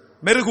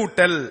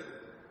மெருகூட்டல்,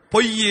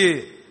 பொய்,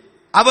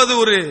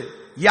 அவதூறு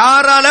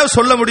யாரால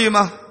சொல்ல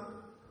முடியுமா?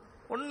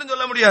 ஒன்னும்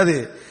சொல்ல முடியாது.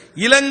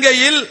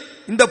 இலங்கையில்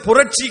இந்த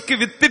புரட்சிக்கு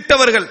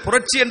வித்திட்டவர்கள்,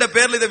 புரட்சி என்ற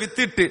பெயரில் இதை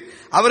வித்திட்டு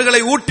அவர்களை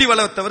ஊட்டி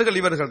வளர்த்தவர்கள்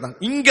இவர்கள் தான்.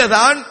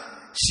 இங்கதான்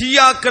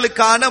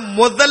ஷியாக்களுக்கான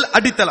முதல்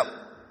அடித்தளம்,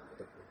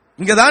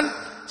 இங்கதான்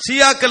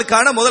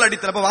ஷியாக்களுக்கான முதல்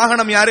அடித்தளம்.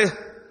 வாகனம் யாரு?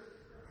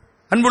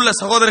 அன்புள்ள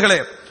சகோதரர்களே,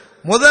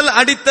 முதல்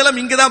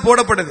அடித்தளம் இங்கதான்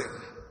போடப்படுது.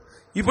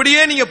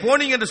 இப்படியே நீங்க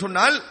போனீங்க என்று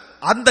சொன்னால்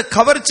அந்த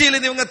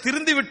கவர்ச்சியிலிருந்து இவங்க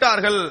திருந்து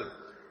விட்டார்கள்,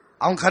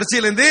 அவங்க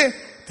கவர்ச்சியிலிருந்து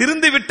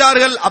திருந்து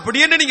விட்டார்கள்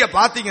அப்படின்னு நீங்க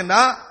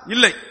பாத்தீங்கன்னா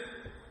இல்லை.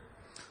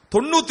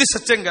 90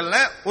 சச்சங்கள்ல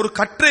ஒரு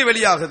கட்டுரை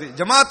வெளியாகுது,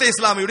 ஜமாத்தே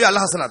இஸ்லாமியுடைய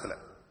அல்ஹசனாத்துல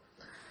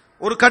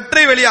ஒரு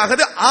கட்டுரை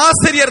வெளியாகுது.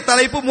 ஆசிரியர்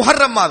தலைப்பு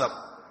முஹர்ரம் மாதம்,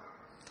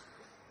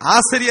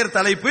 ஆசிரியர்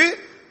தலைப்பு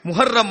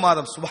முஹர்ரம்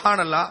மாதம்.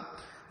 சுப்ஹானல்லாஹ்.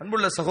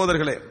 அன்புள்ள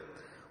சகோதரர்களே,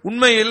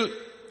 உண்மையில்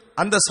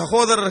அந்த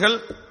சகோதரர்கள்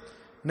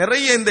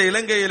நிறைய இந்த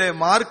இலங்கையிலே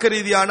மார்க்க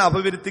ரீதியான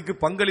அபிவிருத்திக்கு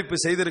பங்களிப்பு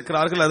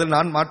செய்திருக்கிறார்கள். அதில்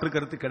நான் மாற்று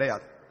கருத்து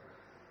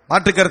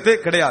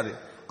கிடையாது.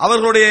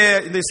 அவர்களுடைய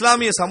இந்த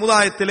இஸ்லாமிய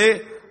சமுதாயத்திலே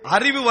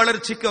அறிவு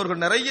வளர்ச்சிக்கு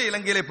அவர்கள் நிறைய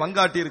இலங்கையிலே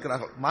பங்காற்றி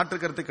இருக்கிறார்கள், மாற்று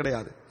கருத்து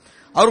கிடையாது.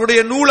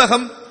 அவர்களுடைய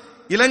நூலகம்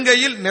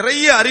இலங்கையில்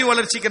நிறைய அறிவு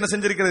வளர்ச்சிக்கு என்ன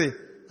செஞ்சிருக்கிறது,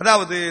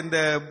 அதாவது இந்த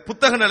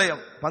புத்தக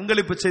நிலையம்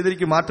பங்களிப்பு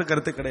செய்திருக்கு, மாற்று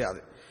கருத்து கிடையாது.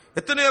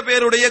 எத்தனையோ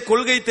பேருடைய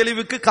கொள்கை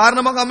தெளிவுக்கு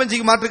காரணமாக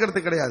அமைஞ்சிக்கு மாற்று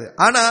கருத்து கிடையாது.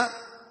 ஆனா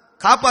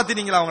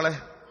காப்பாத்தினீங்களா அவங்கள?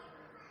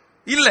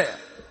 இல்ல.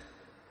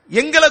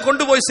 எங்களை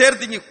கொண்டு போய்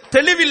சேர்த்தீங்க.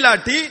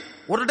 தெளிவில்லாட்டி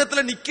ஒரு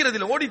இடத்துல நிக்கிறது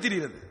இல்லை, ஓடி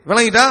திரிகிறது.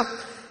 விளங்கிட்டா?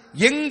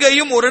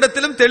 எங்கேயும் ஒரு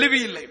இடத்திலும் தெளிவு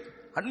இல்லை.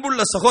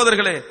 அன்புள்ள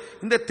சகோதரர்களே,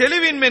 இந்த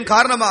தெளிவின்மை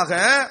காரணமாக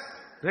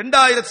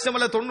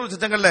 2090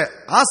 சட்டங்கள்ல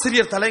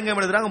ஆசிரியர் தலையங்கம்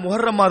எழுதுறாங்க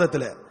முஹர்ரம்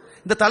மாதத்துல.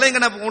 இந்த தலையங்க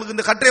உங்களுக்கு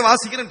இந்த கட்டுரை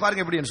வாசிக்கிறேன்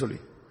பாருங்க எப்படின்னு சொல்லி.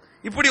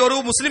 இப்படி ஒரு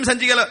முஸ்லிம்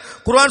சஞ்சிகளை,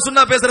 குர்ஆன்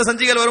சுன்னா பேசுற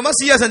சஞ்சிகள் வருமா,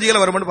 ஷியா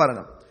சஞ்சிகள் வருமான்னு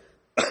பாருங்க.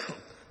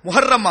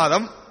 முஹர்ரம்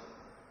மாதம்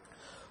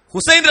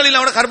ஹுசைன்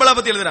ரலியல்லாஹு கர்பலா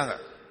பத்தி எழுதுறாங்க.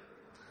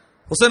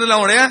 ஹுசைன்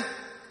ரலியல்லாஹு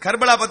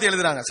கர்பலா பத்தி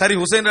எழுதுறாங்க. சரி,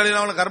 ஹுசைன்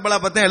ரலியல்லாஹு கர்பலா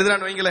பத்தி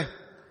எழுதுறான்னு வைங்களே.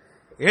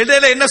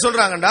 இடையில என்ன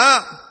சொல்றாங்கன்னா,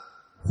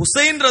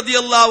 ஹுசைன்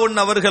ரலியல்லாஹு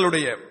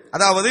அவர்களுடைய,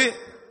 அதாவது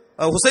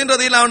ஹுசைன்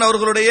ரலியல்லாஹு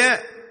அவர்களுடைய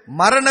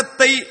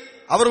மரணத்தை,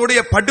 அவர்களுடைய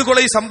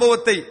படுகொலை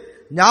சம்பவத்தை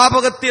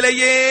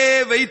ஞாபகத்திலேயே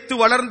வைத்து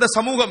வளர்ந்த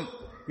சமூகம்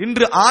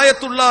இன்று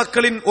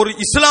ஆயத்துல்லாக்களின் ஒரு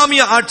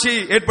இஸ்லாமிய ஆட்சியை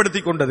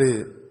ஏற்படுத்திக் கொண்டது.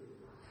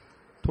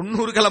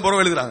 90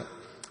 பரவ எழுதுறாங்க.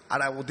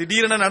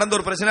 திடீரென நடந்த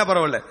ஒரு பிரச்சனை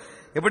பரவாயில்ல.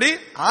 எப்படி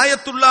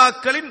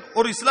ஆயத்துல்லாக்களின்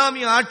ஒரு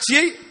இஸ்லாமிய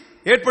ஆட்சியை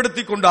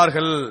ஏற்படுத்திக்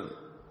கொண்டார்கள்.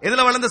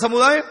 எதுல வளர்ந்த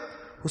சமுதாயம்?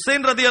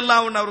 ஹுசைன்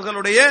ரலியல்லாஹு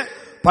அவர்களுடைய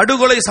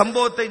படுகொலை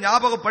சம்பவத்தை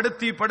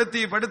ஞாபகப்படுத்தி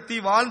படுத்தி படுத்தி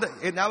வாழ்ந்த,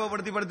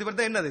 ஞாபகப்படுத்தி படுத்தி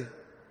படுத்த என்னது,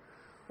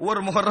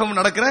 ஒவ்வொரு முஹர்ரம்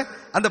நடக்கிற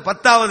அந்த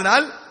 10வது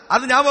நாள்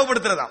அது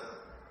ஞாபகப்படுத்துறதா.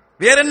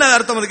 வேற என்ன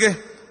அர்த்தம் அதுக்கு?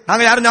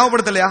 நாங்க யாரும்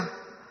ஞாபகப்படுத்தலையா?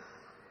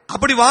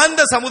 அப்படி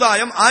வாழ்ந்த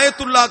சமுதாயம்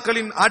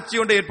ஆயத்துல்லாக்களின் ஆட்சி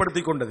ஒன்றை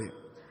ஏற்படுத்திக் கொண்டது.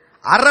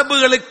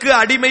 அரபுகளுக்கு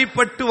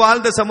அடிமைப்பட்டு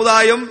வாழ்ந்த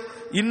சமுதாயம்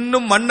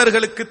இன்னும்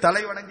மன்னர்களுக்கு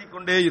தலை வணங்கிக்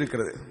கொண்டே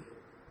இருக்கிறது.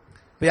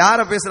 இப்ப யார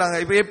பேசுறாங்க?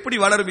 இப்ப எப்படி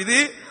வளரும்? இது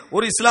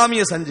ஒரு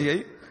இஸ்லாமிய சஞ்சிகை,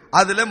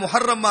 அதுல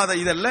முஹர்ரம் மாத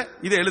இதல்ல,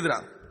 இதை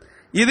எழுதுறாங்க.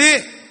 இது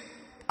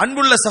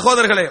அன்புள்ள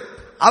சகோதரர்களே,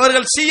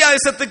 அவர்கள்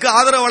ஷியாயிசத்துக்கு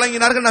ஆதரவு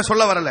வழங்கினார்கள் நான்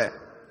சொல்ல வரல.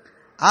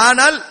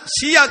 ஆனால்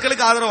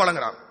ஷியாக்களுக்கு ஆதரவு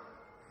வழங்குறாங்க.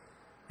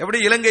 எப்படி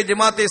இலங்கை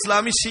ஜமாத்தே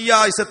இஸ்லாமி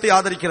ஷியாயிசத்தை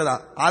ஆதரிக்கிறதா?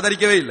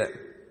 ஆதரிக்கவே இல்லை.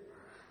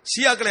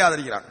 ஷியாக்களை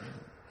ஆதரிக்கிறாங்க.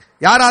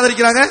 யார்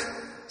ஆதரிக்கிறாங்க?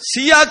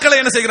 ஷியாக்களை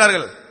என்ன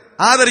செய்கிறார்கள்?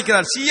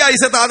 ஆதரிக்கிறார். ஷியா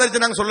இசத்தை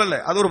ஆதரிச்சு நாங்க சொல்லல,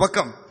 அது ஒரு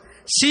பக்கம்.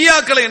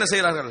 ஷியாக்களை என்ன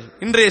செய்கிறார்கள்?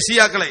 இன்றைய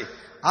ஷியாக்களை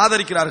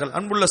ஆதரிக்கிறார்கள்.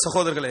 அன்புள்ள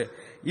சகோதரர்களே,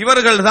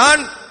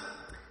 இவர்கள்தான்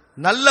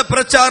நல்ல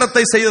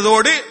பிரச்சாரத்தை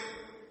செய்ததோடு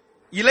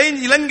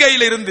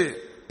இலங்கையில் இருந்து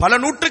பல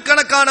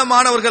நூற்றுக்கணக்கான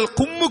மாணவர்கள்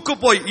கும்முக்கு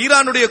போய்,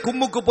 ஈரானுடைய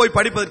கும்முக்கு போய்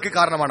படிப்பதற்கு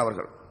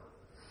காரணமானவர்கள்.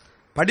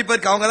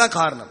 படிப்பதற்கு அவங்க தான்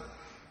காரணம்.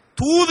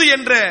 தூது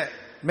என்ற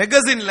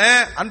மேகசின்ல,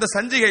 அந்த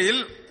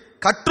சஞ்சிகையில்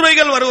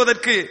கட்டுரைகள்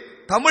வருவதற்கு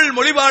தமிழ்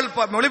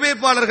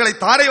மொழிபெயர்ப்பாளர்களை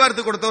தாரை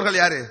வார்த்து கொடுத்தவர்கள்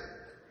யாரு?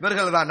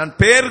 இவர்கள் தான். நான்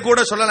பேர் கூட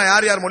சொல்ல,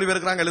 யார் யார்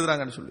மொழிபெயர்க்கிறாங்க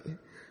எழுதுறாங்கன்னு சொல்லி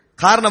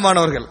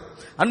காரணமானவர்கள்.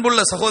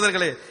 அன்புள்ள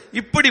சகோதரர்களே,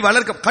 இப்படி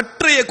வளர்க்க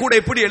கட்டுரையை கூட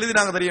எப்படி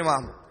எழுதினாங்க தெரியுமா?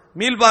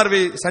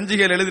 மீள்பார்வை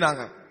சஞ்சிகையில்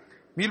எழுதினாங்க.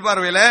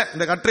 மீள்பார்வையில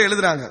இந்த கட்டுரை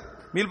எழுதுறாங்க.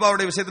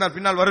 மீள்பார்வையுடைய விஷயத்தை நான்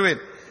பின்னால்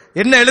வருவேன்.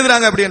 என்ன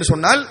எழுதுறாங்க அப்படின்னு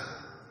சொன்னால்,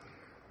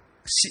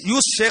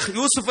 ஷேக்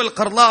யூசுப் அல்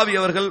கர்லாவி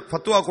அவர்கள்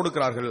ஃபத்வா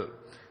கொடுக்கிறார்கள்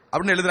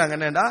அப்படின்னு எழுதுறாங்க.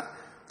 என்னன்னா,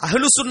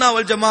 அஹ்லு சுன்னா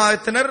வல்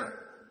ஜமாஅத்தினர்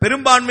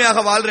பெரும்பான்மையாக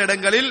வாழ்ற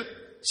இடங்களில்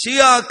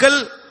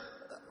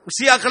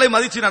ஷியாக்களை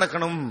மதிச்சு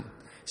நடக்கணும்.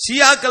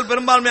 ஷியாக்கள்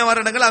பெரும்பான்மையாக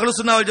வாழ்ற இடங்கள் அஹ்லு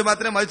சுன்னா வல்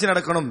ஜமாஅத்தினை மதிச்சு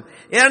நடக்கணும்.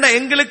 ஏன்னா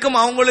எங்களுக்கும்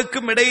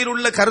அவங்களுக்கும் இடையில்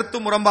உள்ள கருத்து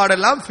முரண்பாடு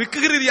எல்லாம்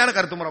ஃபிக்ஹ் ரீதியான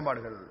கருத்து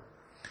முரண்பாடுகள்.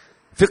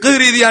 ஃபிக்ஹ்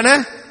ரீதியான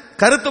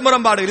கருத்து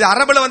முரண்பாடு.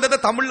 அரபுல வந்ததை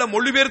தமிழ்ல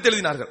மொழிபெயர்த்து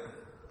எழுதினார்கள்.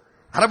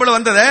 அரபுல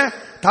வந்ததை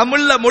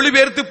தமிழ்ல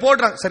மொழிபெயர்த்து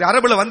போடுறாங்க. சரி,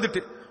 அரபுல வந்துட்டு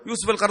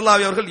யூசுப் அல்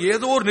கர்லாவி அவர்கள்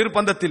ஏதோ ஒரு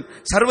நிர்பந்தத்தில்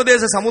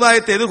சர்வதேச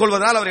சமுதாயத்தை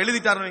எதிர்கொள்வதனால் அவர்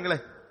எழுதிட்டாருங்களே,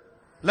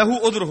 லஹு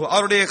ஒதுருஹு,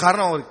 அவருடைய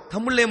காரணம் அவர்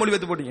தமிழ்லயே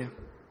மொழிபெயர்த்து போட்டீங்க.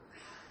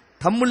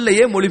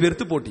 தமிழ்லயே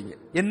மொழிபெயர்த்து போட்டீங்க.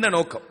 என்ன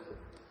நோக்கம்,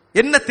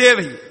 என்ன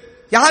தேவை,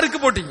 யாருக்கு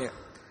போட்டீங்க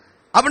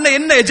அப்படின்னா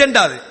என்ன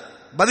எஜெண்டா? அது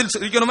பதில்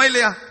இருக்கணுமா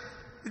இல்லையா?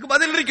 இதுக்கு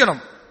பதில்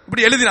இருக்கணும்.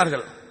 இப்படி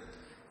எழுதினார்கள்.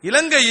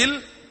 இலங்கையில்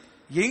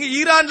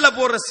ஈரான்ல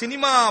போற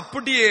சினிமா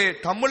அப்படியே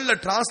தமிழ்ல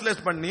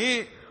டிரான்ஸ்லேட் பண்ணி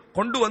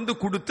கொண்டு வந்து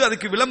கொடுத்து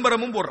அதுக்கு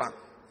விளம்பரமும் போடுறாங்க.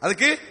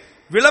 அதுக்கு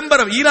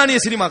விளம்பரம் ஈரானிய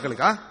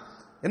சினிமாக்களுக்கா?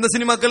 எந்த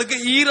சினிமாக்களுக்கு?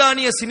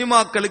 ஈரானிய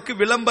சினிமாக்களுக்கு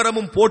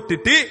விளம்பரமும்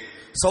போட்டுட்டு,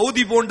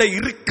 சவுதி போன்ற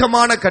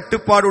இறுக்கமான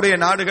கட்டுப்பாடுடைய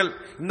நாடுகள்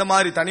இந்த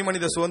மாதிரி தனி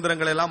மனித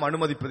சுதந்திரங்கள் எல்லாம்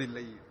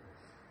அனுமதிப்பதில்லை.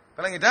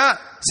 விளங்கிட்டா?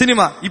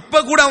 சினிமா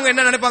இப்ப கூட அவங்க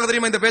என்ன நினைப்பாங்க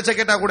தெரியுமா? இந்த பேச்சை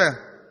கேட்டா கூட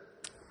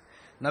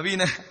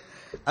நவீன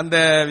அந்த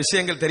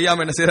விஷயங்கள்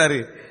தெரியாம என்ன செய்யறாரு,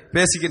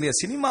 பேசிக்கிறீங்க.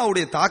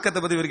 சினிமாவுடைய தாக்கத்தை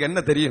பத்தி இவருக்கு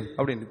என்ன தெரியும்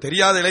அப்படின்னு.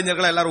 தெரியாத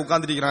இளைஞர்கள் எல்லாரும்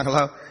உட்கார்ந்துட்டு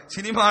இருக்கிறாங்களா,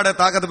 சினிமாவோட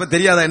தாக்கத்தை பத்தி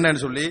தெரியாதா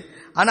என்னன்னு சொல்லி.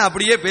 ஆனா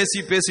அப்படியே பேசி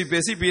பேசி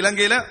பேசி இப்ப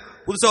இலங்கையில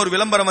புதுசா ஒரு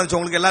விளம்பரம் வந்துச்சு.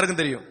 உங்களுக்கு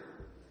எல்லாருக்கும் தெரியும்.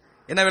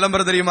 என்ன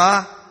விளம்பரம் தெரியுமா?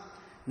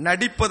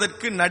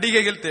 நடிப்பதற்கு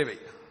நடிகைகள் தேவை,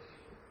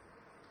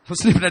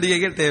 முஸ்லிம்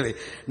நடிகைகள் தேவை,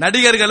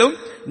 நடிகர்களும்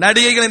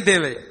நடிகைகளும்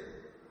தேவை.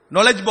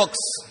 நாலேஜ்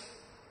பாக்ஸ்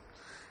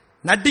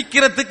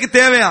நடிக்கிறதுக்கு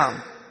தேவையாம்.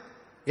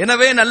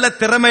 எனவே நல்ல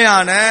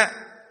திறமையான,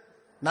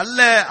 நல்ல,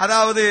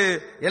 அதாவது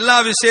எல்லா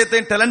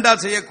விஷயத்தையும் டேலண்டா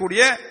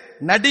செய்யக்கூடிய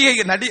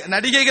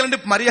நடிகைகள்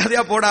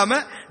மரியாதையா போடாம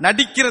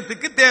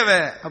நடிக்கிறதுக்கு தேவை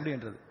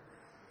அப்படின்றது.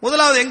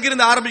 முதலாவது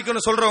எங்கிருந்து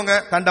ஆரம்பிக்கணும் சொல்றவங்க,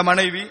 தண்ட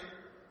மனைவி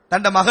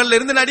தண்ட மகள்ல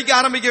இருந்து நடிக்க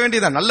ஆரம்பிக்க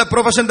வேண்டியதான். நல்ல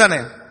ப்ரொஃபஷன் தானே.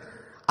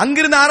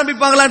 அங்கிருந்து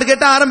ஆரம்பிப்பாங்களான்னு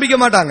கேட்டா ஆரம்பிக்க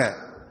மாட்டாங்க.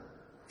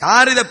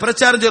 யார் இதை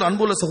பிரச்சாரம் செய்யும்?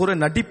 அன்புள்ள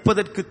சகோதரர்,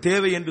 நடிப்பதற்கு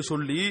தேவை என்று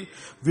சொல்லி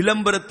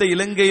விளம்பரத்தை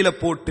இலங்கையில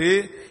போட்டு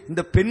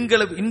இந்த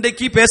பெண்களை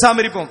இன்றைக்கு பேசாம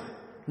இருப்போம்,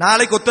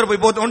 நாளைக்கு ஒருத்தர்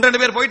போய்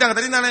 1-2 பேர் போயிட்டாங்க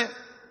தெரியுதானே.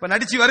 இப்ப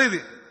நடிச்சு வருது,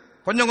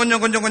 கொஞ்சம்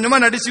கொஞ்சம் கொஞ்சம் கொஞ்சமா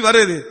நடிச்சு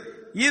வருது.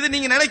 இது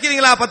நீங்க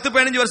நினைக்கிறீங்களா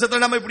 10-15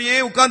 வருஷத்துல நம்ம இப்படியே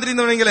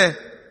உட்கார்ந்துருந்தவங்களே,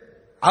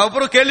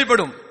 அப்புறம்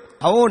கேள்விப்படும்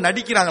அவங்க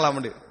நடிக்கிறாங்களா,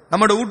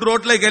 நம்ம வீட்டு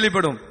ரோட்ல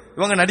கேள்விப்படும்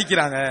இவங்க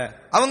நடிக்கிறாங்க,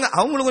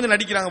 அவங்களும் கொஞ்சம்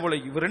நடிக்கிறாங்க போல.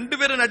 இவங்க 2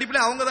 பேரும் நடிப்புல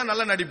அவங்க தான்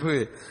நல்ல நடிப்பு.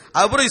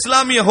 அப்புறம்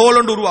இஸ்லாமிய ஹோல்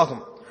ஒன்று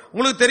உருவாகும்.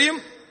 உங்களுக்கு தெரியும்,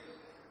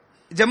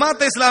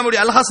 ஜமாத் இஸ்லாமுடைய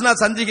அல்ஹஸ்னா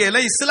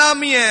சஞ்சிகையில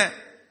இஸ்லாமிய,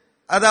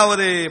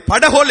 அதாவது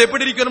படஹோல்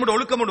எப்படி இருக்கணும்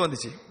ஒழுக்கம்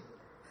வந்துச்சு.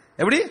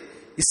 எப்படி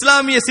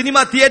இஸ்லாமிய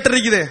சினிமா தியேட்டர்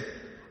இருக்குது,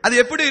 அது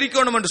எப்படி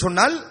இருக்கணும் என்று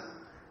சொன்னால்,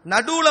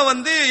 நடுவுல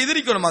இது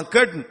இருக்கணுமா,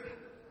 கேட்டன்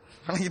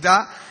விளங்கிட்டா,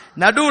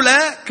 நடுவுல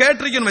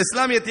கேட்டிருக்கணும்.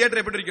 இஸ்லாமிய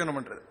தியேட்டர் எப்படி இருக்கணும்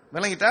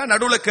விளங்கிட்டா,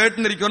 நடுவுல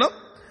கேட்டன் இருக்கணும்.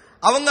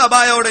 அவங்க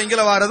அபாயோட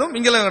இங்கில வாரதும்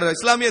இங்கில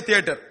இஸ்லாமிய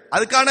தியேட்டர்.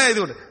 அதுக்கான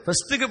இது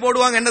ஃபர்ஸ்ட்டுக்கு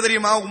போடுவாங்க என்ன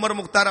தெரியுமா, உமர்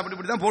முக்தார் அப்படி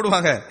இப்படிதான்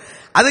போடுவாங்க.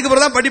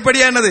 அதுக்கப்புறம் தான்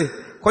படிப்படியா என்னது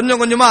கொஞ்சம்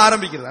கொஞ்சமா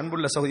ஆரம்பிக்கிறது.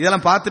 அன்புள்ள சகோதரி,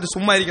 இதெல்லாம் பார்த்துட்டு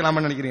சும்மா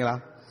இருக்கலாம்னு நினைக்கிறீங்களா?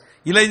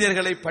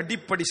 இளைஞர்களை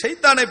படிப்படி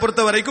சைத்தானை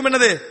பொறுத்த வரைக்கும்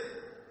என்னது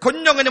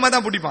கொஞ்சம் கொஞ்சமா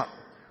தான் பிடிப்பான்.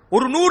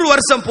 ஒரு 100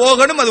 வருஷம்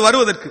போகணும் அது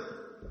வருவதற்கு.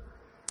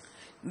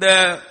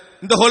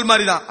 இந்த ஹோல்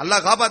மாதிரி தான்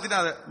அல்லாஹ் காப்பாத்தினா.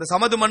 இந்த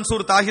சமது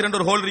மன்சூர் தாகிர் என்ற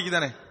ஒரு ஹோல்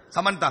இருக்குதானே,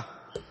 சமந்தா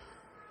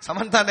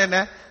என்ன,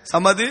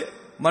 சமது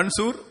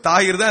மன்சூர்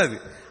தாகிர் தான் அது.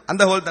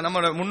 அந்த ஹோல் தான் நம்ம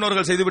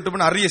முன்னோர்கள் செய்து விட்டு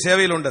போன அரிய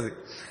சேவையில் உண்டது.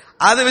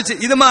 அதை வச்சு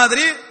இது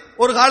மாதிரி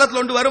ஒரு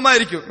காலத்துல ஒன்று வருமா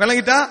இருக்கும்.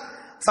 விளங்கிட்டா,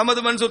 சமது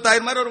மன்சூர்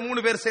தாகிர் மாதிரி ஒரு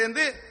 3 பேர்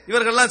சேர்ந்து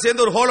இவர்கள்லாம்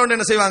சேர்ந்து ஒரு ஹோல் ஒன்று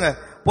என்ன செய்வாங்க,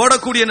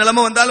 போடக்கூடிய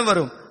நிலைமை வந்தாலும்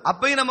வரும்.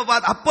 அப்பயும் நம்ம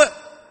அப்ப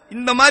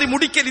இந்த மாதிரி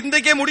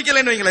இன்றைக்கே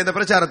முடிக்கலன்னு வைங்களேன் இந்த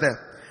பிரச்சாரத்தை.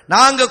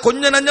 நாங்க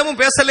கொஞ்சம் நஞ்சமும்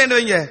பேசலன்னு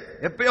வைங்க,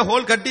 எப்பயோ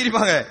ஹோல்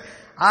கட்டியிருப்பாங்க.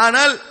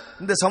 ஆனால்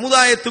இந்த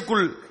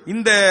சமுதாயத்துக்குள்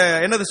இந்த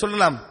என்னது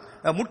சொல்லலாம்,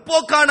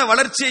 முற்போக்கான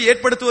வளர்ச்சியை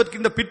ஏற்படுத்துவதற்கு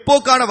இந்த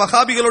பிற்போக்கான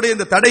வகாபிகளுடைய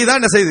இந்த தடை தான்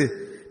என்ன செய்யுது,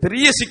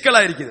 பெரிய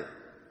சிக்கலா இருக்குது.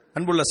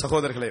 அன்புள்ள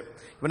சகோதரர்களே,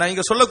 நான்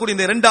இங்க சொல்லக்கூடிய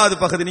இந்த 2வது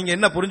பகுதி நீங்க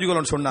என்ன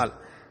புரிஞ்சுக்கணும்னு சொன்னால்,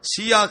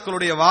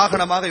 ஷியாக்களுடைய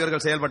வாகனமாக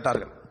இவர்கள்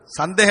செயல்பட்டார்கள்,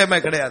 சந்தேகமே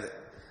கிடையாது,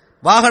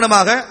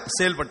 வாகனமாக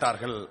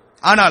செயல்பட்டார்கள்.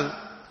 ஆனால்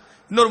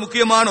இன்னொரு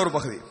முக்கியமான ஒரு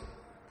பகுதி,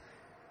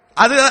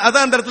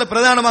 அதான் அந்த இடத்துல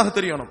பிரதானமாக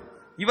தெரியணும்.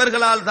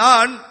 இவர்களால்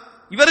தான்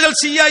இவர்கள்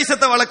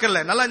ஷியாயிசத்தை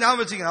வளர்க்கல, நல்லா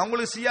ஞாபகம் வச்சுக்கங்க.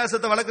 அவங்களுக்கு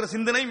ஷியாயிசத்தை வளர்க்கிற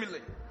சிந்தனையும்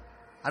இல்லை.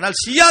 ஆனால்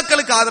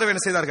ஷியாக்களுக்கு ஆதரவு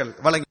என்ன செய்தார்கள்?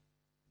 வழங்கி.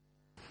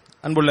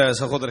 அன்புள்ள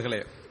சகோதரர்களே,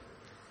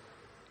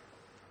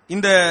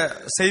 இந்த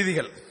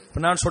செய்திகள்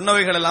நான்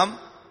சொன்னவைகள் எல்லாம்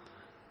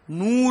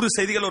 100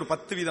 செய்திகள், ஒரு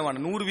 10 விதமான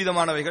 100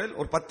 விதமானவைகள்,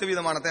 ஒரு 10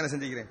 விதமானதை என்ன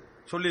செஞ்சுக்கிறேன்,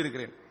 சொல்லி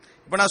இருக்கிறேன்.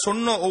 இப்ப நான்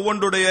சொன்ன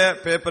ஒவ்வொன்றுடைய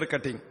பேப்பர்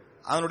கட்டிங்,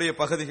 அதனுடைய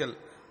பகுதிகள்,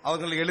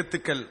 அவர்கள்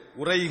எழுத்துக்கள்,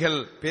 உரைகள்,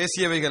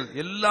 பேசியவைகள்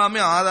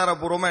எல்லாமே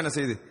ஆதாரபூர்வமா என்ன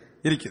செய்து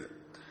இருக்குது.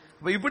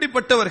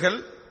 இப்படிப்பட்டவர்கள்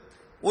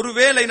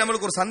ஒருவேளை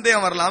நம்மளுக்கு ஒரு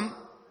சந்தேகம் வரலாம்,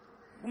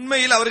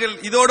 உண்மையில் அவர்கள்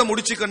இதோட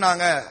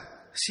முடிச்சுக்கொண்டாங்க,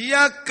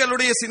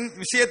 ஷியாக்களுடைய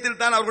விஷயத்தில்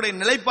தான் அவர்களுடைய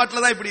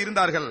நிலைப்பாட்டில் தான் இப்படி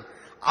இருந்தார்கள்,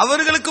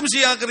 அவர்களுக்கும்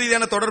ஷியாக்கள்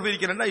ரீதியான தொடர்பு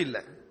இருக்கிறதா? இல்ல,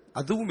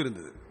 அதுவும்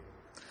இருந்தது.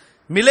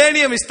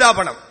 மிலேனியம்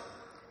ஸ்தாபனம்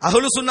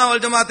அஹ்லு சுன்னா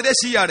வல் ஜமாஅத்திலே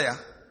ஷியாடையா?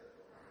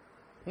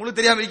 உங்களுக்கு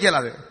தெரியாம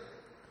இருக்கலாது.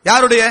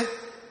 யாருடைய?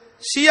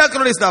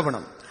 ஷியாக்களுடைய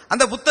ஸ்தாபனம்.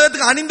 அந்த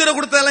புத்தகத்துக்கு அணிந்துரை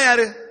கொடுத்ததெல்லாம்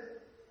யாரு?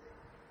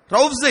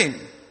 ரவுஃப் ஸைன்.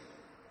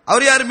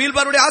 அவர் யாரு?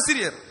 மீல்பாருடைய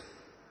ஆசிரியர்.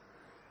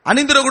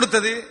 அணிந்துரை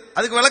கொடுத்தது,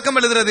 அதுக்கு விளக்கம்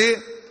எழுதுறது,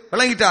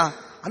 விளங்கிட்டா?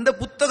 அந்த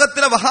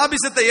புத்தகத்தில்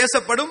வஹாபிசத்தை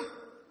ஏசப்படும்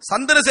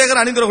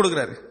சந்திரசேகர் அணிந்துரை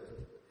கொடுக்கிறாரு,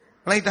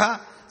 விளங்கிட்டா?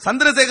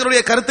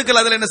 சந்திரசேகருடைய கருத்துக்கள்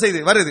அதுல என்ன செய்து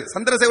வருது,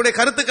 சந்திரசேகருடைய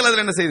கருத்துக்கள்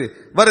அதுல என்ன செய்து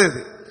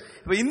வருது.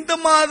 இப்ப இந்த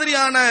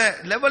மாதிரியான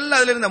லெவல்ல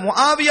அதுல இருந்த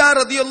முஆவியா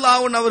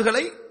ரலியல்லாஹு அன்ஹு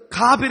அவர்களை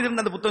காபிர்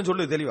என்ற அந்த புத்தகம்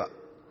சொல்லுது தெளிவா.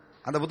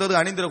 அந்த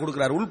புத்தகத்துக்கு அணிந்துரை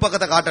கொடுக்கிறார்,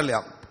 உள்பக்கத்தை காட்டலையா.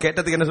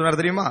 கேட்டதுக்கு என்ன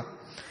சொன்னார் தெரியுமா?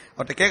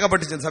 அவர்கிட்ட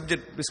கேட்கப்பட்டுச்சு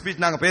சப்ஜெக்ட்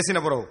ஸ்பீச், நாங்க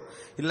பேசின பிறகு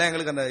இல்ல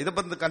எங்களுக்கு அந்த இதை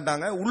பத்தி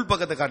கண்டாங்க,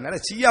 உள்பக்கத்தை காட்டின.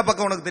 ஷியா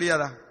பக்கம் உனக்கு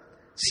தெரியாதா?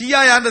 ஷியா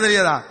யாருன்னு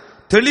தெரியாதா?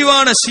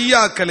 தெளிவான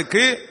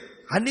ஷியாக்களுக்கு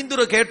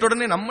அணிந்துரை கேட்ட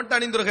உடனே நம்மகிட்ட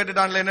அணிந்துரை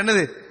கேட்டுட்டான்ல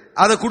என்னது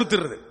அதை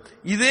கொடுத்துருது.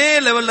 இதே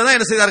லெவல்ல தான்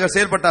என்ன செய்தார்கள்,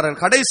 செயல்பட்டார்கள்.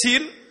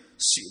 கடைசியில்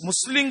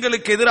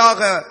முஸ்லிம்களுக்கு எதிராக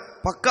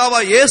பக்காவா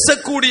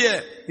ஏசக்கூடிய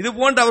இது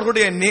போன்ற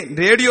அவர்களுடைய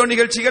ரேடியோ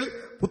நிகழ்ச்சிகள்,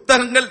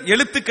 புத்தகங்கள்,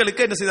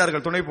 எழுத்துக்களுக்கு என்ன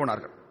செய்தார்கள், துணை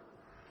போனார்கள்.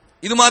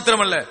 இது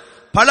மாத்திரமல்ல,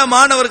 பல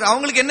மாணவர்கள்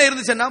அவங்களுக்கு என்ன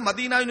இருந்துச்சுன்னா,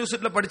 மதீனா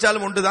யூனிவர்சிட்டியில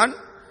படிச்சாலும் ஒன்றுதான்,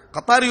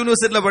 கத்தார்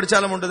யூனிவர்சிட்டியில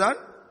படிச்சாலும் ஒன்றுதான்,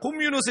 கும்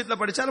யூனிவர்சிட்டியில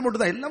படிச்சாலும்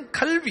ஒன்றுதான், எல்லாம்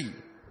கல்வி,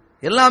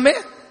 எல்லாமே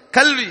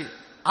கல்வி.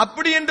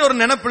 அப்படி என்ற ஒரு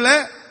நினைப்புல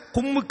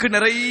கும்முக்கு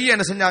நிறைய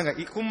என்ன செஞ்சாங்க.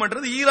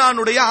 கும்ன்றது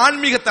ஈரானுடைய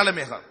ஆன்மீக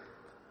தலைமையகம்,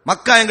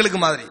 மக்கா எங்களுக்கு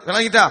மாதிரி,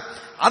 விளங்கிட்டா?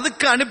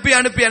 அதுக்கு அனுப்பி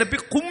அனுப்பி அனுப்பி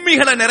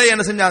கும்மிகளை நிறைய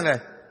என்ன செஞ்சாங்க,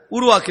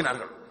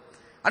 உருவாக்கினார்கள்.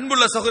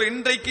 அன்புள்ள சகோதரர்,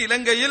 இன்றைக்கு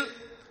இலங்கையில்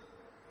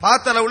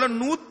பார்த்த அளவுல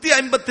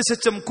 150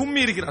 லட்சம்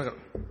கும்மி இருக்கிறார்கள்,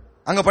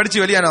 அங்க படிச்சு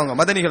வெளியானவங்க,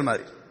 மதனிகள்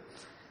மாதிரி.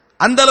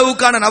 அந்த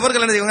அளவுக்கான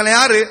நபர்கள் என்ன, இவங்க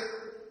யாரு?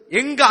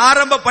 எங்க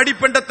ஆரம்ப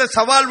படிப்பண்டத்தை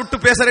சவால் விட்டு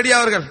பேச ரெடியா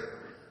அவர்கள்.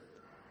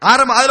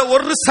 ஆரம்ப அதுல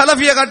ஒரு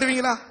சலபிய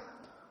காட்டுவீங்களா?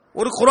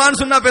 ஒரு குர்ஆன்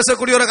சுன்னா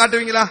பேசக்கூடியவரை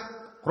காட்டுவீங்களா?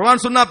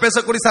 குர்ஆன் சுன்னா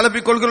பேசக்கூடிய சலபி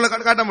கொள்கைகளை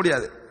காட்ட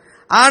முடியாது.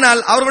 ஆனால்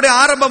அவர்களுடைய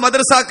ஆரம்ப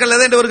மதரசாக்கள்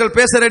இவர்கள்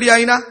பேச ரெடி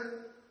ஆயினா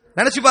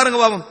நினைச்சு பாருங்க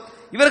பாவம்.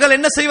 இவர்கள்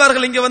என்ன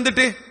செய்வார்கள்? இங்க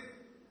வந்துட்டு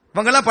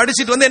இவங்க எல்லாம்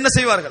படிச்சுட்டு வந்து என்ன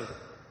செய்வார்கள்?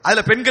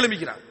 அதுல பெண்கள்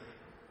மிக்கிறாங்க,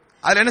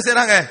 அதுல என்ன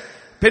செய்யறாங்க?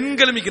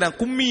 பெண்கள் மிக்கிறாங்க,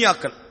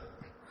 கும்மியாக்கள்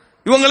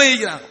இவங்களே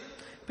இருக்கிறாங்க.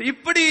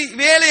 இப்படி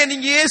வேலையை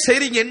நீங்க ஏன்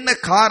செய்றீங்க? என்ன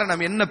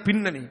காரணம், என்ன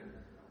பின்னணி?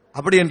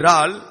 அப்படி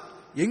என்றால்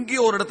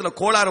எங்கேயோ ஒரு இடத்துல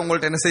கோளாறு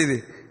உங்கள்ட்ட என்ன செய்து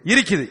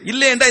இருக்குது.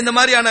 இல்லை என்றா இந்த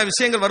மாதிரியான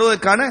விஷயங்கள்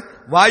வருவதற்கான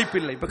வாய்ப்பு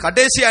இல்லை. இப்ப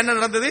கடைசியா என்ன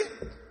நடந்தது?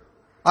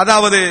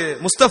 அதாவது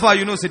முஸ்தபா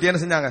யூனிவர்சிட்டி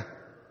என்ன செஞ்சாங்க,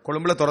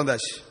 கொழும்புல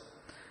திறந்தாச்சு.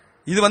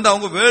 இது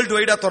அவங்க வேர்ல்டு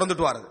வைடா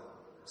திறந்துட்டு வாருது,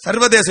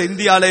 சர்வதேச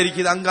இந்தியால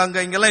இருக்குது, அங்க அங்க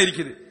இங்கெல்லாம்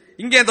இருக்குது.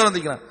 இங்கே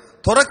திறந்துக்கிறாங்க.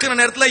 திறக்கிற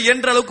நேரத்தில்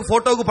என்ற அளவுக்கு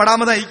போட்டோவுக்கு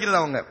படாம தான் இருக்கிறது.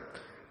 அவங்க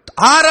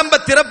ஆரம்ப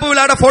திறப்பு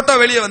விளையாட போட்டோ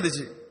வெளியே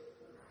வந்துச்சு,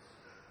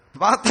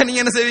 பார்த்தா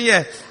நீங்க என்ன செய்வீங்க?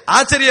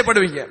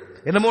 ஆச்சரியப்படுவீங்க.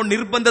 என்னமோ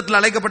நிர்பந்தத்தில்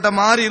அழைக்கப்பட்ட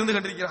மாதிரி இருந்து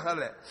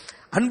கொண்டிருக்கிறாங்க.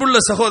 அன்புள்ள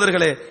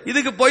சகோதரர்களே,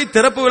 இதுக்கு போய்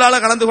திறப்பு விழால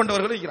கலந்து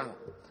கொண்டவர்கள் இருக்கிறாங்க.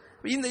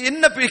 இந்த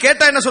என்ன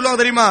கேட்டா என்ன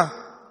சொல்லுவாங்க தெரியுமா?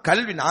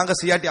 கல்வி நாங்க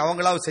செய்யாட்டி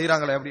அவங்களாவது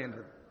செய்யறாங்களே அப்படி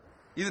என்று.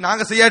 இது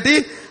நாங்க செய்யாட்டி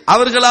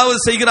அவர்களாவது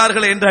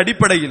செய்கிறார்களே என்ற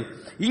அடிப்படையில்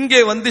இங்கே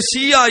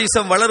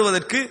ஷியாயிசம்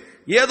வளருவதற்கு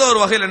ஏதோ ஒரு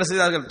வகையில் என்ன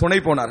செய்தார்கள், துணை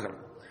போனார்கள்.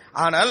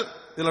 ஆனால்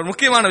இதுல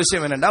முக்கியமான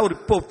விஷயம் என்னன்னா,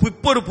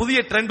 இப்போ ஒரு புதிய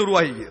ட்ரெண்ட்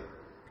உருவாகி,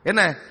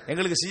 என்ன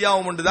எங்களுக்கு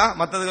ஷியாவும் ஒன்றுதான்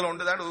மற்றதுகள்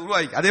ஒன்றுதான்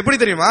உருவாகி. அது எப்படி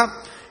தெரியுமா?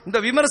 இந்த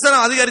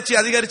விமர்சனம் அதிகரிச்சு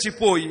அதிகரிச்சு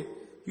போய்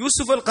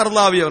யூசுப் அல்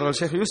கர்லாவி அவர்கள்,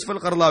 ஷேக் யூசுப்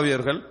அல் கர்லாவி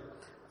அவர்கள்,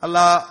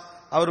 அல்லாஹ்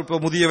அவர் இப்போ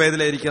முதிய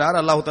வயதில் இருக்கிறார்,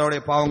 அல்லாஹ்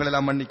தன்னுடைய பாவங்கள்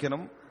எல்லாம்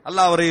மன்னிக்கணும்,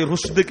 அல்லாஹ் அவரை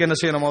ருஷ்துக்கு என்ன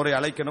செய்யணும், அவரை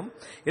அழைக்கணும்.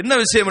 என்ன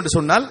விஷயம் என்று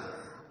சொன்னால்,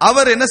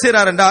 அவர் என்ன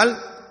செய்யறார் என்றால்,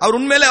 அவர்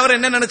உண்மையிலே அவர்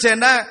என்ன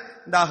நினைச்சேன்னா,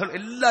 இந்த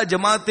எல்லா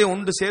ஜமாத்தையும்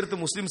ஒன்று சேர்த்து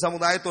முஸ்லிம்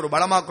சமுதாயத்தை ஒரு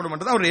பலமாக்கணும்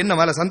என்றது அவர் எண்ணம்,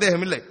 மேல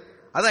சந்தேகம் இல்லை,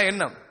 அதான்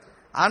எண்ணம்.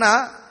 ஆனா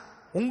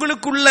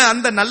உங்களுக்குள்ள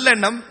அந்த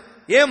நல்லெண்ணம்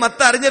ஏன் மற்ற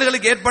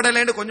அறிஞர்களுக்கு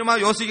ஏற்படலைன்னு கொஞ்சமா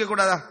யோசிக்க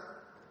கூடாதா?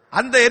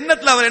 அந்த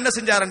எண்ணத்துல அவர் என்ன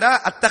செஞ்சாருண்டா,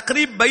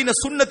 அத்தக்ரீப் பைன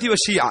சுன்னதி வ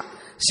ஷியா,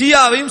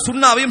 ஷியாவையும்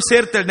சுன்னாவையும்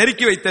சேர்த்தல்,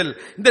 நெருக்கி வைத்தல்,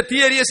 இந்த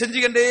தியரியை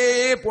செஞ்சுக்கிட்டே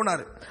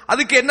போனார்.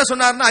 அதுக்கு என்ன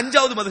சொன்னார்னா,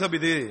 5வது மதுஹப்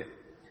இது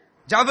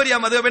ஜாபரியா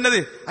மதுஹப். என்னது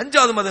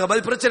 5வது மதுஹப்?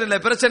 அது பிரச்சனை இல்லை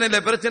பிரச்சனை இல்லை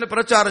பிரச்சனை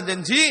பிரச்சாரம்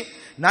செஞ்சு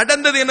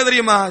நடந்தது என்ன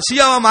தெரியுமா?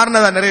 ஷியாவா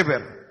மாறினதா நிறைய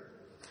பேர்.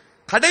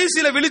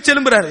 கடைசியில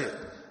விழிச்செலும்புறாரு,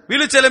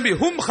 விழிச்செலும்பி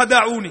ஹும்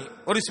ஹதஊனி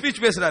ஒரு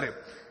ஸ்பீச் பேசுறாரு.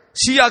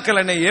 ஷியாக்கள்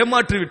என்னை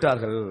ஏமாற்றி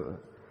விட்டார்கள்,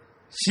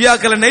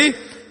 ஷியாக்கள் என்னை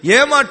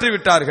ஏமாற்றி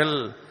விட்டார்கள்.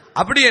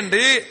 அப்படி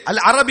என்று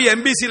அல் அரபி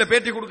எம்பிசில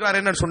பேட்டி கொடுக்கிறார்.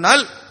 என்னன்னு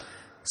சொன்னால்,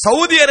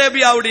 சவுதி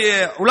அரேபியாவுடைய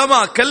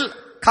உலமாக்கள்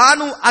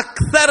கானு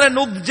அக்ஸர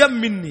நுப்ஜம்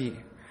மின்னி,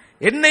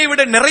 என்னை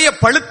விட நிறைய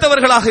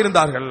பழுத்தவர்களாக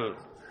இருந்தார்கள்.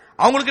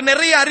 அவங்களுக்கு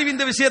நிறைய அறிவு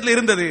இந்த விஷயத்தில்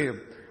இருந்தது.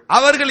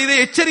 அவர்கள் இதை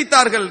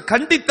எச்சரித்தார்கள்,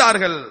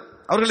 கண்டித்தார்கள்.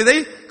 அவர்கள் இதை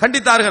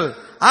கண்டித்தார்கள்.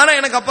 ஆனா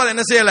எனக்கு அப்பா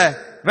என்ன செய்யல,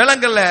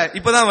 விளங்கல.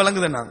 இப்பதான்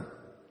விளங்குது. நான்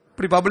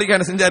இப்படி பப்ளிக்கா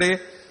என்ன செஞ்சாரு,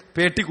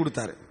 பேட்டி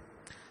கொடுத்தாரு.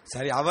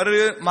 சரி, அவரு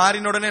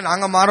மாறின உடனே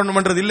நாங்க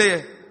மாறணும்ன்றது இல்லையே.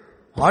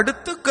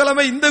 அடுத்த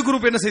கிழமை இந்த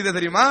குரூப் என்ன செய்த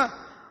தெரியுமா,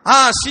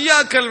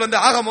 ஷியாக்கள்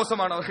ஆக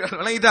மோசமானவர்கள்.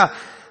 விளங்கிட்டா,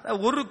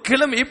 ஒரு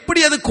கிழமை எப்படி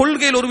அது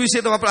கொள்கையில் ஒரு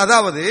விஷயத்தை,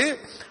 அதாவது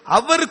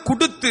அவர்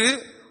கொடுத்து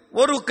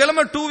ஒரு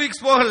கிழமை 2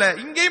 வீக்ஸ் போகல,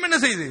 இங்கேயும் என்ன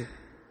செய்யுது,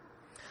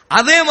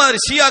 அதே மாதிரி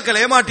ஷியாக்கள்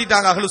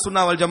ஏமாற்றிட்டாங்க, அஹ்லுஸ்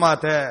சுன்னா வல்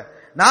ஜமாஅத்தை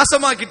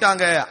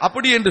நாசமாக்கிட்டாங்க.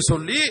 அப்படி என்று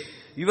சொல்லி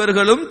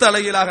இவர்களும்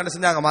தலையிலாக என்ன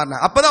செஞ்சாங்க,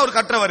 மாறினாங்க. அப்பதான் ஒரு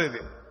கற்ற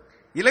வருது,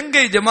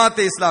 இலங்கை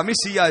ஜமாஅத்தே இஸ்லாமி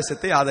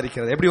ஷியாயிசத்தை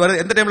ஆதரிக்கிறது. எப்படி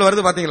வருது, எந்த டைம்ல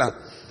வருது பாத்தீங்களா?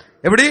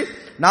 எப்படி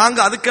நாங்க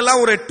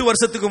அதுக்கெல்லாம் ஒரு 8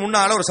 வருஷத்துக்கு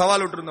முன்னால ஒரு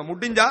சவால் விட்டுருந்தோம்.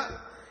 முடிஞ்சா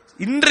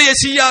இன்றைய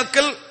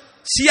ஷியாக்கள்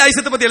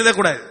ஷியாயிசத்தை பத்தி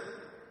எழுதக்கூடாது.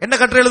 என்ன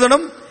கற்ற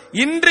எழுதணும்,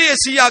 இன்றைய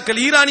ஷியாக்கள்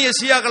ஈரானிய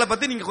ஷியாக்களை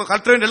பத்தி நீங்க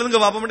கற்ற எழுதுங்க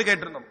பாப்போம்னு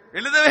கேட்டிருந்தோம்.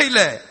 எழுதவே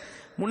இல்லை.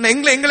 முன்ன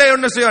எங்களை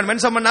என்ன செய்வான்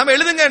மென்ஷன் பண்ணாம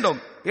எழுதுங்க,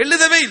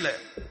 எழுதவே இல்லை.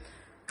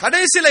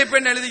 கடைசியில இப்ப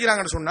என்ன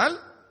எழுதிக்கிறாங்கன்னு சொன்னால்,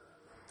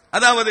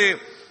 அதாவது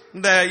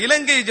இந்த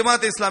இலங்கை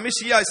ஜமாத் இஸ்லாமி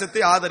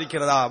ஷியாயிசத்தை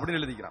ஆதரிக்கிறதா அப்படின்னு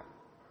எழுதிக்கிறான்.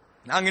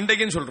 நாங்க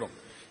இன்றைக்குன்னு சொல்றோம்,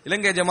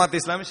 இலங்கை ஜமாத்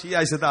இஸ்லாமி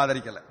ஷியாயிசத்தை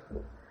ஆதரிக்கல.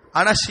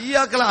 ஆனா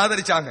ஷியாக்களை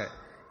ஆதரிச்சாங்க,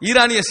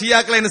 ஈரானிய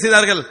ஷியாக்களை என்ன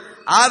செய்தார்கள்,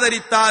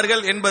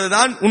 ஆதரித்தார்கள்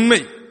என்பதுதான்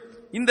உண்மை.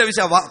 இந்த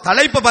விஷயம்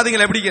தலைப்பை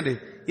பாத்தீங்களா எப்படி கேட்டு.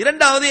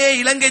 இரண்டாவது,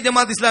 இலங்கை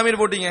ஜமாத் இஸ்லாமியில்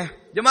போட்டீங்க,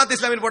 ஜமாத்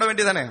இஸ்லாமியில் போட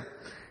வேண்டியதானே,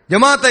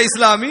 ஜமாத்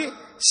இஸ்லாமி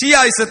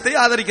ஷியாயிசத்தை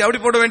ஆதரிக்க அப்படி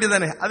போட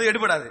வேண்டியதானே, அது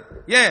எடுபடாது.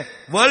 ஏன்,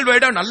 வேர்ல்ட்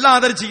வைடா நல்லா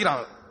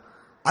ஆதரிச்சுக்கிறாங்க.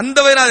 அந்த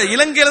வயது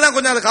இலங்கையில தான்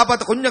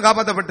கொஞ்சம்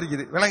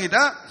காப்பாற்றப்பட்டிருக்குது.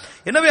 விளங்கிட்டா?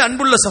 எனவே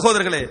அன்புள்ள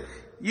சகோதரர்களே,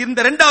 இந்த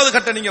இரண்டாவது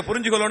கட்டம் நீங்க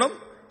புரிஞ்சுக்கொள்ளணும்.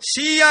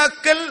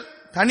 ஷியாக்கள்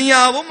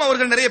தனியாவும்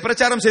அவர்கள் நிறைய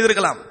பிரச்சாரம்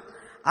செய்திருக்கலாம்.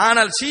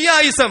 ஆனால்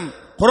ஷியாயிசம்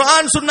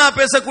குர்ஆன் சுன்னா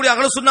பேசக்கூடிய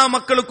அஹ்லுஸ் சுன்னா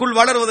மக்களுக்குள்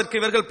வளருவதற்கு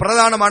இவர்கள்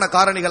பிரதானமான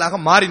காரணிகளாக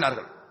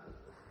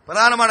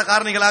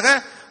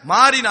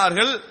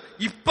மாறினார்கள்.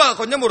 இப்ப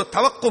கொஞ்சம் ஒரு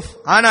தவக்குஃப்.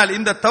 ஆனால்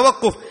இந்த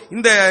தவக்குஃப்,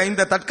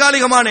 இந்த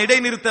தற்காலிகமான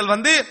இடைநிறுத்தல்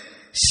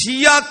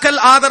ஷியாக்கள்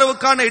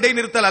ஆதரவுக்கான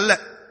இடைநிறுத்தல் அல்ல,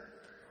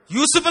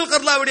 யூசுப் அல்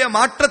கர்லாவுடைய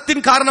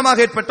மாற்றத்தின்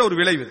காரணமாக ஏற்பட்ட ஒரு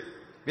விளைவு,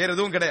 வேற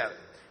எதுவும் கிடையாது.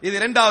 இது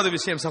இரண்டாவது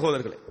விஷயம்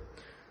சகோதரர்களே.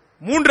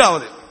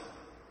 மூன்றாவது,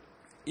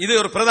 இது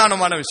ஒரு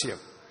பிரதானமான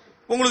விஷயம்.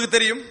 உங்களுக்கு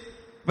தெரியும்,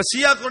 இப்ப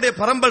ஷியாக்களுடைய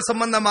பரம்பல்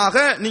சம்பந்தமாக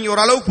நீங்க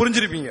ஒரு அளவு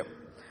புரிஞ்சிருப்பீங்க.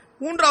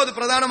 மூன்றாவது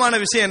பிரதானமான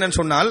விஷயம் என்னன்னு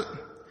சொன்னால்,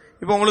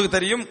 இப்ப உங்களுக்கு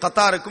தெரியும்,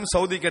 கத்தாருக்கும்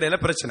சவுதிக்கு இடையில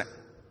பிரச்சனை,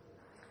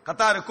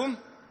 கத்தாருக்கும்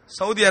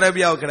சவுதி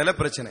அரேபியாவுக்கு இடையில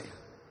பிரச்சனை.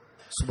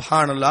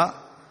 சுப்ஹானல்லாஹ்,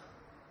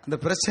 அந்த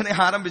பிரச்சனை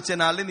ஆரம்பிச்ச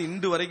நாள்ல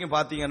இன்று வரைக்கும்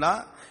பாத்தீங்கன்னா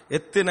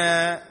எத்தனை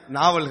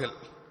நாவல்கள்,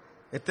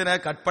 எத்தனை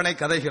கற்பனை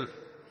கதைகள்,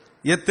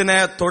 எத்தனை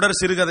தொடர்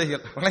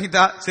சிறுகதைகள்,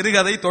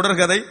 சிறுகதை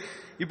தொடர்கதை,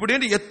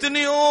 இப்படி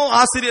எத்தனையோ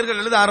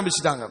ஆசிரியர்கள் எழுத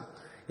ஆரம்பிச்சுட்டாங்க.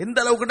 எந்த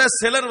அளவுக்கு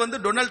சிலர்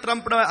டொனால்ட்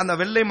ட்ரம்ப் அந்த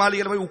வெள்ளை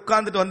மாளிகையில் போய்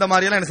உட்கார்ந்துட்டு வந்த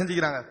மாதிரி எல்லாம் என்ன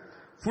செஞ்சுக்கிறாங்க,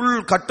 ஃபுல்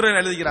கட்டுரை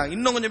எழுதிக்கிறாங்க.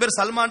 இன்னும் கொஞ்சம் பேர்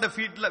சல்மான்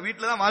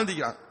வீட்டுல தான்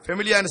வாழ்ந்துக்கிறாங்க,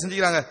 ஃபெமிலியா என்ன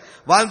செஞ்சுக்கிறாங்க,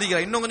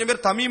 வாழ்ந்துக்கிறாங்க. இன்னும் கொஞ்சம்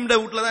பேர் தமீம்ட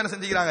வீட்டுல தான் என்ன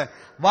செஞ்சுக்கிறாங்க,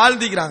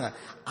 வாழ்ந்துக்கிறாங்க.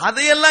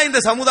 அதையெல்லாம்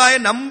இந்த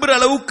சமுதாயம் நம்புற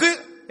அளவுக்கு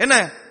என்ன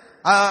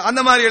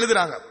அந்த மாதிரி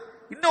எழுதுறாங்க.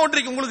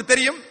 இன்னொன்றைக்கு உங்களுக்கு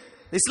தெரியும்,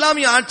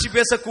 இஸ்லாமிய ஆட்சி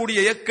பேசக்கூடிய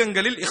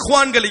இயக்கங்களில்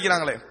இஹ்வான்கள்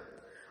இருக்கிறாங்களே,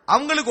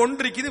 அவங்களுக்கு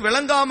ஒன்றைக்கு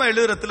விளங்காம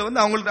எழுதுறதுல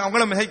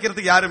அவங்கள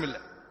மிகைக்கிறதுக்கு யாரும் இல்லை.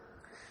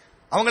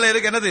 அவங்கள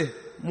இருக்கு என்னது,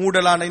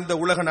 மூடலான இந்த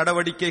உலக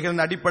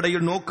நடவடிக்கைகளின்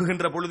அடிப்படையில்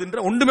நோக்குகின்ற பொழுதுன்ற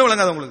ஒன்றுமே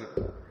விளங்காது உங்களுக்கு.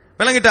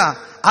 விளங்கிட்டா?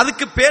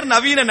 அதுக்கு பேர்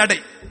நவீன நடை.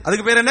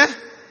 அதுக்கு பேர் என்ன,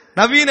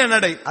 நவீன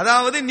நடை.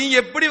 அதாவது நீ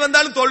எப்படி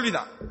வந்தாலும்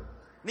தோல்விதான்.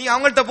 நீ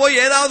அவங்கள்ட்ட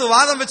போய் ஏதாவது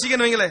வாதம்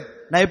வச்சுக்கன்னு வைங்களே,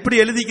 நான் எப்படி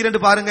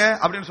எழுதிக்கிறேன்னு பாருங்க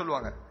அப்படின்னு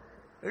சொல்லுவாங்க.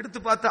 எடுத்து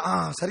பார்த்தா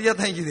சரியா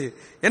தான் இருக்குது.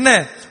 என்ன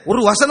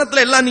ஒரு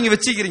வசனத்துல எல்லாம் நீங்க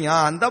வச்சுக்கிறீங்க,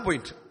 அந்த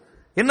போயிட்டு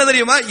என்ன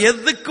தெரியுமா,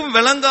 எதுக்கும்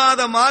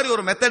விளங்காத மாதிரி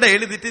ஒரு மெத்தடை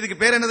எழுதிட்டு, இதுக்கு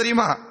பேர் என்ன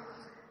தெரியுமா,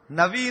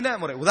 நவீன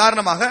முறை.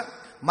 உதாரணமாக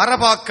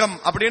மரபாக்கம்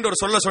அப்படின்ற ஒரு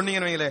சொல்ல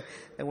சொன்னீங்கன்னு வைங்களே,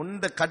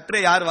 இந்த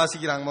கற்றை யார்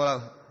வாசிக்கிறாங்க,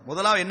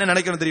 முதலாவது என்ன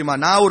நினைக்கணும் தெரியுமா,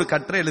 நான் ஒரு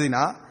கற்றை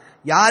எழுதினா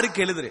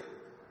யாருக்கு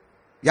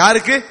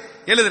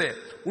எழுதுறேன்,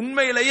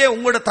 உண்மையிலேயே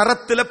உங்களோட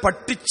தரத்துல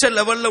பட்டிச்ச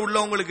லெவல்ல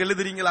உள்ளவங்களுக்கு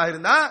எழுதுறீங்களா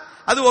இருந்தா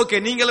அது ஓகே,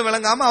 நீங்களும்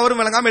விளங்காம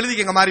அவரும் விளங்காம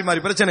எழுதிக்கங்க, மாறி மாறி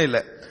பிரச்சனை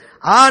இல்லை.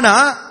 ஆனா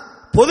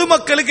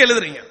பொதுமக்களுக்கு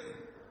எழுதுறீங்க,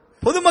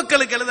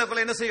 பொதுமக்களுக்கு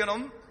எழுதக்குள்ள என்ன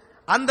செய்யணும்,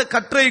 அந்த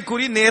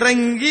கற்றைக்குறி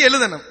நெருங்கி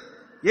எழுதணும்.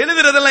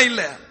 எழுதுறதெல்லாம்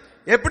இல்ல.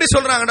 எப்படி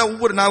சொல்றாங்கன்னா,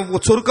 ஒவ்வொரு நான்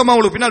சுருக்கமா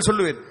உங்களுக்கு பின்னால்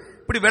சொல்லுவேன்,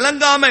 இப்படி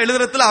விளங்காம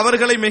எழுதுறதுல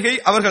அவர்களை மிகை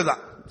அவர்கள்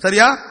தான்,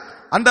 சரியா?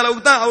 அந்த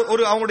அளவுக்கு தான்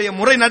ஒரு அவங்களுடைய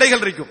முறை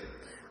நடைகள் இருக்கும்.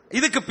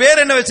 இதுக்கு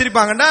பேர் என்ன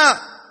வச்சிருப்பாங்கன்னா,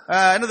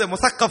 என்னது,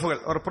 முசக்கஃபுகள்,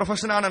 ஒரு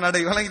ப்ரொஃபஷனான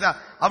நடை, விளங்கிதான்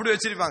அப்படி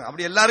வச்சிருப்பாங்க.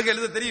 அப்படி எல்லாருக்கும்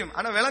எழுத தெரியும்,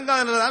 ஆனா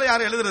விளங்காதனால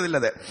யாரும் எழுதுறது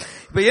இல்ல.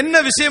 இப்ப என்ன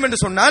விஷயம் என்று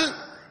சொன்னால்,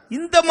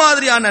 இந்த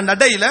மாதிரியான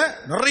நடையில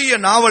நிறைய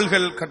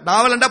நாவல்கள்,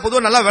 நாவல்ண்டா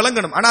பொதுவாக நல்லா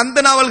விளங்கணும், ஆனா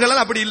அந்த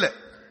நாவல்கள் அப்படி இல்லை,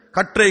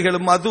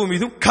 கட்டுரைகளும் அதுவும்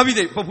இதுவும்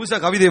கவிதை. இப்ப புதுசா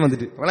கவிதை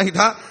வந்துட்டு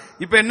வழங்கிட்டா.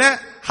 இப்ப என்ன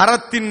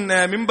ஹரத்தின்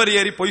மிம்பர்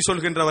ஏறி பொய்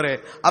சொல்கின்றவரே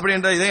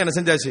அப்படின்ற இதை என்ன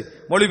செஞ்சாச்சு,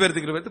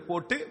 மொழிபெயர்த்து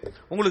போட்டு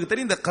உங்களுக்கு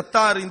தெரியும். இந்த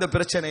கத்தார் இந்த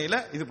பிரச்சனையில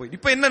இது போய்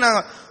இப்ப என்ன,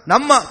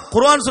 நம்ம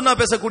குர்ஆன் சுன்னா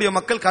பேசக்கூடிய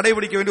மக்கள்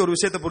கடைபிடிக்க வேண்டிய ஒரு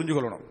விஷயத்தை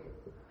புரிஞ்சுக்கொள்ளணும்.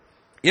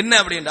 என்ன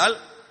அப்படின்றால்,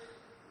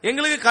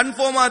 எங்களுக்கு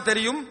கன்ஃபார்மா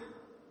தெரியும்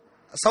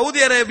சவுதி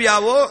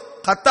அரேபியாவோ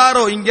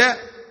கத்தாரோ இங்க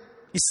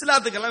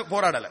இஸ்லாத்துக்கெல்லாம்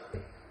போராடல.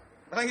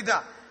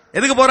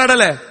 எதுக்கு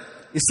போராடல?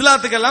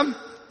 இஸ்லாத்துக்கெல்லாம்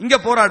இங்க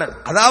போராடல்.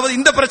 அதாவது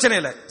இந்த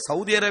பிரச்சனையில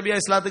சவுதி அரேபியா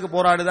இஸ்லாத்துக்கு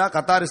போராடுதா,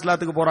 கத்தார்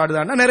இஸ்லாத்துக்கு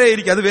போராடுதான்னா நிறைய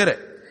இருக்கு, அது வேற.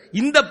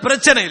 இந்த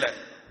பிரச்சனையில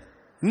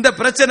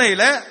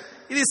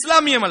இது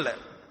இஸ்லாமியம் அல்ல,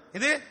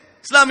 இது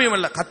இஸ்லாமியம்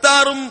அல்ல.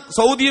 கத்தாரும்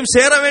சவுதியும்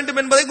சேர வேண்டும்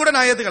என்பதை கூட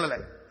நான் ஏத்துக்கல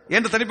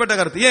என்ற தனிப்பட்ட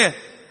கருத்து. ஏன்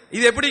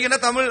இது எப்படி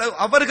தமிழ்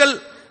அவர்கள்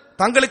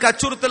தங்களுக்கு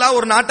அச்சுறுத்தலாக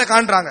ஒரு நாட்டை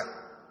காண்றாங்க,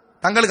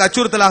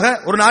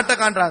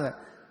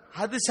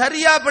 அது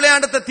சரியா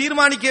பிள்ளையாண்டத்தை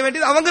தீர்மானிக்க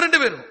வேண்டியது அவங்க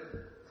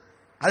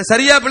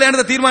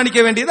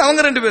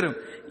ரெண்டு பேரும்,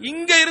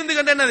 இங்க இருந்து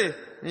கண்ட என்னது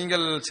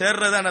நீங்கள்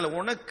சேர்றதா,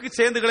 உனக்கு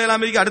சேர்ந்து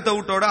கலையெல்லாம் அடுத்த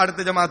வீட்டோட அடுத்த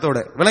ஜமாத்தோட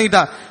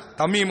விளங்கிட்டா.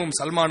 தமீமும்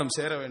சல்மானும்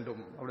சேர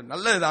வேண்டும் அப்படி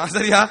நல்லதுதான்,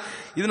 சரியா,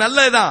 இது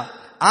நல்லதுதான்.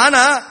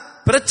 ஆனா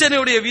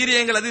பிரச்சனையுடைய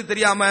வீரியங்கள் அது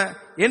தெரியாம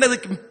என்னது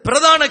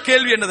பிரதான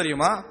கேள்வி என்ன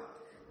தெரியுமா,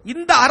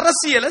 இந்த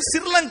அரசியலை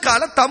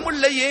ஸ்ரீலங்கால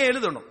தமிழ்ல ஏன்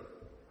எழுதணும்?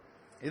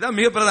 இதுதான்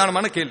மிக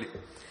பிரதானமான கேள்வி.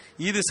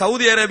 இது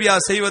சவுதி அரேபியா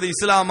செய்வது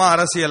இஸ்லாமா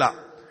அரசியலா,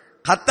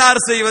 கத்தார்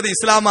செய்வது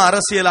இஸ்லாமா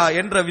அரசியலா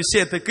என்ற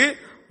விஷயத்துக்கு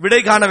விடை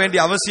காண வேண்டிய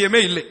அவசியமே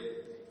இல்லை.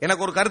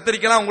 எனக்கு ஒரு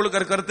கருத்தரிக்கலாம், உங்களுக்கு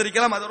ஒரு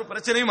கருத்தரிக்கலாம், அது ஒரு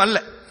பிரச்சனையும் அல்ல,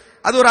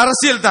 அது ஒரு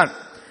அரசியல் தான்.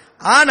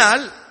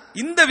 ஆனால்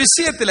இந்த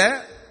விஷயத்துல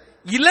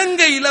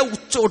இலங்கையில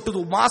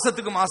உச்சோட்டுது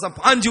மாசத்துக்கு மாசம்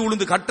பாஞ்சி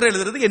உளுந்து கற்ற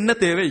எழுதுறது என்ன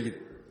தேவை?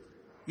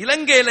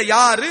 இலங்கையில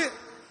யாரு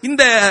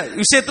இந்த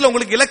விஷயத்துல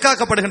உங்களுக்கு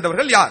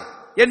இலக்காக்கப்படுகின்றவர்கள் யார்,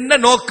 என்ன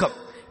நோக்கம்?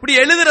 இப்படி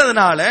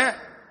எழுதுறதுனால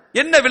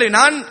என்ன விலை?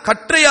 நான்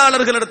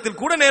கற்றையாளர்களிடத்தில்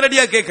கூட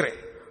நேரடியா கேட்கிறேன்,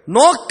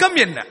 நோக்கம்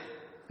என்ன?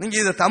 நீங்க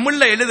இத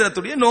தமிழ்ல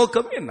எழுதுறதுடைய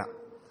நோக்கம் என்ன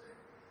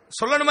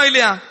சொல்லணுமா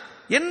இல்லையா?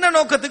 என்ன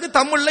நோக்கத்துக்கு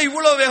தமிழ்ல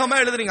இவ்வளவு வேகமா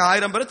எழுதுறீங்க?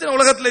 1000 பிரச்சனை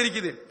உலகத்துல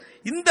இருக்குது,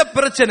 இந்த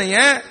பிரச்சனைய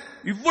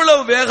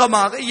இவ்வளவு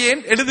வேகமாக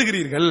ஏன்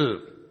எழுதுகிறீர்கள்?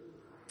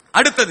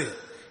 அடுத்தது,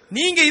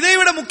 நீங்க இதை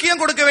விட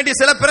முக்கியம் கொடுக்க வேண்டிய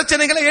சில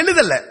பிரச்சனைகளை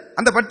எழுதல,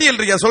 அந்த பட்டியல்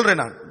இருக்கியா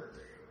சொல்றேன் நான்.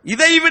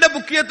 இதை விட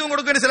முக்கியத்துவம்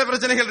கொடுக்க வேண்டிய சில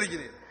பிரச்சனைகள்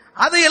இருக்குது,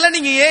 அதையெல்லாம்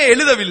நீங்க ஏன்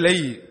எழுதவில்லை?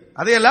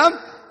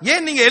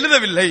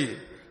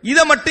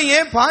 இதை மட்டும்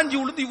ஏன் பாஞ்சி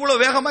உளுந்து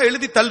இவ்வளவு வேகமா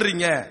எழுதி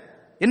தள்ளுறீங்க?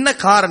 என்ன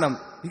காரணம்?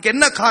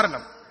 என்ன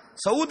காரணம்?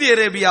 சவுதி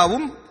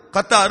அரேபியாவும்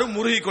கத்தாரும்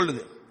முறுகிக்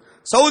கொள்ளுது.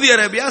 சவுதி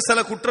அரேபியா சில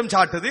குற்றம்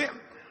சாட்டுது,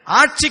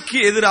 ஆட்சிக்கு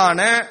எதிரான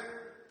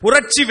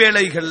புரட்சி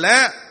வேலைகள்ல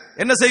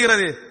என்ன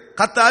செய்கிறது?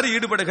 Qatar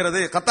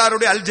ஈடுபடுகிறது,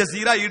 கத்தாருடைய Al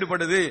Jazeera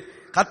ஈடுபடுது.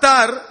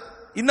 கத்தார்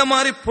இந்த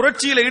மாதிரி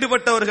புரட்சியில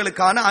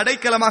ஈடுபட்டவர்களுக்கான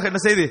அடைக்கலமாக என்ன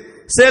செய்து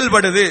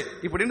செயல்படுது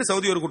இப்படின்னு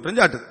சவுதி ஒரு குற்றம்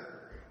சாட்டுது.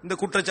 இந்த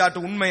குற்றச்சாட்டு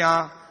உண்மையா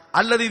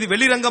அல்லது இது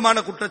வெளிரங்கமான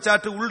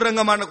குற்றச்சாட்டு,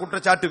 உள்ரங்கமான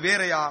குற்றச்சாட்டு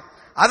வேறையா?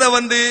 அதை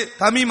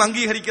தமீம்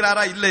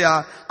அங்கீகரிக்கிறாரா இல்லையா?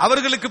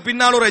 அவர்களுக்கு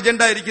பின்னால் ஒரு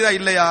எஜெண்டா இருக்குதா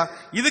இல்லையா?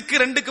 இதுக்கு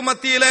ரெண்டுக்கு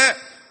மத்தியில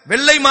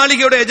வெள்ளை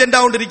மாளிகையோட எஜெண்டா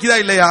ஒன்று இருக்குதா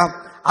இல்லையா?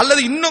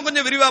 அல்லது இன்னும்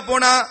கொஞ்சம் விரிவா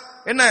போனா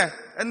என்ன,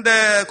 இந்த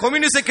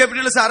கம்யூனிஸ்ட்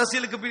கேபிட்டலிஸ்ட்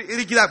அரசியலுக்கு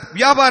இருக்குதா,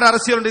 வியாபார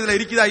அரசியல் இதுல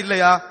இருக்குதா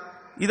இல்லையா?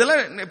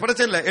 இதெல்லாம்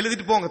பிரச்சனை இல்லை,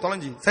 எழுதிட்டு போங்க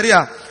தொலைஞ்சி, சரியா?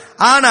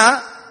 ஆனா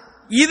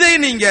இதை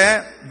நீங்க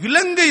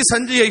இலங்கை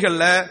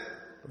சஞ்சிகைகள்ல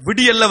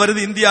விடியல்ல வருது,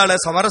 இந்தியால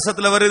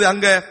சமரசத்துல வருது,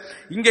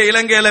 இங்க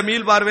இலங்கையில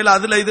மீள் பார்வையில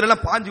அதுல இதுல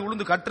பாஞ்சி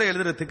உளுந்து கற்றை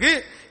எழுதுறதுக்கு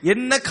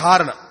என்ன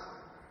காரணம்?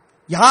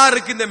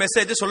 யாருக்கு இந்த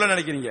மெசேஜ் சொல்ல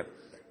நினைக்கிறீங்க?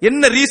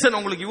 என்ன ரீசன்?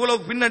 உங்களுக்கு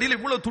இவ்வளவு பின்னணியில்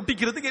இவ்வளவு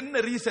துட்டிக்கிறதுக்கு என்ன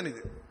ரீசன்?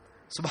 இது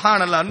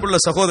சுப்ஹானல்லாஹ். அன்புள்ள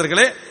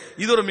சகோதரர்களே,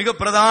 இது ஒரு மிக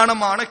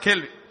பிரதானமான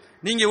கேள்வி.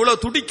 நீங்க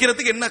இவ்வளவு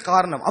துடிக்கிறதுக்கு என்ன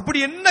காரணம்? அப்படி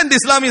என்ன இந்த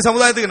இஸ்லாமிய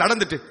சமுதாயத்துக்கு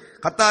நடந்துட்டு,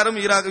 கத்தாரும்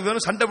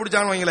ஈராக்கும் சண்டை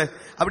பிடிச்சாங்கன்னு வைங்களேன்,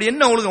 அப்படி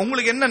என்ன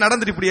உங்களுக்கு என்ன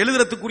நடந்துட்டு இப்படி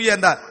எழுதுறதுக்குரிய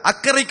அந்த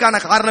அக்கறைக்கான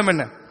காரணம்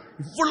என்ன?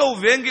 இவ்வளவு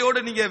வேங்கையோட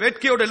நீங்க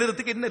வேட்கையோட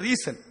எழுதுறதுக்கு என்ன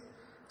ரீசன்?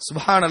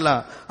 சுப்ஹானல்லாஹ்.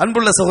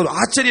 அன்புள்ள சகோதரர்,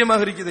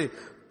 ஆச்சரியமாக இருக்குது.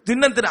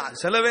 தின்னத்தின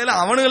சில வேளை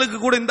அவனுங்களுக்கு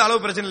கூட இந்த அளவு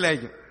பிரச்சனை இல்லை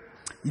ஆகும்,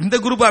 இந்த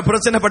குரூப்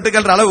பிரச்சனை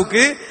பட்டுக்கிற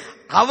அளவுக்கு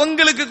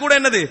அவங்களுக்கு கூட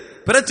என்னது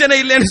பிரச்சனை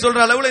இல்லைன்னு சொல்ற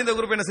அளவுல இந்த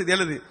குரூப் என்ன செய்து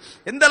எழுது.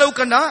 எந்த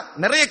அளவுக்குன்னா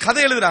நிறைய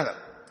கதை எழுதுறாங்க.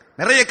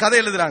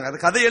 அது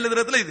கதை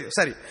எழுதுறதுல இது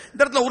சரி. இந்த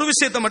இடத்துல ஒரு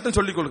விஷயத்தை மட்டும்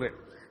சொல்லிக் கொள்கிறேன்.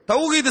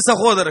 தௌஹீத்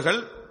சகோதரர்கள்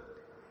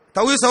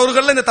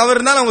இந்த தவறு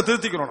இருந்தால் அவங்க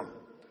திருத்திக்கிறோம்.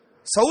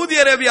 சவுதி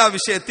அரேபியா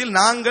விஷயத்தில்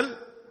நாங்கள்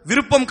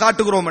விருப்பம்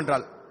காட்டுகிறோம்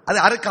என்றால்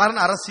அது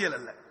காரணம் அரசியல்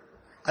அல்ல.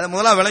 அதை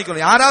முதல்ல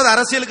விளைக்கணும். யாராவது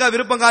அரசியலுக்காக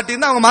விருப்பம்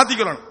காட்டியிருந்தா அவங்க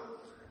மாத்திக்கணும்.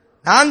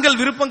 நாங்கள்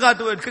விருப்பம்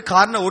காட்டுவதற்கு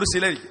காரணம் ஒரு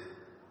சிலர்.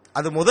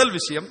 அது முதல்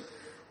விஷயம்.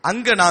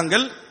 அங்க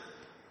நாங்கள்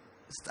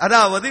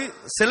அதாவது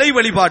சிலை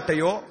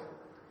வழிபாட்டையோ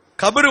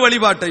கபர்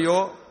வழிபாட்டையோ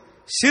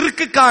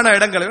ஷிர்க்குக்கான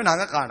இடங்களையும்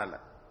நாங்க காணல.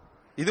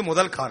 இது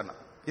முதல்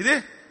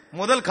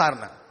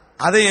காரணம்.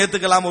 அதை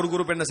ஏத்துக்கலாம். ஒரு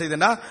குரூப் என்ன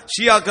செய்யுதுன்னா,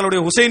 ஷியாக்களுடைய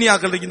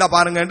ஹுசைனியாக்கள் இருந்தா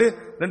பாருங்க,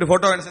 2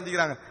 போட்டோ என்ன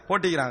செஞ்சுக்கிறாங்க,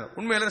 போட்டிக்கிறாங்க.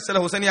 உண்மையில சில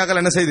ஹுசைனியாக்கள்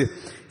என்ன செய்து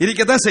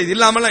இருக்கத்தான் செய்து,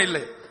 இல்லாமலாம்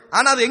இல்லை.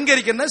 ஆனா அது எங்க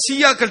இருக்குன்னா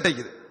ஷியாக்கள்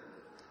இருக்குது.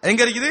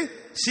 எங்க இருக்குது?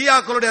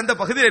 ஷியாக்களுடைய அந்த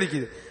பகுதியில்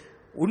இருக்குது.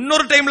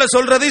 இன்னொரு டைம்ல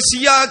சொல்றது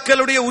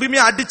ஷியாக்களுடைய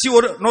உரிமையை அடிச்சு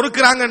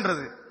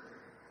நொறுக்குறாங்கன்றது.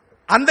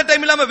 அந்த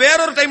டைம் இல்லாம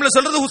வேறொரு டைம்ல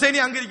சொல்றது ஹுசைனி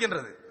அங்க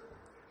இருக்கின்றது.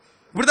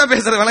 இப்படிதான்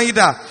பேசுறது,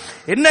 வழங்கிட்டா.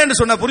 என்னன்னு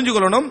சொன்னா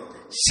புரிஞ்சுக்கொள்ளணும்,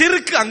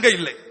 ஷிர்க் அங்க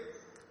இல்லை.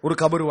 ஒரு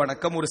கபர்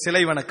வணக்கம், ஒரு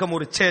சிலை வணக்கம்,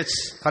 ஒரு சர்ச்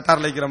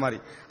கட்டார்ல இருக்கிற மாதிரி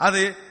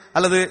அது,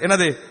 அல்லது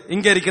என்னது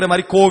இங்க இருக்கிற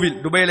மாதிரி கோவில்,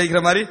 துபாயில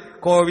இருக்கிற மாதிரி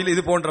கோவில்,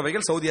 இது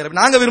போன்றவைகள் சவுதி அரேபியா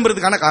நாங்க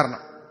விரும்புறதுக்கான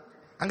காரணம்.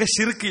 அங்க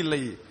ஷிர்க்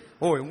இல்லை.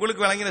 ஓ,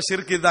 உங்களுக்கு வழங்கின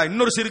ஷிர்க் இதுதான்,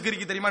 இன்னொரு ஷிர்க்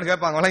இருக்கு தெரியுமான்னு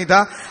கேட்பாங்க, வழங்கிட்டா.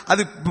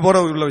 அது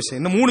புறவு உள்ள விஷயம்.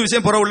 இன்னும் 3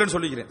 விஷயம் புறவு உள்ளன்னு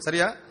சொல்லிக்கிறேன்,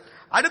 சரியா?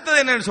 அடுத்தது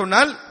என்னன்னு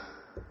சொன்னால்,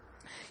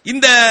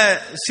 இந்த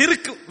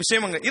ஷிர்க்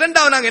விஷயம் அங்க.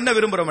 இரண்டாவது நாங்க என்ன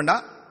விரும்புறோம்டா,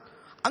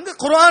 அங்க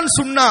குர்ஆன்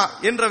சுன்னா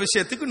என்ற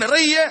விஷயத்துக்கு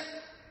நிறைய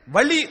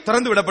வழி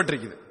திறந்து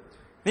விடப்பட்டிருக்குது.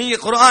 நீங்க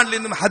குர்ஆன்ல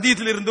இருந்தும்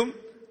ஹதீஸ்ல இருந்தும்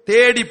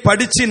தேடி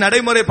படிச்சு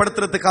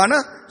நடைமுறைப்படுத்துறதுக்கான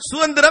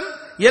சுதந்திரம்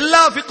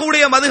எல்லா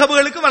ஃபிக்ஹுடைய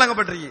மதுஹபுகளுக்கும்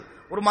வழங்கப்பட்டிருக்கு.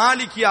 ஒரு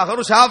மாலிகியாக,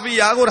 ஒரு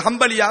ஷாஃபியாக, ஒரு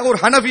ஹம்பலியாக, ஒரு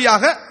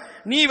ஹனஃபியாக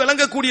நீ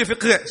விளங்கக்கூடிய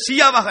ஃபிக்ஹ்,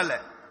 ஷியாவாக அல்ல.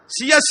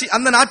 ஷியா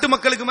அந்த நாட்டு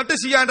மக்களுக்கு மட்டும்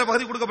ஷியா என்ற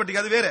பகுதி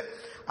கொடுக்கப்பட்டிருக்கு, அது வேற.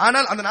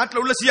 ஆனால் அந்த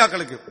நாட்டில் உள்ள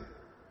ஷியாக்களுக்கு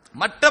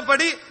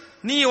மற்றபடி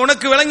நீ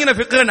உனக்கு விளங்கின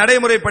ஃபிக்ஹை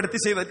நடைமுறைப்படுத்தி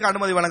செய்வதற்கு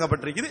அனுமதி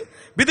வழங்கப்பட்டிருக்குது.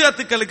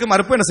 பித்அத்துக்களுக்கு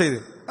மறுப்பு என்ன செய்யுது,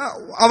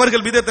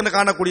 அவர்கள் பித்அத் என்று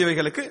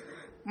காணக்கூடியவைகளுக்கு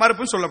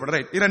மறுப்பு சொல்லப்படுற.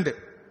 2.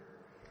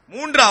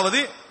 மூன்றாவது,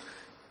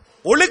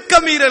 ஒழுக்க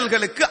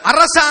மீறல்களுக்கு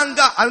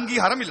அரசாங்க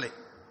அங்கீகாரம் இல்லை.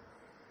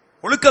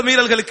 ஒழுக்க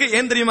மீறல்களுக்கு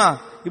ஏன் தெரியுமா,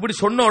 இப்படி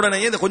சொன்ன உடனே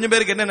இந்த கொஞ்சம்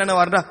பேருக்கு என்ன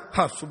நினைவாருன்னா,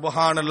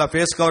 சுப்ஹானல்லாஹ்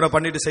ஃபேஸ் கவரை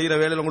பண்ணிட்டு செய்யற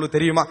வேலையில உங்களுக்கு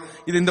தெரியுமா,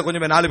 இது இந்த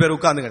கொஞ்சம் பேர் 4 பேர்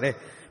உட்கார்ந்துங்க.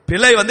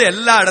 பிழை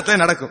எல்லா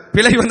இடத்துலயும் நடக்கும்.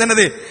 பிழை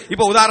என்னது,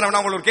 இப்ப உதாரணம்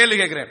நான் உங்களுக்கு ஒரு கேள்வி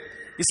கேட்கிறேன்.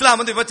 இஸ்லாம்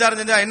விபச்சாரம்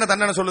செஞ்சா என்ன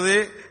தண்டனை சொல்லுது,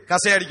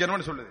 கசை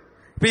அடிக்கணும்னு சொல்லுது.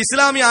 இப்ப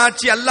இஸ்லாமிய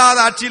ஆட்சி அல்லாத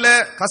ஆட்சியில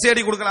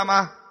கசையடி கொடுக்கலாமா?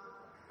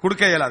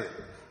 கொடுக்க இயலாது.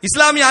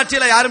 இஸ்லாமிய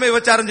ஆட்சியில யாருமே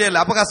விபச்சாரம்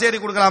செய்யல, அப்ப கசையடி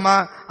கொடுக்கலாமா?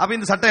 அப்ப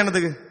இந்த சட்டம்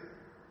என்னதுக்கு?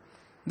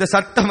 இந்த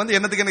சட்டம்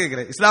என்னத்துக்குன்னு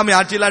கேட்கிறேன். இஸ்லாமிய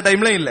ஆட்சி இல்லா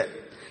டைம்ல இல்ல,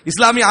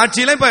 இஸ்லாமிய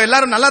ஆட்சியில இப்ப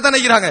எல்லாரும் நல்லா தானே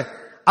இருக்கிறாங்க,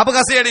 அப்ப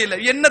கசையடி இல்ல,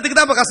 என்னத்துக்கு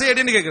தான் இப்ப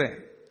கசையடின்னு கேட்கிறேன்.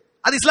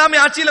 அது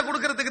இஸ்லாமிய ஆட்சியில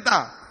கொடுக்கறதுக்கு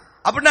தான்.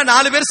 அப்படின்னா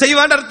 4 பேர்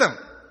செய்வான்னு அர்த்தம்.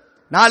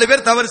 4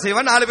 பேர் தவறு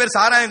செய்வான், 4 பேர்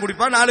சாராயம்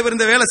குடிப்பான், 4 பேர்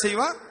இந்த வேலை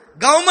செய்வான்.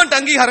 கவர்மெண்ட்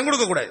அங்கீகாரம்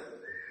கொடுக்க கூடாது.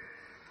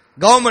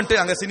 கவர்மெண்ட்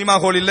அங்க சினிமா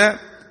ஹால் இல்ல,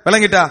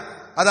 விளங்கிட்டா,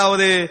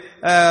 அதாவது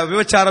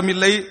விபச்சாரம்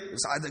இல்லை,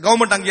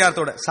 கவர்மெண்ட்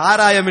அங்கீகாரத்தோட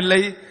சாராயம்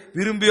இல்லை,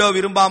 விரும்பியோ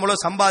விரும்பாமலோ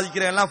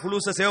சம்பாதிக்கிறேன் எல்லாம்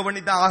புலூச சேவ்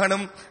பண்ணி தான்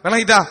ஆகணும்,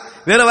 விளங்கிட்டா,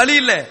 வேற வழி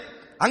இல்ல.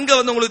 அங்க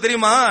உங்களுக்கு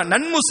தெரியுமா,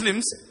 நன்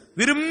முஸ்லிம்ஸ்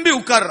விரும்பி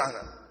உட்கார்றாங்க.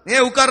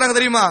 ஏன் உட்கார்றாங்க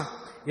தெரியுமா,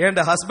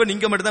 என் ஹஸ்பண்ட்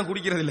இங்க மட்டும் தான்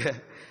குடிக்கிறது இல்ல,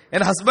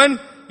 என் ஹஸ்பண்ட்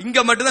இங்க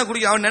மட்டும் தான்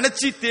குடிக்க, அவன்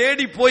நினைச்சு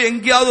தேடி போய்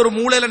எங்கேயாவது ஒரு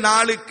மூலையில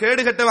 4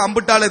 கேடு கட்ட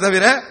அம்பிட்டாலே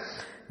தவிர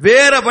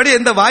வேறபடி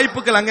எந்த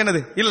வாய்ப்புகள் அங்க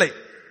என்னது இல்லை.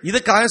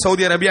 இதுக்காக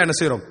சவுதி அரேபியா என்ன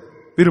செய்யறோம்,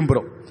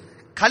 விரும்புறோம்.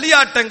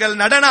 களியாட்டங்கள்,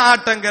 நடன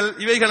ஆட்டங்கள்,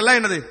 இவைகள் எல்லாம்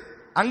என்னது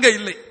அங்க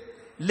இல்லை.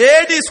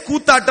 லேடிஸ்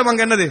கூத்தாட்டம்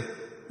அங்க என்னது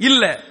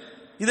இல்ல.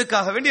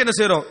 இதுக்காக வேண்டி என்ன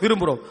செய்யறோம்,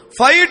 விரும்புறோம்.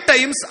 5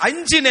 டைம்ஸ்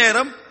 5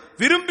 நேரம்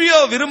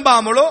விரும்பியோ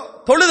விரும்பாமலோ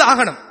தொழுது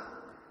ஆகணும்.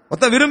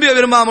 மொத்த விரும்பியோ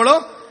விரும்பாமலோ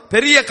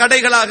பெரிய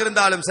கடைகளாக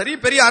இருந்தாலும் சரி,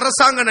 பெரிய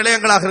அரசாங்க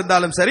நிலையங்களாக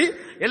இருந்தாலும் சரி,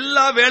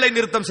 எல்லா வேலை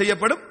நிறுத்தம்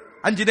செய்யப்படும்.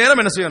 5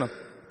 நேரம் என்ன செய்யணும்,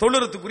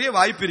 தொழுறதுக்குரிய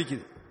வாய்ப்பு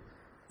இருக்குது.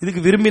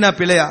 இதுக்கு விரும்பினா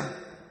பிழையா?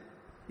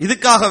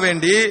 இதுக்காக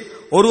வேண்டி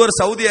ஒருவர்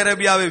சவுதி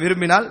அரேபியாவை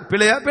விரும்பினால்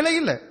பிழையா? பிழை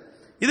இல்ல.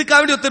 இதுக்காக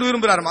வேண்டி ஒருத்தர்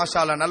விரும்புறாரு, மாஷா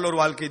அல்லாஹ், நல்ல ஒரு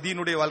வாழ்க்கை,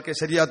 தீனுடைய வாழ்க்கை,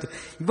 சரியாத்து.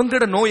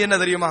 இவங்களோட நோய் என்ன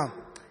தெரியுமா,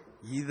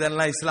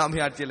 இதெல்லாம்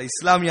இஸ்லாமிய ஆட்சி இல்ல.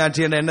 இஸ்லாமிய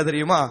ஆட்சி என்ன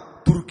தெரியுமா,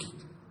 துருக்கி.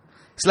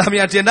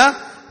 இஸ்லாமிய ஆட்சி என்ன,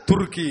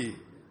 துருக்கி.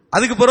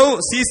 அதுக்கு பிறகு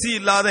சிசி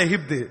இல்லாத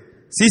எகிப்து,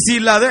 சிசி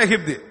இல்லாத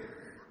எகிப்து.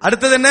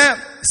 அடுத்தது என்ன,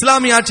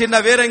 இஸ்லாமிய ஆட்சி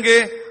என்ன வேற எங்க,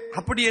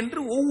 அப்படி என்று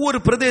ஒவ்வொரு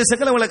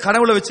பிரதேசங்களும் அவங்களை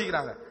கனவுல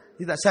வச்சுக்கிறாங்க.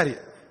 இதா சரி,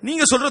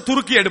 நீங்க சொல்ற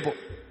துருக்கி எடுப்போம்.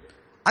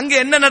 அங்க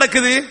என்ன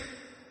நடக்குது,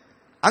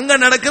 அங்க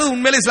நடக்குது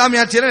உண்மையிலே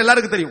இஸ்லாமிய ஆட்சி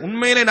எல்லாருக்கும் தெரியும்.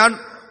 உண்மையிலே நான்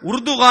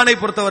உருதுகானை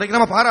பொறுத்த வரைக்கும்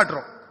நம்ம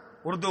பாராட்டுறோம்.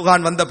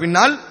 உருதுகான் வந்த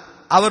பின்னால்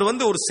அவர்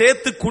ஒரு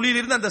சேத்து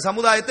குழியிலிருந்து அந்த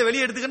சமுதாயத்தை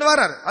வெளியே எடுத்துக்கிட்டு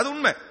வராரு, அது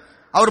உண்மை.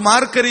 அவர்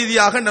மார்க்க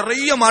ரீதியாக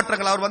நிறைய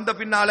மாற்றங்கள், அவர் வந்த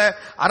பின்னால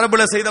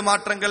அரபுல செய்த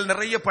மாற்றங்கள்,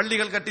 நிறைய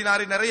பள்ளிகள்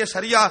கட்டினாரு, நிறைய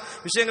ஷரியா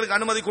விஷயங்களுக்கு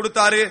அனுமதி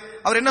கொடுத்தாரு.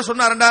 அவர் என்ன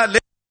சொன்னாருண்டா,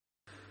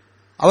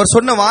 அவர்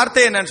சொன்ன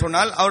வார்த்தை என்னன்னு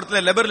சொன்னால்,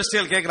 அவர்ல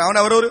லிபரலிஸ்டுகள்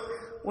கேட்கிறான், அவர் ஒரு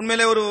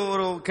உண்மையிலே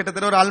ஒரு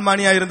கிட்டத்தட்ட ஒரு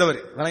அல்மானியா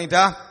இருந்தவர்,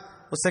 விளங்கிட்டா,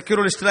 ஒரு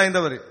செக்யூரிஸ்டா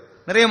இருந்தவர்,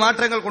 நிறைய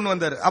மாற்றங்கள் கொண்டு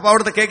வந்தார். அப்ப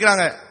அவர்கிட்ட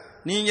கேட்கிறாங்க,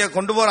 நீங்க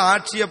கொண்டு போற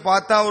ஆட்சியை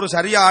பார்த்தா ஒரு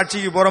சரியா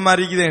ஆட்சிக்கு போற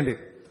மாதிரி இருக்குதேண்டு.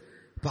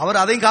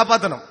 அவர் அதையும்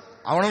காப்பாற்றணும்,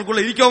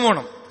 அவனுக்குள்ள இருக்கவும்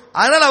வேணும்.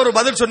 அதனால அவர்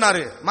பதில்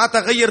சொன்னாரு, மா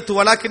தகையர்த்து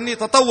வலாக்கின்னி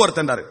தொத்தவர்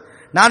தண்டாரு,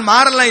 நான்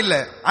மாறலாம் இல்ல,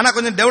 ஆனா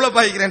கொஞ்சம் டெவலப்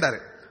ஆகிக்கிறேன்டாரு,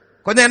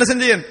 கொஞ்சம் என்ன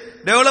செஞ்சேன்,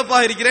 டெவலப்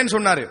ஆகிருக்கிறேன்னு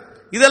சொன்னாரு.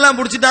 இதெல்லாம்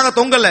புடிச்சிட்டாங்க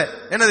தொங்கல்ல,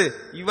 என்னது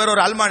இவர்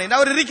ஒரு அல்மானி,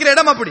 அவர் இருக்கிற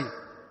இடம் அப்படி,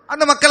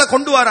 அந்த மக்களை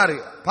கொண்டு வராரு,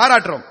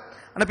 பாராட்டுறோம்.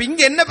 ஆனா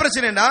இங்க என்ன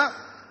பிரச்சனைனா,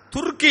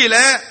 துருக்கியில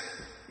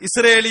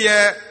இஸ்ரேலிய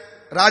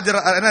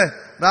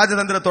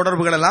ராஜதந்திர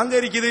தொடர்புகள் எல்லாம் அங்க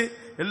இருக்குது,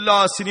 எல்லா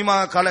சினிமா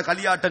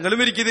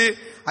களியாட்டங்களும் இருக்குது,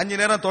 5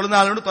 நேரம்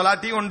தொழுநாள்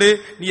தொலாட்டியும் உண்டு.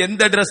 நீ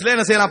எந்த ட்ரெஸ்ல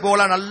என்ன செய்யலாம்,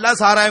 போகலாம், நல்லா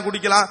சாராயம்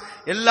குடிக்கலாம்,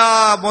 எல்லா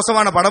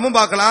மோசமான படமும்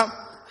பார்க்கலாம்.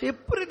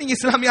 எப்படி நீங்க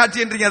இஸ்லாமிய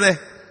ஆட்சி என்றீங்க? அதை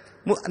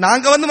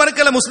நாங்க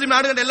மறுக்கல, முஸ்லீம்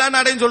நாடுகள் எல்லா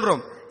நாடையும்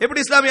சொல்றோம்.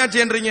 எப்படி இஸ்லாமிய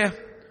ஆட்சி என்றீங்க?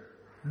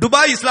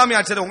 துபாய் இஸ்லாமிய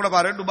ஆட்சி, உங்களை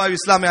பாரு, துபாய்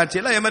இஸ்லாமிய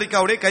ஆட்சியில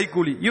அமெரிக்காவுடைய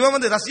கைக்கூலி,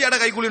 இவன் ரஷ்யாட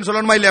கைக்கூலின்னு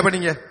சொல்லணுமா இல்லையா? அப்ப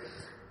நீங்க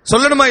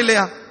சொல்லணுமா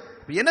இல்லையா?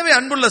 எனவே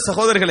அன்புள்ள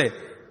சகோதரர்களே,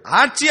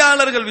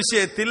 ஆட்சியாளர்கள்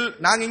விஷயத்தில்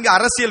நாங்க இங்க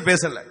அரசியல்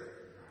பேசல,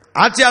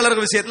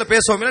 ஆட்சியாளர்கள் விஷயத்துல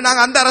பேசுவோம் இல்லை,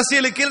 நாங்க அந்த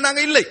அரசியலுக்கு கீழ்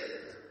நாங்க இல்லை,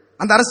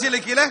 அந்த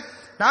அரசியலுக்கு கீழே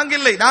நாங்க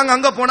இல்லை. நாங்க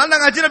அங்க போனால்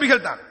நாங்க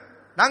அஜ்னபிகள் தான்.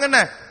 நாங்க என்ன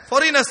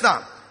ஃபாரினர்ஸ்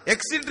தான்.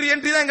 எக்ஸிட்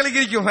என்ட்ரி தான் எங்களுக்கு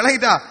இருக்கும்.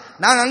 விளங்கிட்டா?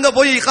 நாங்க அங்க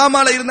போய்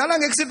இகாமால இருந்தாலும்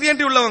நாங்க எக்ஸிட்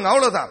என்ட்ரி உள்ளவங்க,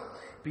 அவ்வளவுதான்.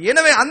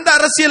 எனவே அந்த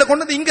அரசியலை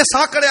கொண்டு இங்க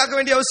சாக்கடையாக்க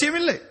வேண்டிய அவசியம்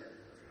இல்லை.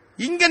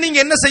 இங்க நீங்க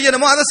என்ன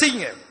செய்யணுமோ அதை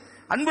செய்யுங்க.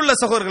 அன்புள்ள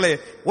சகோதரர்களே,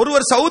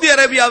 ஒருவர் சவுதி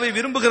அரேபியாவை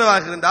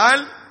விரும்புகிறவராக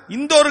இருந்தால்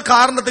இந்த ஒரு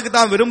காரணத்துக்கு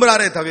தான்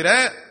விரும்புகிறாரே தவிர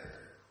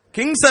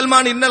கிங்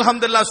சல்மான் இன்னல்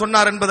ஹம்துல்லா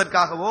சொன்னார்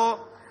என்பதற்காகவோ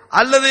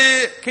அல்லது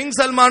கிங்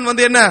சல்மான்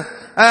என்ன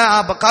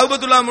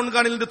கௌபத்துல்லா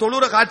முன்கானிலிருந்து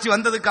தொழுற காட்சி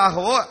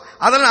வந்ததுக்காகவோ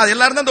அதெல்லாம்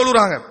எல்லாரும் தான்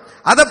தொழுறாங்க.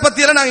 அதை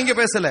பத்தி எல்லாம் நாங்க இங்க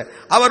பேசல.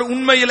 அவர்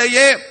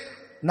உண்மையிலேயே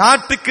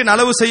நாட்டுக்கு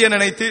நலவு செய்ய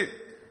நினைத்து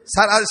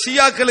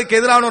ஷியாக்களுக்கு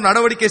எதிரான ஒரு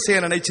நடவடிக்கை செய்ய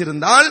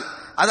நினைச்சிருந்தால்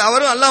அது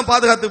அவரும் எல்லாம்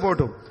பாதுகாத்து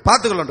போட்டும்,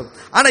 பார்த்துக்கொள்ளட்டும்.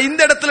 ஆனா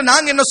இந்த இடத்துல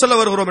நாங்க என்ன சொல்ல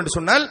வருகிறோம் என்று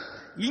சொன்னால்,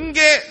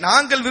 இங்கே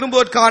நாங்கள்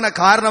விரும்புவதற்கான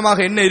காரணமாக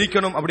என்ன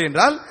இருக்கணும் அப்படி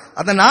என்றால்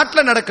அந்த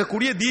நாட்டில்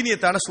நடக்கக்கூடிய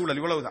தீனியத்தான சூழல்,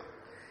 இவ்வளவுதான்.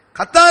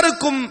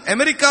 கத்தாருக்கும்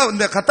அமெரிக்கா,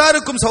 இந்த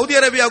கத்தாருக்கும் சவுதி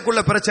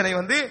அரேபியாவுக்குள்ள பிரச்சனை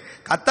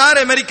கத்தார்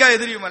அமெரிக்கா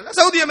எதிரியும் அல்ல,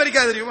 சவுதி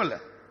அமெரிக்கா எதிரியும் அல்ல.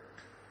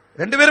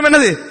 ரெண்டு பேரும்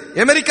என்னது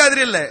அமெரிக்கா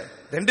எதிரி இல்ல,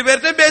 ரெண்டு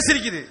பேர்கிட்ட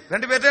பேசிருக்குது,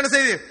 ரெண்டு பேர்கிட்ட என்ன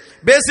செய்யுது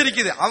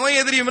பேசிருக்குது. அவன்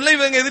எதிரியும் இல்ல,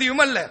 இவங்க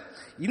எதிரியும் அல்ல.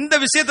 இந்த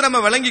விஷயத்தை நம்ம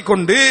விளங்கி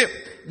கொண்டு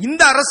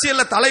இந்த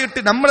அரசியல்ல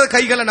தலையிட்டு நம்ம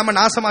கைகளை நம்ம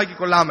நாசமாக்கி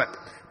கொள்ளாம,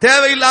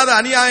 தேவையில்லாத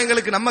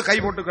அநியாயங்களுக்கு நம்ம கை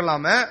போட்டுக்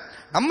கொள்ளாம,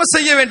 நம்ம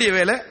செய்ய வேண்டிய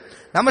வேலை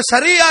நம்ம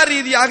ஷரியா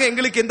ரீதியாக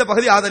எங்களுக்கு எந்த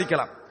பகுதி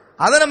ஆதரிக்கலாம்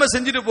அதை நம்ம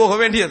செஞ்சுட்டு போக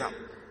வேண்டியதான்.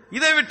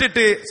 இதை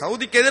விட்டுட்டு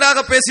சவுதிக்கு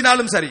எதிராக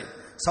பேசினாலும் சரி,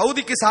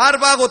 சவுதிக்கு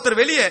சார்பாக ஒருத்தர்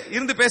வெளியே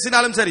இருந்து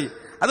பேசினாலும் சரி,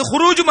 அது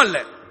ஹுரூஜும் அல்ல,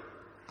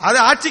 அது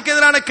ஆட்சிக்கு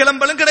எதிரான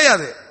கிளம்பலும்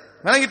கிடையாது.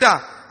 விளங்கிட்டா?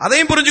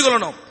 அதையும்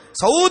புரிஞ்சுக்கொள்ளணும்.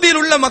 சவுதியில்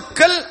உள்ள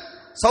மக்கள்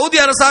சவுதி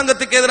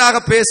அரசாங்கத்துக்கு எதிராக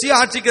பேசி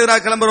ஆட்சிக்கு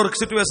எதிராக கிளம்புற ஒரு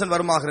சிச்சுவேஷன்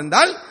வருமாக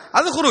இருந்தால்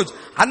அது ஹுரூஜ்.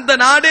 அந்த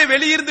நாடே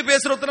வெளியிருந்து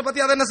பேசுற ஒருத்தரை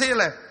பத்தி அதை என்ன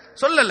செய்யல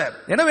சொல்லல.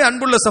 எனவே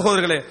அன்புள்ள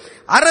சகோதரர்களே,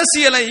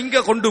 அரசியலை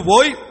இங்க கொண்டு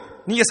போய்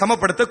நீங்க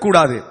சமப்படுத்த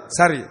கூடாது.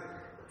 சரி,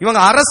 இவங்க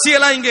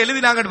அரசியலா இங்க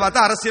எழுதினாங்கன்னு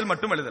பார்த்தா அரசியல்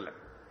மட்டும் எழுதல.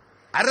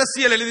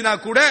 அரசியல் எழுதினா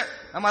கூட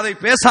நம்ம அதை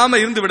பேசாம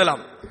இருந்து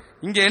விடலாம்.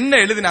 இங்க என்ன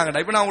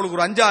எழுதினாங்கடா, இப்ப நான் உங்களுக்கு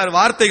ஒரு 5-6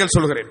 வார்த்தைகள்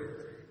சொல்கிறேன்.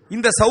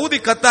 இந்த சவுதி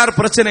கத்தார்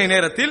பிரச்சனை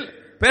நேரத்தில்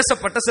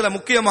பேசப்பட்ட சில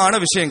முக்கியமான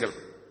விஷயங்கள்.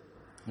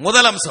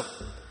 முதல் அம்சம்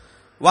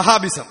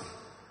வஹாபிசம்.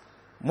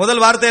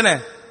 முதல் வார்த்தை என்ன?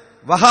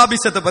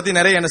 வஹாபிசத்தை பத்தி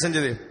நிறைய என்ன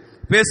செஞ்சது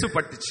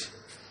பேசப்பட்டுச்சு.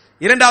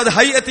 இரண்டாவது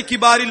ஹைஅத்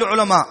கிபாரில்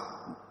உலமா,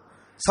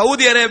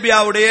 சவுதி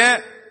அரேபியாவுடைய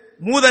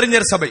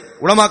மூதறிஞர் சபை,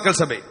 உலமாக்கல்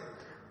சபை,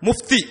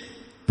 முஃப்தி,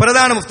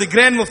 பிரதான முஃப்தி,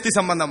 கிராண்ட் முஃப்தி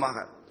சம்பந்தமாக.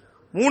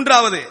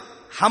 மூன்றாவது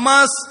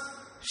ஹமாஸ்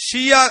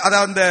ஷியா,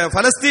 அதாவது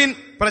பலஸ்தீன்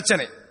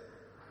பிரச்சனை,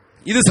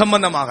 இது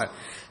சம்பந்தமாக.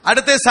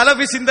 அடுத்து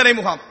சலபி சிந்தனை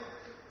முகாம்,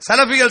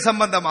 சலபிகள்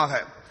சம்பந்தமாக.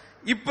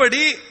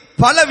 இப்படி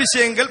பல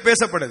விஷயங்கள்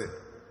பேசப்படுது.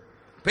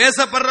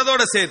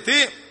 பேசப்படுறதோட சேர்த்து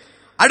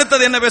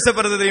அடுத்தது என்ன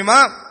பேசப்படுறது தெரியுமா?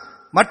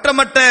 மற்ற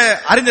மற்ற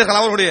அறிஞர்கள்,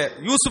 அவர்களுடைய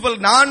யூசுபல்,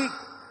 நான்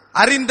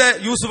அறிந்த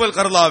யூசுபல்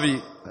கர்லாவி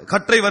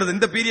கற்றை வருது.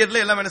 இந்த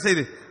பீரியட்ல எல்லாம் என்ன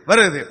செய்து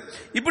வருது.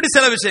 இப்படி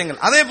சில விஷயங்கள்.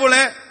 அதே போல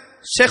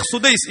ஷேக்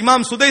சுதைஸ்,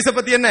 இமாம் சுதைஸ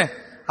பத்தி என்ன,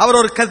 அவர்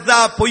ஒரு கத்தா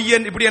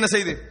பொய்யன், இப்படி என்ன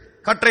செய்து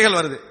கற்றைகள்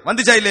வருது.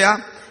 வந்துச்சா இல்லையா?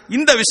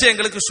 இந்த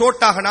விஷயங்களுக்கு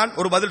ஷோட்டாக நான்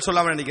ஒரு பதில்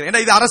சொல்லாம நினைக்கிறேன்.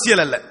 ஏன்னா இது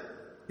அரசியல் அல்ல,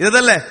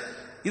 இதல்ல,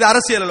 இது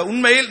அரசியல் அல்ல.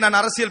 உண்மையில் நான்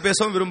அரசியல்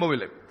பேசவும்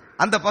விரும்பவில்லை,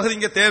 அந்த பகுதி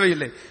இங்க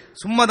தேவையில்லை.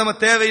 சும்மா நம்ம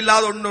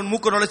தேவையில்லாத ஒன்று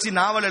மூக்க நுழைச்சி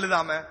நாவல்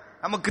எழுதாம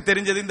நமக்கு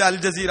தெரிஞ்சது இந்த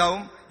அல்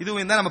ஜசீராவும்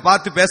இதுவும் தான் நம்ம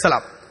பார்த்து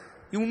பேசலாம்.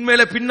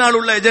 உண்மையில பின்னால்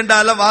உள்ள எஜெண்டா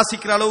எல்லாம்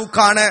வாசிக்கிற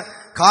அளவுக்கான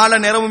கால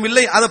நேரமும்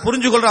இல்லை, அதை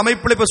புரிஞ்சு கொள்ற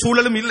அமைப்புல இப்ப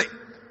சூழலும் இல்லை.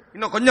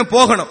 இன்னும் கொஞ்சம்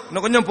போகணும்.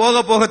 இன்னும் கொஞ்சம்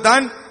போக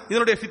போகத்தான்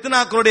இதனுடைய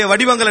ஃபித்னாக்களுடைய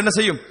வடிவங்கள் என்ன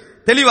செய்யும்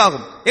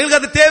தெளிவாகும். எங்களுக்கு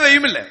அது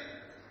தேவையும் இல்லை,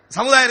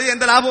 சமுதாயத்துக்கு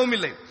எந்த லாபமும்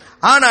இல்லை.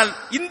 ஆனால்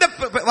இந்த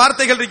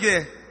வார்த்தைகள் இருக்கு,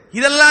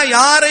 இதெல்லாம்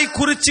யாரை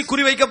குறிச்சு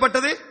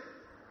குறிவைக்கப்பட்டது?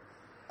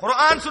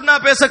 குர்ஆன் சுன்னா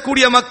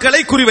பேசக்கூடிய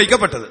மக்களை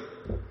குறிவைக்கப்பட்டது.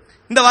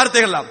 இந்த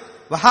வார்த்தைகள்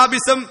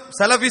வஹாபிசம்,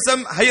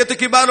 சலபிசம், ஹையத்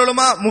கிபார்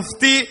உலமா,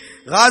 முஃப்தி,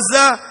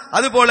 காஸா,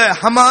 அதுபோல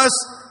ஹமாஸ்,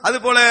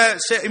 அதுபோல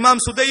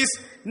இமாம் சுதைஸ்,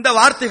 இந்த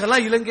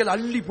வார்த்தைகள்லாம் இலங்கையில்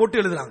அள்ளி போட்டு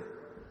எழுதுறாங்க.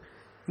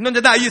 இன்னும்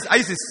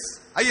ஐசிஸ்,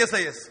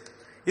 ஐஎஸ்ஐஎஸ்,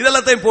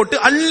 இதெல்லாத்தையும் போட்டு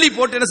அள்ளி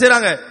போட்டு என்ன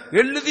செய்யறாங்க,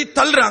 எழுதி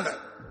தள்ளுறாங்க.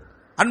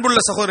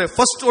 அன்புள்ள சகோதரர்,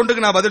 ஃபர்ஸ்ட்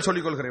ஒன்றுக்கு நான் பதில்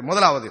சொல்லிக் கொள்கிறேன்.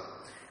 முதலாவது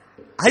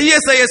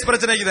ஐஎஸ்ஐஎஸ்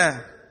பிரச்சனைக்கு தான்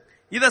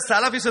இத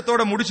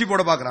சலபிசத்தோட முடிச்சு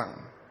போட பாக்குறாங்க.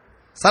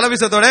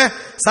 சலபிசத்தோட,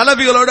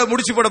 சலபிகளோட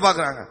முடிச்சு போட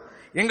பாக்குறாங்க.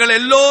 எங்கள்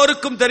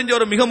எல்லோருக்கும் தெரிஞ்ச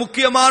ஒரு மிக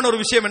முக்கியமான ஒரு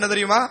விஷயம் என்ன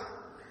தெரியுமா?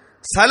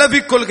 சலபி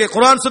கொள்கை,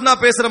 குர்ஆன் சுன்னா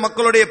பேசுற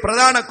மக்களுடைய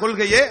பிரதான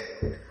கொள்கையே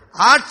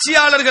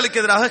ஆட்சியாளர்களுக்கு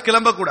எதிராக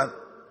கிளம்பக்கூடாது.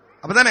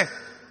 அப்பதானே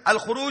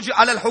அல் குரூஜ்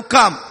அலல்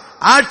ஹுக்காம்,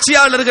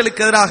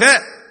 ஆட்சியாளர்களுக்கு எதிராக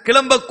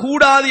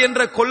கிளம்பக்கூடாது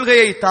என்ற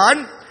கொள்கையை தான்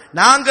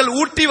நாங்கள்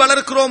ஊட்டி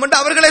வளர்க்கிறோம்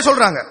என்று அவர்களே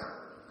சொல்றாங்க.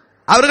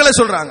 அவர்களே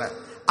சொல்றாங்க.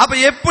 அப்ப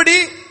எப்படி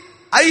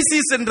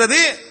ஐசிஸ்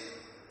என்றது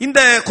இந்த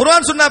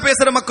குர்ஆன் சுன்னா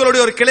பேசுற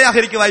மக்களுடைய ஒரு கிளையாக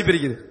இருக்க வாய்ப்பு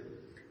இருக்குது?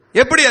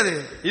 எப்படி? அது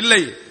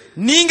இல்லை,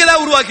 நீங்க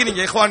தான்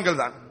உருவாக்கினீங்க. இஹ்வான்கள்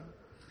தான்,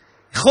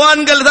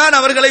 இஹ்வான்கள் தான்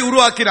அவர்களை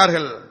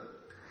உருவாக்கினார்கள்.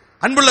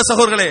 அன்புள்ள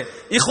சகோதரர்களே,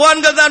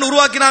 இஹ்வான்கள் தான்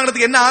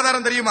உருவாக்கினாங்கிறதுக்கு என்ன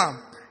ஆதாரம் தெரியுமா?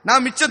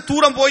 நான் மிச்சம்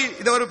தூரம் போய்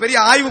இதை ஒரு பெரிய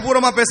ஆய்வு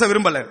பூர்வமா பேச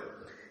விரும்பல.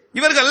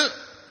 இவர்கள்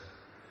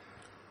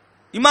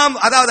இமாம்,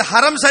 அதாவது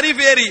ஹரம்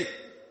ஷரீஃப் ஏறி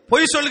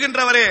பொய்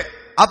சொல்கின்றவரே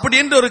அப்படி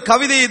என்று ஒரு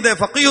கவிதை இந்த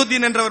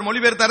ஃபக்ஹுத்தீன் என்றவர்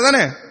மொழிபெயர்த்தார்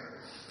தானே.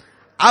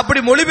 அப்படி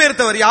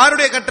மொழிபெயர்த்தவர்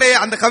யாருடைய கட்டுரை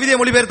அந்த கவிதையை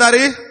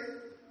மொழிபெயர்த்தாரு?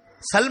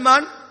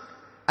 சல்மான்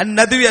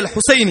அன்-நதுவி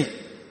அல்-ஹுசைனி.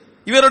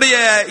 இவருடைய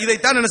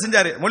இதைத்தான் என்ன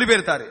செஞ்சாரு?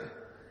 மொழிபெயர்த்தாரு.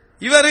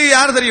 இவர்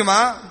யார் தெரியுமா?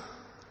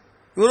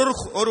 இவர்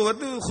ஒரு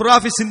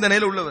குராஃபி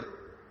சிந்தனையில உள்ளவர்.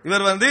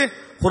 இவர்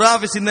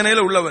குராஃபி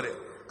சிந்தனையில உள்ளவர்.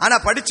 ஆனா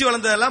படிச்சு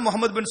வளர்ந்ததெல்லாம்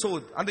முகமது பின்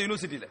சவுத் அந்த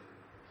யூனிவர்சிட்டியில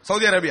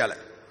சவுதி அரேபியால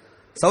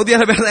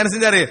என்ன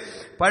செஞ்சாரு?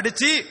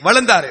 படிச்சு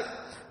வளர்ந்தாரு.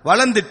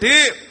 வளர்ந்துட்டு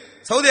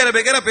சவுதி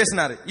அரேபியா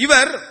பேசினாரு.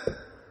 இவர்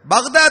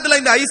பக்தாத்ல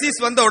இந்த ஐசிஸ்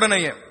வந்த உடனே,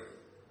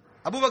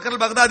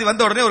 அபூபக்கர் பக்தாதி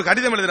வந்த உடனே ஒரு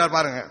கடிதம் எழுதுறாரு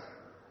பாருங்க.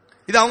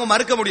 இது அவங்க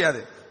மறுக்க முடியாது.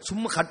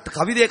 சும்மா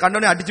கவிதையை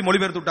கண்டோனே அடிச்சு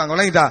மொழிபெயர்த்து விட்டாங்க.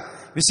 விளங்கிட்டா?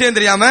 விஷயம்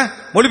தெரியாம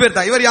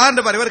மொழிபெயர்த்தா. இவர்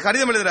யாருன்னு பாரு. இவர்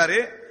கடிதம் எழுதுறாரு.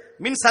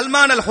 மின்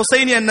சல்மான் அல்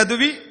ஹுசைனி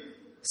அன்-நதுவி,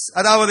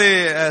 அதாவது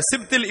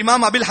சிப்தில்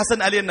இமாம் அபில்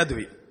ஹசன் அலி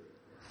அன்-நதுவி,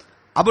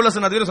 அபுல்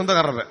ஹசன் நதுவி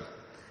சொந்தக்காரர்.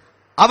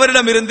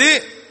 அவரிடம் இருந்து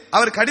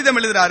அவர் கடிதம்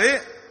எழுதுறாரு.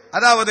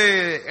 அதாவது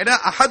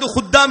அஹது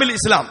ஹுத்தாமில்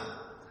இஸ்லாம்,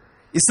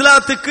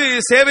 இஸ்லாத்துக்கு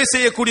சேவை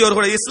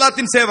செய்யக்கூடியவர்களுடைய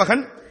இஸ்லாத்தின்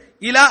சேவகன்,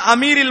 இலா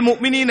அமீரில்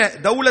முஃமினீன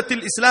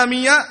தௌலத்தில்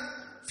இஸ்லாமியா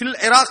ஃபில்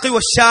இராக் வ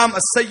ஷாம்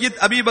அஸ்-சய்யித்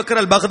அபீ பக்கர்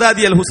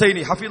அல்-பக்தாதி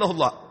அல்-ஹுசைனி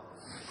ஹஃபிதஹுல்லாஹ்.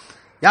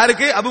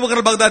 யாருக்கு? அபூபக்கர்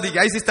அல்-பக்தாதிக்கு,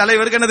 ஐசிஸ்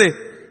தலைவருக்கு. என்னது?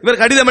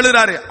 இவர் கடிதம்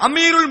எழுதுறாரு.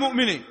 அமீருல்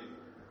முஃமினீன்.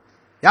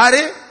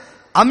 யாரு?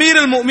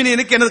 அமீருல்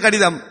முஃமினீனுக்கு என்னது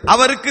கடிதம்?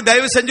 அவருக்கு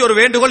தயவு செஞ்சு ஒரு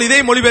வேண்டுகோள்,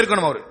 இதையும்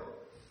மொழிபெயர்க்கணும். அவர்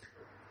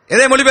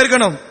எதை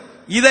மொழிபெயர்க்கணும்?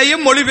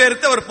 இதையும்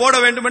மொழிபெயர்த்து அவர் போட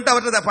வேண்டும் என்று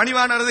அவரது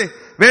பணிவானது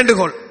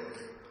வேண்டுகோள்.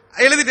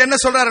 எழுதிட்டு என்ன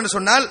சொல்றாருன்னு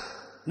சொன்னால்,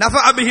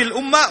 நஃபஅ பிஹில்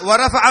உம்ம வ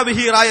ரஃபஅ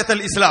பிஹி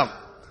ராயத்தல் இஸ்லாம்.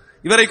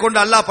 இவரை கொண்டு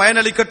அல்லாஹ்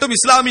பயனளிக்கட்டும்,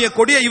 இஸ்லாமிய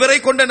கொடியை இவரை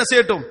கொண்டு என்ன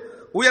செய்யட்டும்?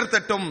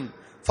 உயர்த்தட்டும்.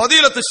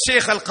 ஃபதீலத்து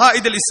ஷேக் அல்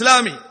காயித் அல்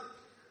இஸ்லாமி,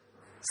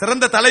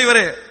 சிறந்த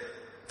தலைவரே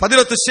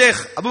ஃபதீலத்து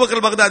ஷேக்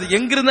அபூபக்கர் பக்தாதி.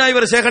 எங்கிருந்தா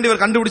இவர் ஷேக்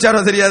இவர் கண்டுபிடிச்சாரோ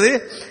தெரியாது.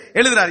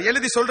 எழுதுறாரு.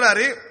 எழுதி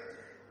சொல்றாரு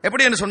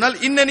எப்படி என்று சொன்னால்,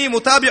 இன்னனி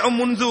முதாபிஉம்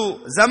முன்து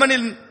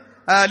ஜமனில்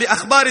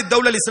لأخبار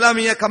الدولة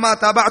الإسلامية كما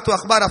تابعت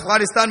أخبار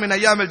أفغانستان من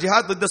أيام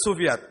الجهاد ضد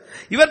الصوفيات.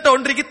 இவர்ட்ட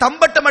ஒன்றைக்கு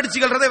தம்பட்டம்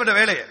அடிச்சுக்கிறதே இவட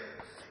வேலையை.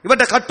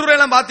 இவர்ட்ட கட்டுரை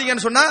எல்லாம்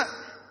பாத்தீங்கன்னு சொன்னா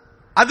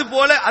அது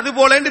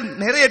போல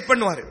நிறைய எட்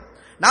பண்ணுவாரு.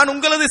 நான்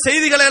உங்களது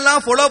செய்திகளை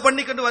எல்லாம் ஃபாலோ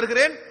பண்ணிக்கொண்டு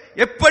வருகிறேன்.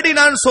 எப்படி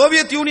நான்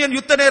சோவியத் யூனியன்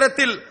யுத்த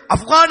நேரத்தில்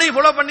ஆப்கானை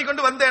ஃபாலோ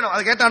பண்ணிக்கொண்டு வந்தேனோ,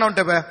 அதை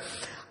கேட்டானோன்ட்ட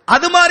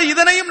அது மாதிரி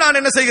இதனையும் நான்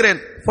என்ன செய்கிறேன்?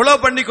 ஃபாலோ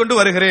பண்ணிக்கொண்டு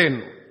வருகிறேன்.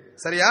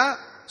 சரியா?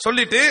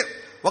 சொல்லிட்டு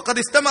وقد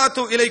استمعت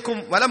اليكم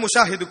ولا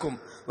مشاهدكم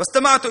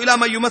واستمعت الى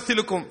ما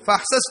يمثلكم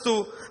فاحسست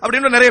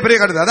அப்படின்னு நிறைய பெரிய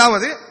கருத்து.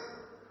 அதாவது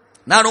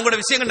நான் உங்களோட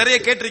விஷயங்கள் நிறைய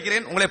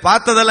கேட்டிருக்கிறேன், உங்களை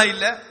பார்த்ததெல்லாம்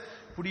இல்ல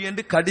புடி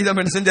என்று கடிதம்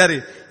என்ன செஞ்சாரு?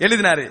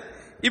 எழுதினாரு.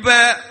 இப்ப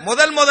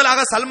முதலாக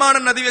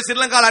சல்மான் நதுவியை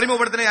ஸ்ரீலங்காவில்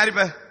அறிமுகப்படுத்தின யாரு?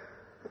 இப்ப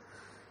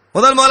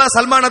முதலாக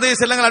சல்மான் நதுவியை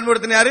ஸ்ரீலங்காவில்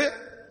அறிமுகப்படுத்தின யாரு?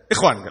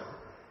 இஹ்வான்கள்.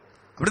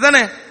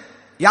 அப்படித்தானே?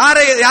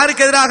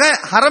 யாருக்கு எதிராக?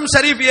 ஹரம்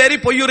ஷரீப் ஏறி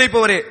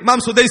பொய்யுரைப்பவரே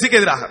இமாம் சுதைஸுக்கு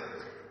எதிராக.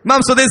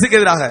 இமாம் சுதைஸுக்கு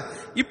எதிராக.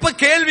 இப்ப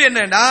கேள்வி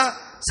என்னன்னா,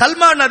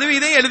 சல்மான் நதுவி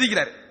இதையும்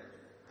எழுதிக்கிறாரு.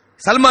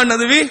 சல்மான்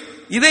நதுவி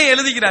இதை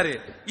எழுதிக்கிறாரு.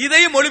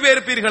 இதையும்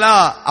மொழிபெயர்ப்பீர்களா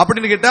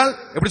அப்படின்னு கேட்டால்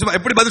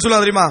எப்படி பதில் சொல்ல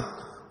தெரியுமா?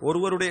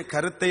 ஒருவருடைய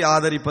கருத்தை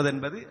ஆதரிப்பது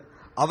என்பது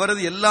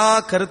அவரது எல்லா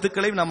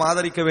கருத்துக்களையும் நாம்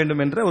ஆதரிக்க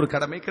வேண்டும் என்ற ஒரு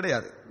கடமை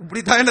கிடையாது.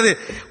 இப்படித்தான் என்னது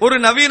ஒரு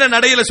நவீன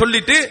நடையில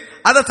சொல்லிட்டு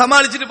அதை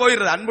சமாளிச்சுட்டு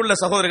போயிடுறது. அன்புள்ள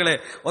சகோதரர்களே,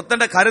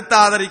 ஒத்தண்ட கருத்தை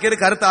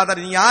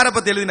ஆதரி. நீ யாரை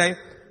பத்தி எழுதினாய்?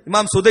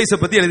 இமாம் சுதைஸை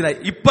பத்தி எழுதினாய்.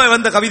 இப்ப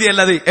வந்த கவிதை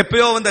அல்லது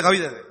எப்பயோ வந்த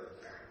கவிதை,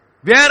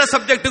 வேற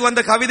சப்ஜெக்டுக்கு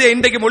வந்த கவிதையை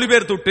இன்றைக்கு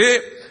மொழிபெயர்த்து விட்டு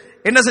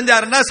என்ன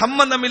செஞ்சாருன்னா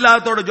சம்பந்தம்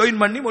இல்லாததோட ஜாயின்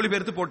பண்ணி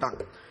மொழிபெயர்த்து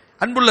போட்டாங்க.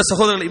 அன்புள்ள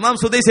சகோதரர்கள், இமாம்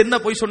சுதைஸ் என்ன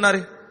பொய் சொன்னாரு?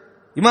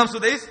 இமாம்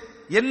சுதைஸ்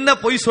என்ன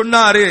பொய்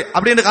சொன்னாரு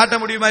அப்படின்னு காட்ட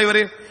முடியுமா?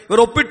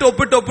 இவர்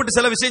ஒப்பிட்டு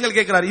சில விஷயங்கள்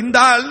கேட்கிறார். இந்த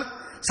ஆள்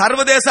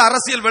சர்வதேச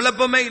அரசியல்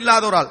விளப்பமே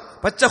இல்லாத ஒரு ஆள்,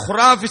 பச்சை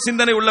குராஃபி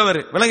சிந்தனை உள்ளவர்.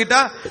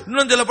 விளங்கிட்டா?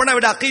 இன்னும் சொல்ல போனா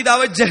விட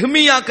அகீதாவை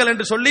ஜஹ்மியாக்கள்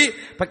என்று சொல்லி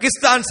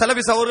பாகிஸ்தான்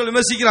சலபி சகோதரர்கள்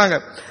விமர்சிக்கிறாங்க.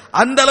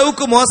 அந்த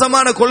அளவுக்கு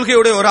மோசமான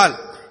கொள்கையுடைய ஒரு ஆள்.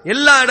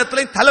 எல்லா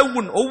இடத்திலையும்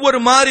தலவுன் ஒவ்வொரு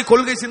மாதிரி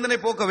கொள்கை சிந்தனை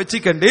போக்க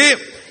வச்சுக்கண்டு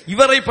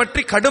இவரை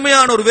பற்றி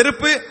கடுமையான ஒரு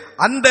வெறுப்பு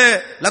அந்த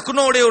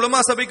லக்னோவுடைய உலமா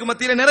சபைக்கு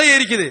மத்தியில நிறைய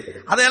இருக்குது.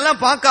 அதையெல்லாம்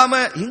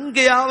பார்க்காம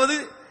எங்கேயாவது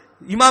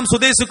இமாம்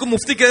சுதைஸுக்கும்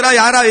முஃப்திக்கு எதிராக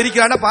யாரா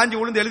இருக்கிறானா பாஞ்சு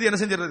விழுந்து எழுதி என்ன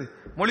செஞ்சிருது?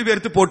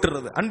 மொழிபெயர்த்து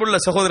போட்டுறது. அன்புள்ள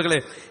சகோதரர்களே,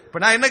 இப்ப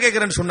நான் என்ன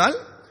கேட்கிறேன்னு சொன்னால்,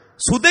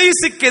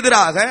 சுதைஸுக்கு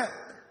எதிராக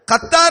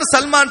கத்தார்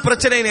சல்மான்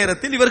பிரச்சனை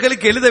நேரத்தில்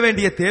இவர்களுக்கு எழுத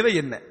வேண்டிய தேவை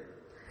என்ன?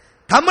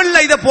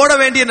 தமிழ்ல இதை போட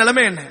வேண்டிய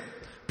நிலைமை என்ன?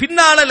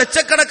 பின்னால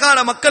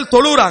லட்சக்கணக்கான மக்கள்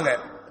தொழுறாங்க.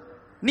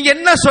 நீ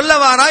என்ன சொல்ல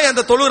வாராய்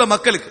அந்த தொழுற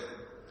மக்களுக்கு?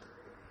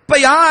 இப்ப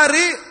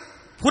யாரு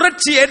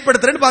புரட்சி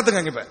ஏற்படுத்துறேன்னு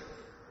பாத்துக்கங்க. இப்ப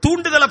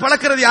தூண்டுதலை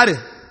பழக்கிறது யாரு?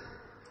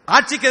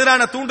 ஆட்சிக்கு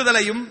எதிரான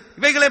தூண்டுதலையும்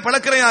இவைகளை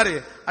பழக்கிற யாரு?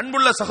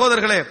 அன்புள்ள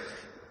சகோதரர்களே,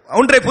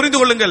 ஒன்றை புரிந்து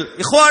கொள்ளுங்கள்.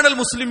 இஹ்வானுல்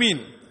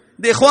முஸ்லிமீன்,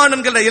 இந்த இஹ்வான்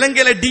என்கிற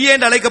இலங்கையில டிஏ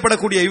என்று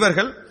அழைக்கப்படக்கூடிய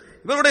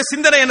இவர்களுடைய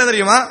சிந்தனை என்ன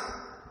தெரியுமா?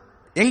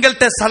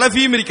 எங்கள்கிட்ட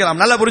சலஃபியும் இருக்கலாம்.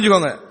 நல்லா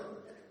புரிஞ்சுக்கோங்க.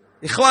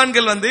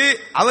 இஹ்வான்கள்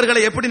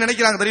அவர்களை எப்படி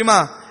நினைக்கிறாங்க தெரியுமா?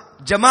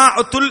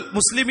 ஜமாஅத்துல்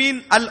முஸ்லிமீன்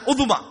அல்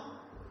உதுமா,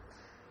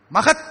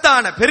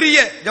 மகத்தான பெரிய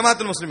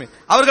ஜமாஅத்துல் முஸ்லிமீன்.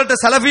 அவர்கள்ட்ட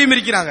சலஃபியும்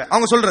இருக்கிறாங்க.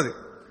 அவங்க சொல்றது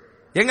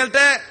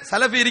எங்கள்கிட்ட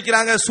சலஃபி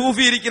இருக்கிறாங்க,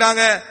 சூஃபி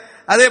இருக்கிறாங்க,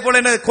 அதே போல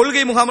என்ன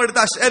கொள்கை முகாம் எடுத்த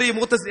அஷ்அரி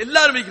முத்தஸிலி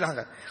எல்லாரும்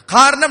இருக்கிறாங்க.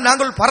 காரணம்,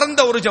 நாங்கள் பரந்த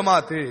ஒரு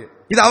ஜமாத்து.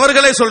 இது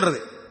அவர்களே சொல்றது.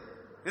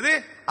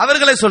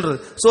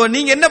 சோ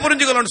நீங்க என்ன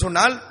புரிஞ்சுக்கணும்னு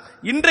சொன்னால்,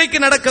 இன்றைக்கு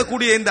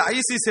நடக்கக்கூடிய இந்த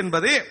ஐசிஸ்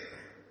என்பது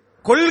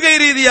கொள்கை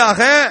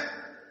ரீதியாக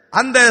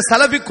அந்த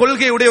சலபி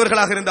கொள்கை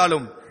உடையவர்களாக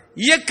இருந்தாலும்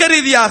இயக்க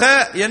ரீதியாக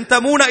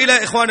யன்தமூன இலா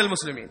இஹ்வானுல்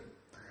முஸ்லிமீன்,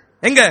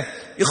 எங்க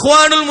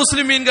இஹ்வானுல்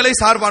முஸ்லிமீன்களை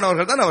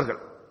சார்பானவர்கள் தான் அவர்கள்.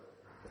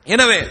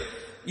 எனவே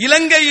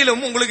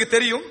இலங்கையிலும் உங்களுக்கு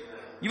தெரியும்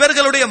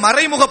இவர்களுடைய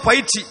மறைமுக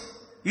பயிற்சி,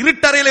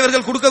 இருட்டறையில்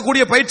இவர்கள்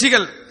கொடுக்கக்கூடிய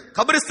பயிற்சிகள்,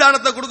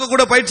 கபிரிஸ்தானத்தை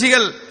கொடுக்கக்கூடிய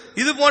பயிற்சிகள்,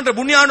 இது போன்ற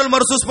புன்யானுல்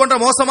மர்சூஸ் போன்ற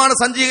மோசமான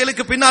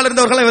சஞ்சிகைகளுக்கு பின்னால்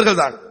இருந்தவர்கள் இவர்கள்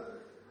தான்.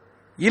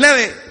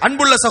 எனவே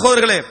அன்புள்ள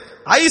சகோதரர்களே,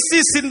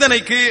 ஐசிஸ்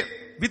சிந்தனைக்கு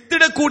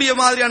வித்திடக்கூடிய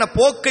மாதிரியான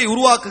போக்கை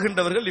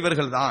உருவாக்குகின்றவர்கள்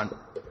இவர்கள் தான்.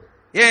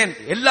 ஏன்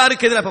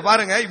எல்லாருக்கும் எதிராக இப்ப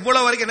பாருங்க,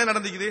 இவ்வளவு வரைக்கும் என்ன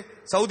நடந்துக்குது?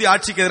 சவுதி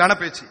ஆட்சிக்கு எதிரான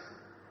பேச்சு,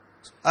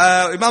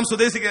 இமாம்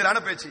சுதேசிக்கு எதிரான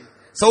பேச்சு,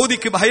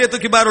 சவுதிக்கு பஹையத்து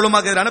கிபார்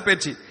உலமாக்கு எதிரான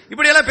பேச்சு,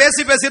 இப்படி எல்லாம்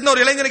பேசி பேசி இருந்த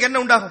ஒரு இளைஞனுக்கு என்ன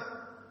உண்டாகும்?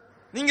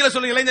 நீங்களே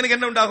சொல்லுங்க, இளைஞனுக்கு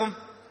என்ன உண்டாகும்?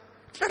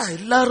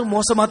 எல்லாரும்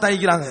மோசமா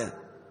தாய்க்கிறாங்க,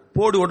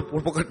 போடு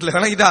பொக்கெட்ல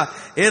விளங்கிட்டா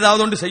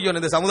ஏதாவது ஒன்று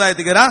செய்யணும், இந்த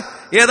சமுதாயத்துக்கு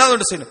ஏதாவது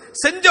ஒன்று செய்யணும்.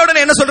 செஞ்ச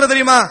உடனே என்ன சொல்ற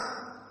தெரியுமா?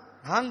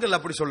 நாங்கள்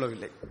அப்படி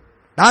சொல்லவில்லை,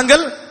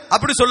 நாங்கள்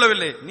அப்படி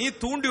சொல்லவில்லை. நீ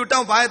தூண்டி விட்டா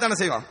அவன் பாயத்தானே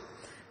செய்வான்.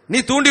 நீ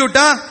தூண்டி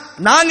விட்டா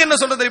நாங்க என்ன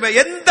சொல்றது தெரியுமா?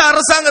 எந்த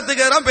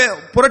அரசாங்கத்துக்கு எதிராக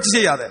புரட்சி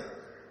செய்யாத,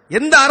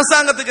 எந்த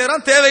அரசாங்கத்துக்கு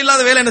எதிராக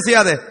தேவையில்லாத வேலை என்ன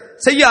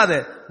செய்யாத.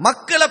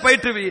 மக்களை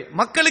பயிற்றுவி,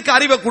 மக்களுக்கு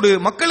அறிவை கொடு,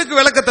 மக்களுக்கு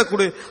விளக்கத்தை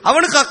கொடு,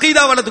 அவனுக்கு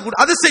அக்கீதா வளர்த்து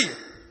கொடு, அது செய்.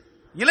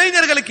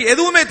 இளைஞர்களுக்கு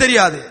எதுவுமே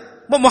தெரியாது.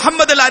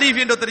 முகமது அல்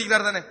அரீஃப் என்று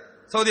தெரிகிறார் தானே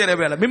சவுதி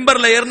அரேபியால,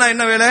 மிம்பர்ல ஏறினா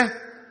என்ன வேலை?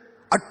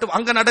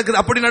 அங்க நடக்குது,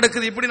 அப்படி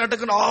நடக்குது, இப்படி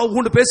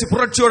நடக்குது பேசி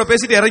புரட்சியோட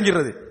பேசிட்டு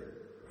இறங்கிறது.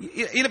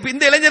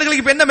 இந்த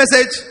இளைஞர்களுக்கு இப்ப என்ன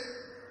மெசேஜ்?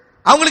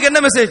 அவங்களுக்கு என்ன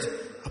மெசேஜ்?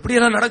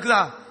 அப்படியெல்லாம்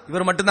நடக்குதா?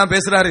 இவர் மட்டும்தான்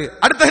பேசுறாரு.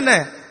 அடுத்த என்ன?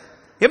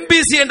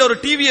 எம்பிசி என்ற ஒரு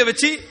டிவியை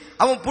வச்சு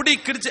அவன் புடி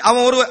கிடிச்சு,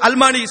 அவன் ஒரு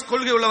அல்மானி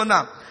கொள்கை உள்ளவன்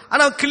தான்.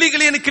 ஆனா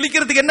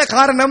கிளிக்கிறதுக்கு என்ன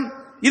காரணம்?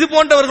 இது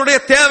போன்றவர்களுடைய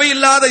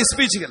தேவையில்லாத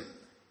ஸ்பீச்சுகள்.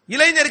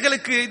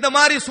 இளைஞர்களுக்கு இந்த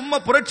மாதிரி சும்மா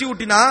புரட்சி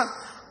ஊட்டினா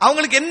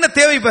அவங்களுக்கு என்ன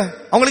தேவை? இப்ப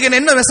அவங்களுக்கு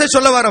என்ன மெசேஜ்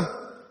சொல்ல வரோம்?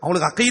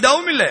 அவங்களுக்கு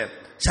அக்கீதாவும் இல்ல,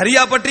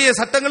 ஷரியா பற்றிய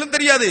சட்டங்களும்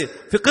தெரியாது,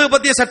 ஃபிக்ஹ்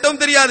பற்றிய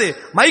சட்டமும் தெரியாது.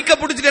 மைக்க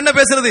பிடிச்சிட்டு என்ன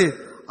பேசுறது?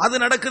 அது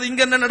நடக்குது,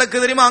 இங்க என்ன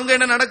நடக்குது தெரியுமா, அங்க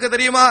என்ன நடக்குது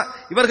தெரியுமா,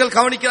 இவர்கள்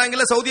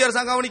கவனிக்கிறாங்கல்ல, சவுதி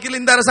அரசாங்கம் கவனிக்கல,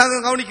 இந்த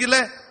அரசாங்கம் கவனிக்கல.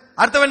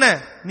 அர்த்தம் என்ன?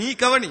 நீ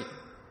கவனி.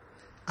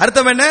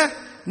 அர்த்தம் என்ன?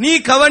 நீ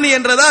கவனி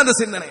என்றதா அந்த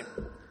சிந்தனை.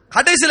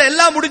 கடைசியில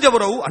எல்லாம் முடிஞ்ச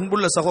பிறகு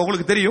அன்புள்ள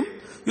சகோதரர்களுக்கு தெரியும்,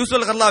 யூசுப்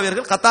அல் கர்லாவி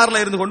அவர்கள்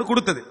கத்தார்ல இருந்து கொண்டு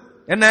கொடுத்தது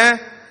என்ன?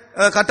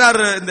 கத்தார்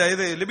இந்த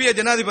இது லிபிய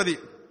ஜனாதிபதி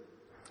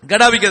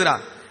கடாபிக்கு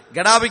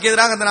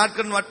எதிராக அந்த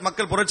நாட்கள்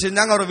மக்கள் புரட்சி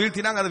செஞ்சாங்க, அவரை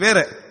வீழ்த்தினாங்க, அது வேற.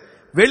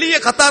 வெளியே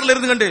கத்தார்ல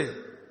இருந்து கண்டு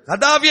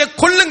கடாபியை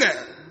கொல்லுங்க,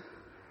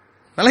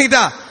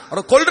 விளங்கிட்டா?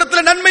 அவரை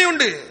கொல்றதுல நன்மை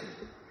உண்டு.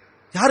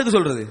 யாருக்கு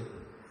சொல்றது?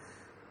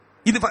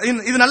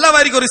 இது நல்லா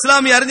வாரிக்கு ஒரு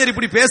இஸ்லாமிய அறிஞர்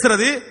இப்படி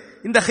பேசுறது.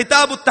 இந்த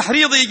ஹிதாபு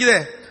தஹ்ரீத் இருக்குது,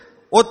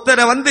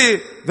 ஒத்தரை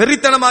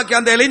வெறித்தனமாக்கி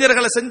அந்த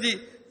இளைஞர்களை செஞ்சு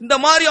இந்த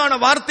மாதிரியான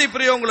வார்த்தை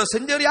பிரயோகங்களை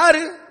செஞ்சவர்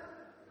யாரு?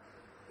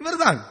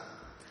 இவர்தான்.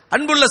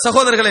 அன்புள்ள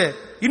சகோதரர்களே,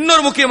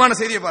 இன்னொரு முக்கியமான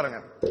செய்தியை பாருங்க.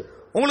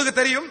 உங்களுக்கு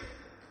தெரியும்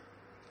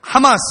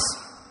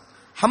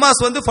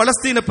ஹமாஸ்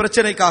பலஸ்தீன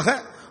பிரச்சனைக்காக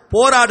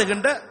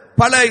போராடுகின்ற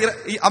பல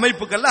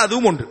அமைப்புகள்,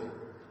 அதுவும் உண்டு.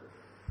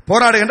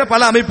 போராடுகின்ற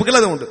பல அமைப்புகள்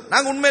அது உண்டு.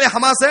 நாங்க உண்மையிலே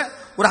ஹமாஸ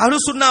ஒரு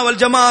அஹ்லுஸ் சுன்னா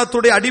வல்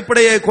ஜமாஅத்துடைய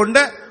அடிப்படையை கொண்ட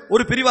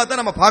ஒரு பிரிவா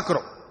தான் நம்ம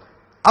பார்க்கிறோம்.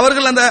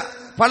 அவர்கள் அந்த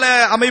பல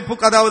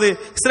அமைப்புக்கு, அதாவது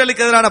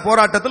இஸ்ரேலுக்கு எதிரான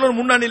போராட்டத்தில் ஒரு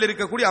முன்னணியில்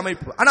இருக்கக்கூடிய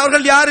அமைப்பு. ஆனா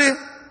அவர்கள் யாரு?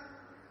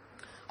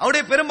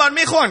 அவருடைய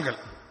பெரும்பான்மை இஹ்வான்கள்.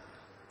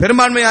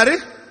 பெரும்பான்மை யாரு?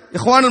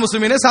 இஹ்வானுல்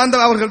முஸ்லிமீனை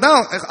சார்ந்த அவர்கள் தான்.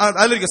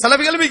 அதுல இருக்க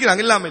சலபிகளும்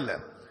இருக்கிறாங்க, இல்லாம இல்ல.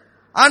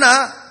 ஆனா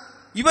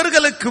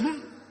இவர்களுக்கும்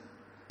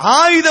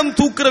ஆயுதம்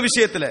தூக்குற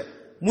விஷயத்துல,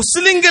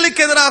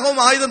 முஸ்லிம்களுக்கு எதிராகவும்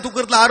ஆயுதம்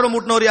தூக்குறதுல ஆர்வம்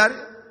ஊட்டினவர் யாரு?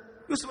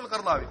 யூசுப் அல்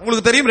கர்லாவி.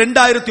 உங்களுக்கு தெரியும்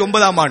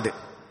 2009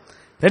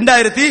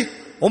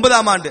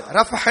 ஆண்டு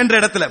ரஃபஹ் என்ற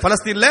இடத்துல,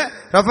 பலஸ்தீன்ல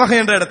ரஃபஹ்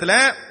என்ற இடத்துல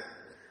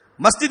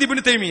மஸ்ஜித்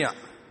இப்னு தைமியா,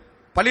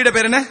 பள்ளியோட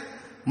பேர் என்ன?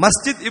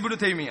 மஸ்ஜித் இப்னு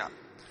தைமியா.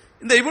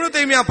 இந்த இப்னு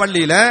தைமியா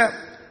பள்ளியில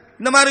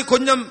இந்த மாதிரி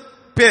கொஞ்சம்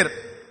பேர்,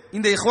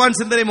 இந்த இஹ்வான்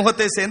சிந்தனை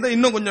முகத்தை சேர்ந்த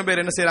இன்னும் கொஞ்சம்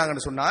பேர் என்ன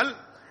செய்யறாங்கன்னு சொன்னால்,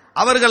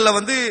 அவர்கள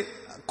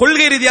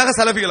கொள்கை ரீதியாக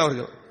சலபிகள்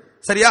அவர்கள்,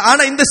 சரியா?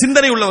 ஆனா இந்த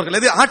சிந்தனை உள்ளவர்கள்,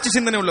 எது? ஆட்சி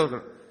சிந்தனை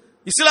உள்ளவர்கள்.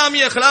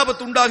 இஸ்லாமிய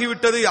கிலாபத் உண்டாகி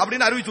விட்டது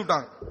அப்படின்னு அறிவிச்சு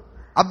விட்டாங்க.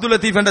 அப்துல்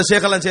லத்தீப் என்ற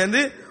ஷேக் எல்லாம்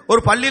சேர்ந்து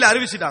ஒரு பள்ளியில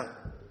அறிவிச்சிட்டாங்க.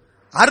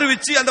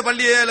 அறிவிச்சு அந்த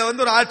பள்ளியில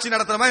ஒரு ஆட்சி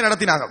நடத்துற மாதிரி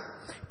நடத்தினாங்க.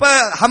 இப்ப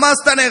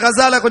ஹமாஸ் தானே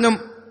கசால கொஞ்சம்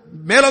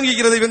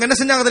மேலோங்கிக்கிறது. இவங்க என்ன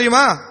செஞ்சாங்க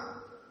தெரியுமா?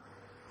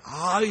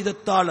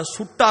 ஆயுதத்தால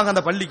சுட்டாங்க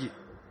அந்த பள்ளிக்கு,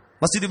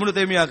 மஸ்ஜித் இப்னு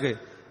தைமியாக்கு.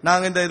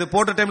 நாங்க இந்த இது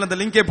போட்ட டைம்ல அந்த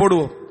லிங்கை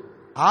போடுவோம்.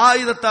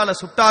 ஆயுதத்தால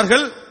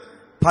சுட்டார்கள்,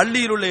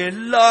 பள்ளியில் உள்ள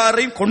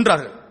எல்லாரையும்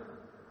கொன்றார்கள்.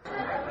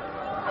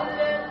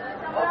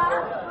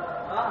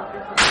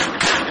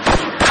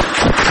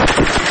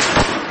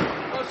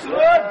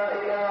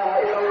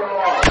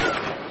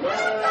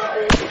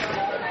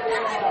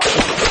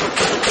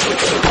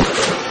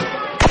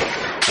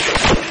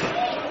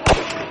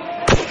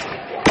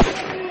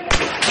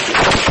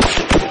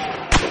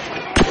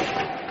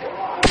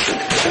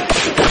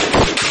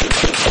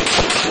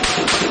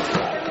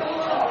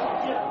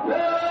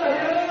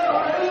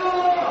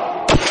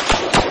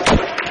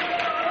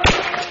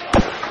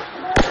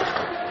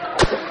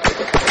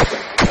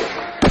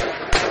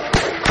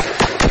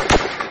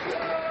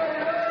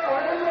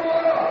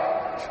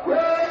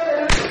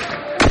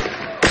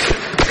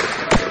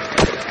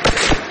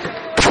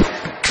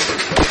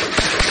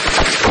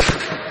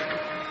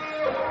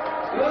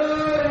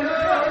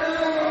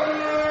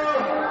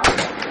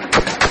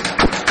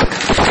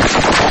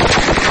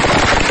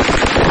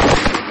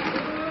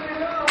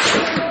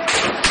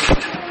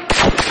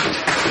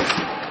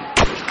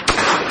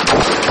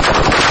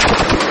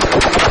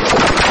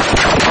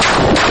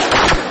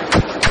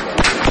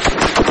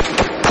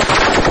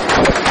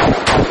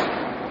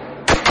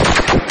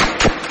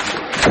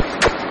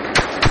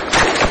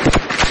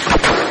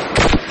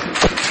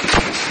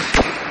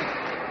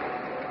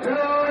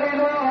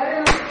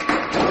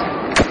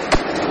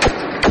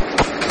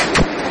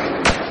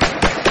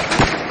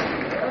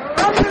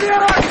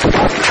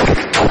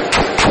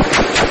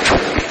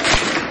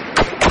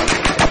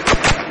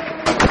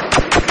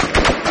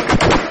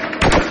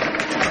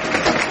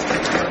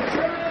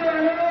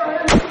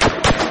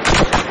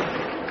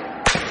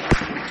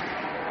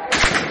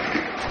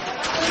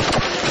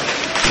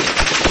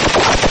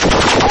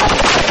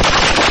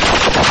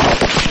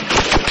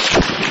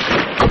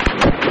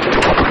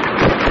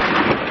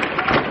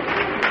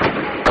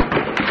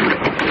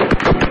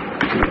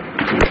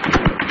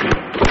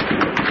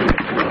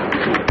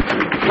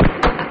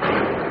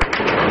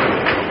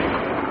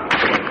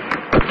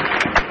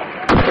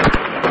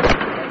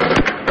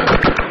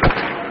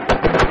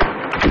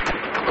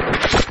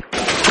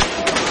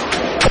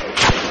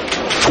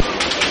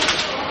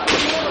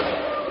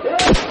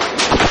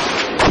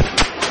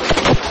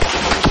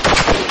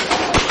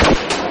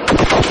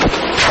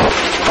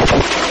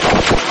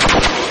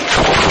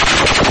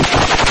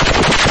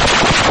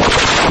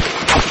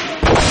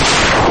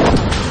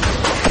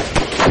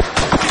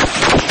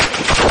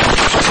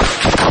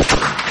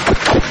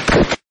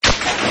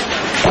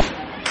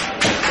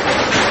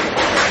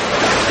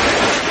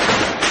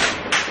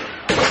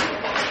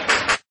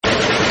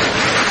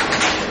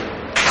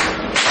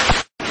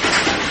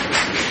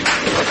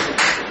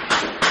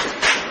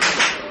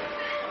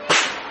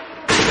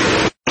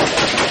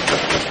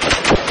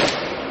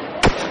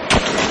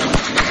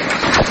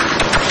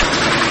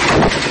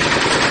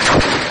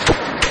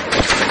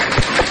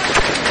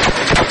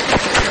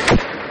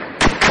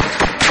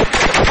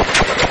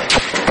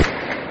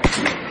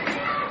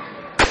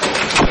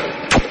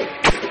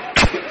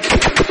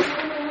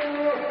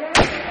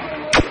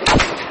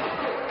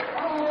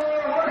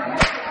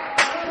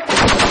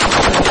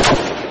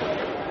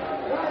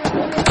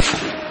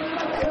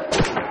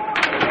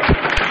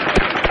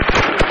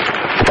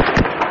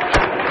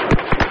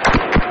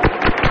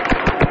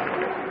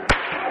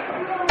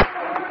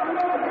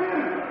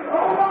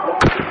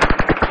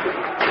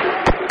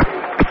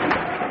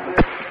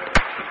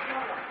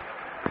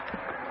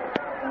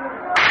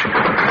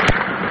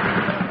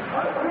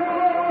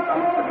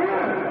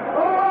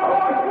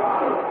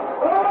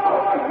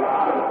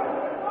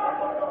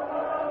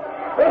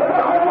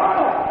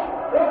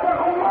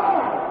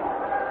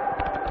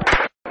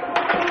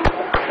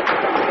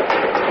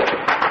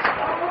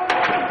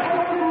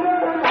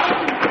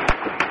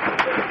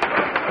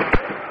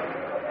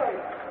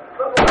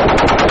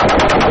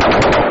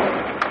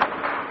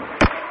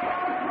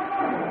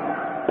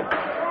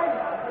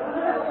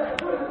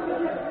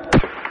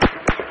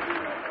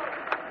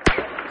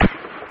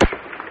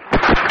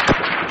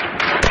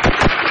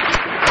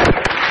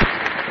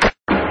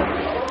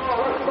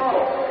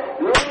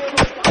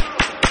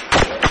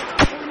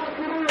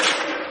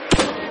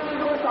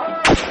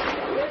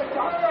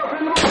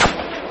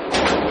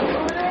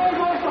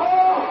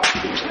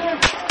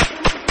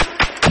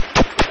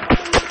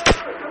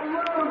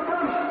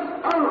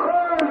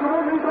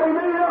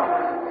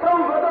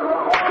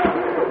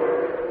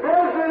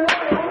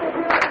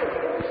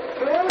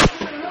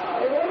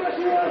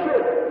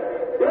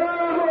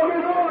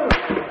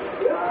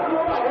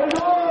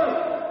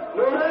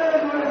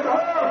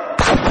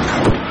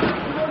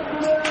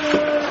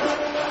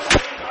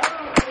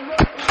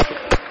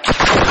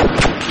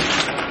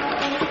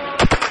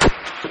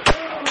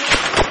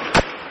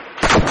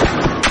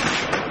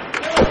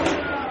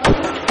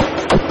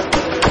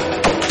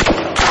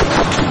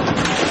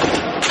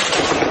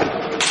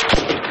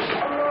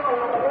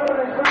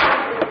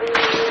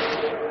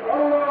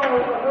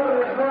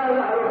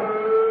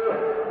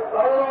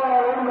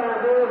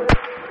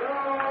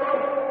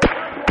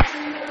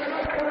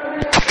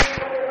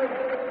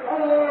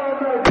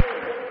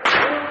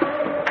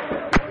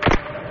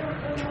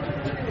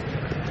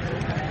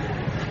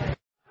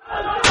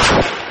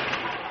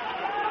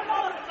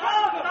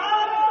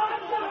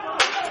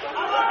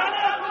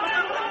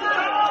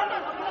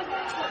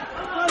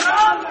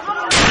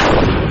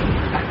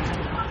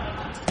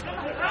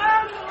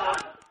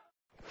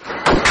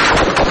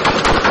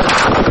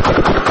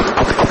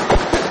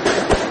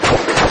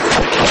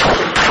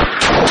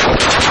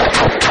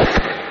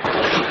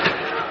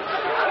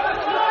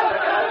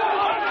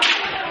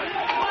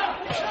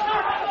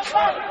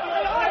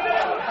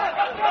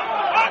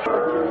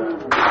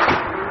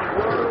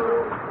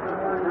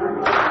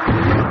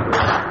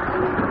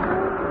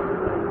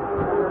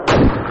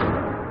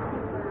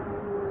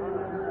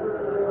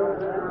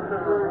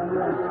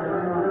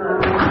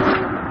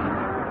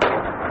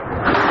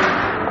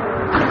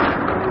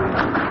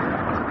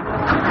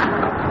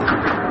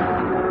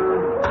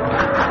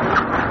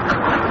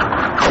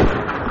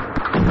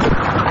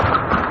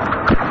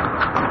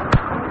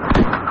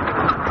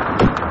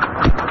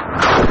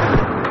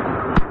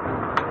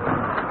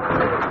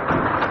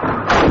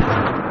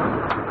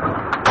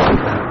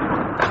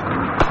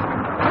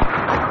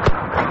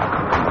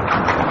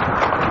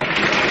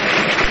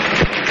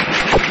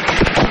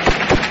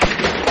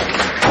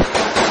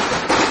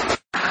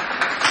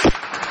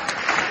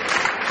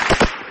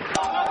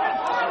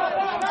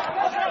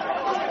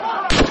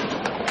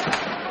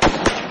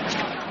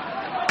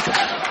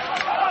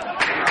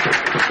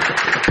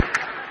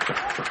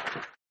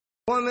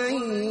 ومن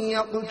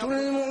يقتل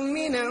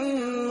مؤمنا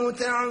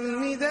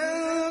متعمدا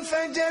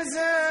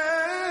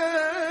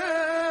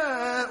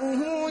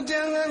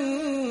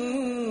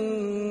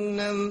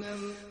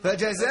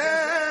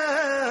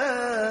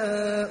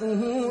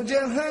فجزاؤه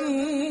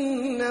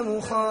جهنم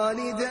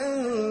خالدا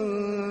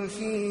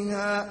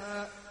فيها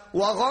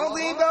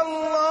وغضب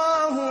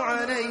الله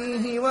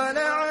عليه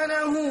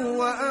ولعنه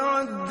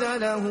وأعد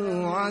له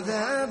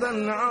عذابا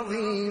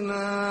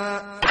عظيما.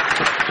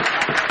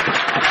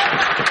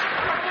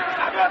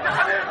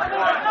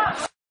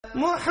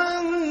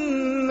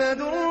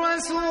 محمد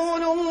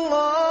رسول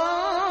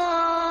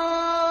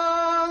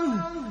الله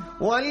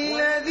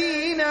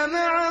والذين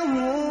معه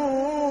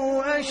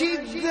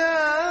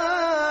أشداء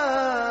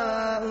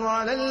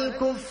على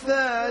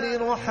الكفار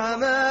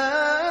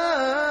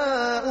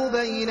رحماء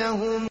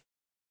بينهم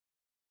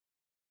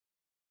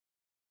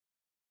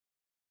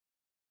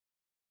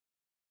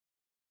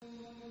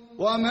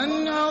ومن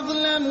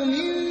أظلم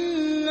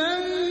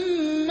ممن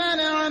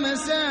منع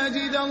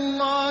مساجد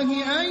الله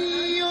أن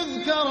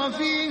يذكر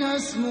فيها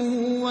اسمه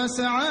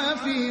وسعى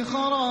في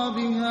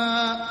خرابها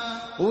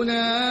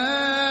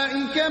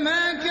أولئك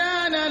ما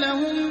كان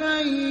لهم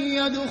أن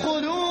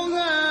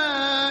يدخلوها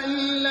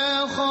إلا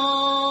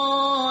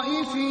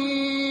خائفين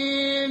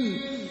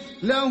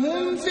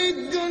لهم في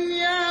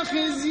الدنيا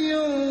خزي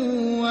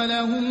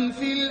ولهم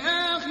في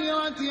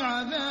الآخرة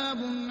عذاب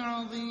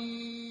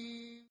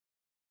عظيم.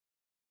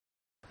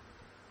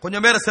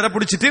 கொஞ்சம் பேரை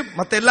சிறப்பிடிச்சிட்டு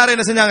மத்த எல்லாரும்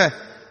என்ன செஞ்சாங்க,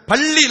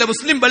 பள்ளியில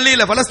முஸ்லிம்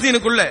பள்ளியில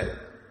பலஸ்தீனுக்குள்ள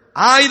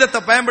ஆயுதத்தை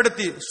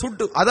பயன்படுத்தி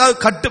சுட்டு, அதாவது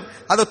கட்டு,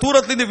 அதை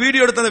தூரத்துல இருந்து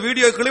வீடியோ எடுத்த அந்த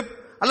வீடியோ கிளிப்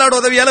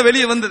அல்லாஹ்வுடைய உதவியால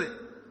வெளியே வந்தது.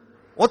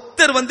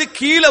 ஒருத்தர்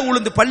கீழே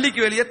உளுந்து பள்ளிக்கு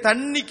வெளியே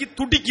தண்ணிக்கு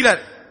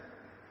துடிக்கிறார்,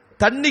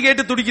 தண்ணி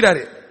கேட்டு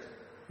துடிக்கிறாரு,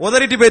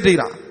 உதறிட்டு போயிட்டு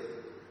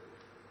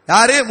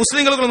யாரு?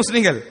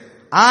 முஸ்லிம்கள்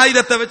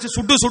ஆயுதத்தை வச்சு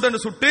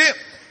சுட்டு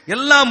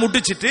எல்லாம்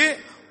முடிச்சிட்டு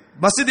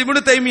மஸ்ஜித்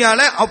இப்னு தைமியால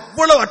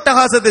அவ்வளவு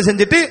அட்டகாசத்தை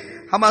செஞ்சுட்டு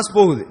ஹமாஸ்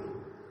போகுது.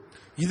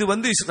 இது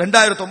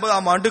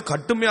 2009ஆம் ஆண்டு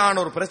கடுமையான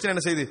ஒரு பிரச்சனை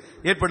என்ன செய்து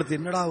ஏற்படுத்தி,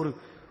 என்னடா ஒரு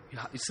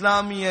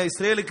இஸ்லாமிய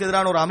இஸ்ரேலுக்கு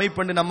எதிரான ஒரு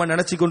அமைப்பு நம்ம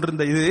நினைச்சு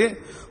கொண்டிருந்த இது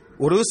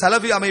ஒரு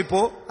சலபி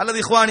அமைப்போ அல்லது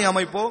இஹ்வானி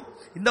அமைப்போ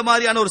இந்த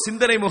மாதிரியான ஒரு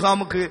சிந்தனை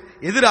முகாமுக்கு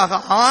எதிராக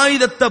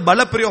ஆயுதத்தை பல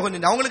பிரயோகம்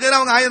செஞ்சு, அவங்களுக்கு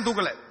எதிராக அவங்க ஆயுதம்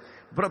தூக்கல,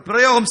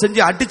 பிரயோகம்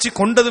செஞ்சு அடிச்சு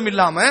கொண்டதும்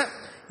இல்லாம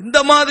இந்த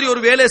மாதிரி ஒரு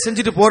வேலையை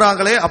செஞ்சுட்டு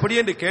போறாங்களே அப்படி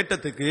என்று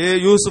கேட்டதுக்கு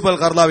யூசுப்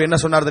அல் கர்லாவி என்ன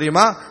சொன்னார்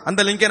தெரியுமா? அந்த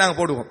லிங்கை நாங்க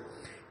போடுவோம்.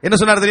 என்ன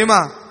சொன்னார் தெரியுமா?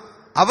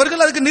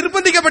 அவர்கள் அதுக்கு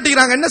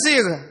நிர்பந்திக்கப்பட்டிருக்கிறாங்க, என்ன செய்ய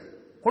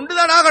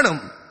கொண்டுதான் ஆகணும்.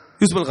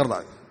 யூசுப் அல்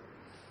கர்லாவி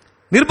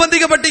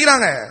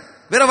நிர்பந்திக்கப்பட்டிருக்கிறாங்க,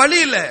 வேற வழி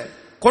இல்ல,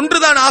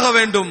 கொன்றுதான் ஆக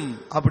வேண்டும்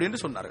அப்படின்னு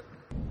சொன்னார்.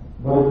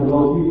 بارك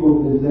الله فيكم.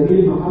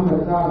 الزميل محمد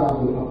سعد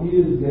عبد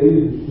الحفيظ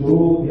جريدة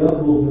الشروق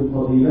يطلب من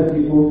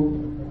فضيلتكم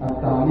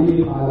التعليق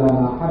على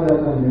ما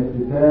حدث من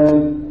اقتتال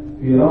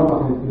في رفح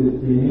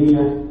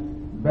الفلسطينية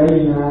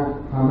بين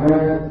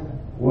حماس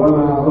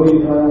وما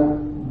عرف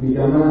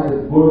بجماعة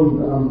جند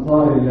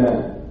أنصار الله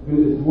في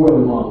الأسبوع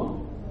الماضي.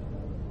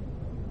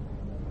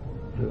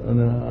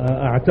 أنا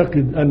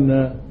أعتقد أن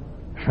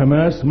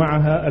حماس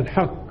معها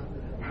الحق.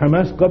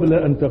 حماس قبل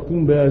أن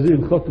تقوم بهذه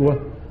الخطوة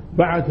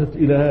بعثت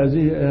إلى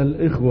هذه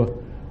الإخوة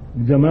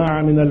جماعة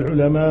من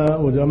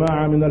العلماء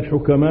وجماعة من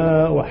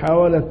الحكماء،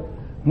 وحاولت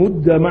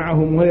مدة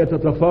معهم وهي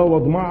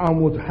تتفاوض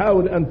معهم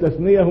وتحاول أن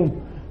تثنيهم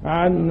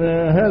عن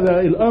هذا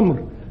الأمر.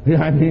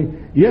 يعني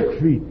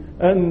يكفي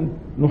أن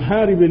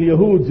نحارب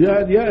اليهود،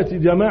 يأتي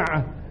جماعة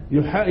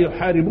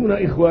يحاربون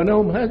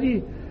إخوانهم،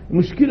 هذه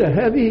مشكلة.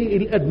 هذه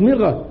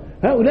الأدمغة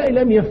هؤلاء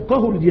لم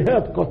يفقهوا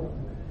الجهاد قط.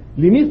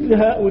 لمثل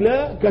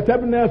هؤلاء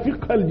كتبنا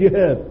فقه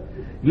الجهاد،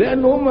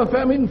 لأن هم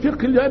فاهمين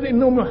فقه الجهاد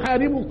إنهم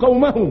يحاربوا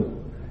قومهم.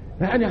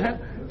 يعني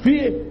في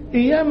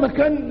أيام ما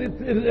كان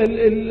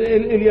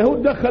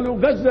اليهود دخلوا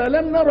غزة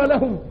لم نرى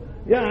لهم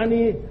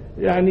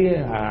يعني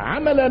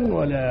عملا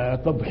ولا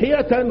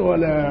تضحية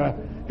ولا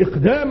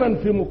إقداما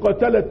في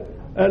مقاتلة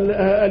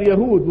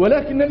اليهود،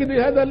 ولكن نجد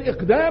هذا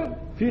الإقدام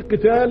في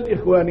قتال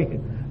إخوانهم.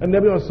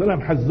 النبي صلى الله عليه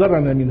وسلم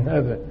حذرنا من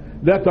هذا،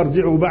 لا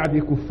ترجعوا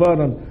بعدي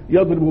كفارا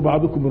يضرب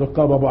بعضكم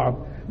رقاب بعض.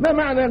 ما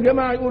معنى يا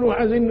جماعة يقولوا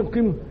عايزين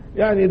نقيم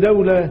يعني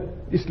دولة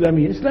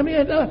إسلامية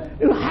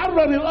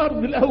نحرر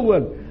الأرض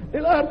الأول،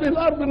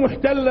 الأرض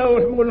محتلة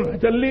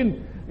والمحتلين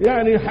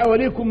يعني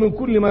حواليكم من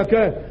كل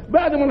مكان.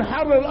 بعد ما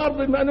نحرر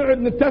الأرض ما نقعد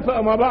نتفق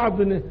مع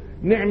بعض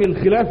نعمل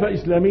خلافة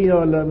إسلامية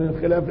ولا من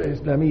خلافة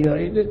إسلامية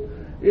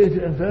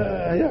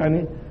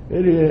يعني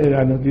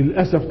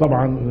للأسف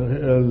طبعا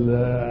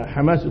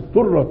حماس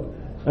اضطرت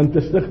أن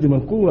تستخدم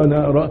القوة.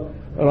 أنا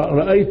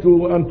رأيت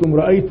وأنتم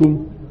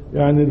رأيتم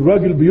يعني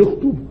الراجل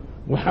بيخطب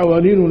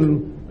وحوالينه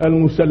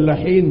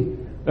المسلحين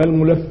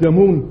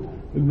الملثمون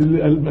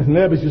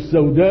بالملابس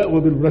السوداء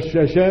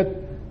وبالرشاشات.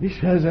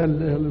 ليش هذا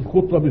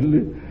الخطة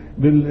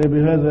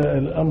بهذا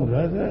الأمر؟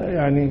 هذا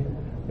يعني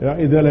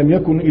إذا لم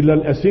يكن إلا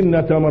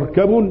الأسنة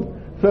مركب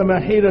فما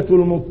حيلة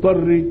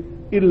المضطر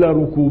إلا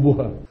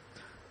ركوبها.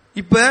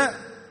 இப்ப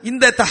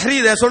இந்த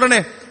தஹ்ரீத சொல்றனே,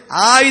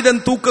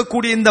 ஆயுதம்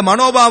தூக்கக்கூடிய இந்த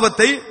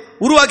மனோபாவத்தை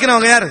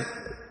உருவாக்கினவங்க யாரு?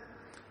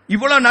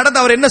 இவ்வளவு நடந்து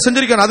அவர் என்ன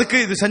செஞ்சிருக்கணும்? அதுக்கு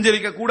இது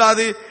செஞ்சிருக்க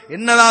கூடாது,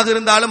 என்னதாக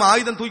இருந்தாலும்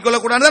ஆயுதம் தூக்கிக்கொள்ள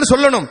கூடாதுன்னு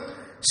சொல்லணும்.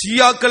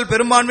 ஷியாக்கள்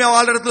பெரும்பான்மையா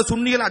வாழ்ற இடத்துல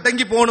சுன்னிகள்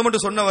அடங்கி போகணும் என்று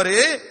சொன்னவரு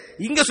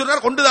இங்க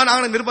சொல்றார் கொண்டுதான்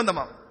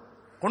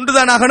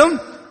ஆகணும்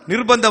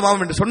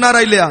நிர்பந்தமாகும் என்று சொன்னாரா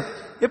இல்லையா?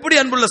 எப்படி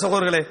அன்புள்ள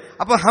சகோதரர்களே,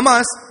 அப்ப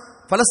ஹமாஸ்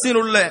பலஸ்தீன்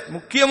உள்ள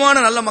முக்கியமான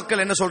நல்ல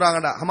மக்கள் என்ன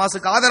சொல்றாங்கடா,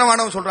 ஹமாஸுக்கு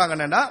ஆதரவானவங்க சொல்றாங்க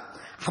என்னன்னா,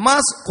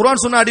 ஹமாஸ்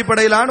குர்ஆன் சுன்னா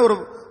அடிப்படையிலான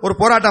ஒரு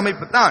போராட்ட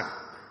அமைப்பு தான்.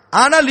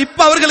 ஆனால் இப்ப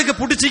அவர்களுக்கு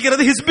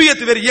பிடிச்சிக்கிறது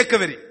ஹிஸ்பியத் வெறி, இயக்க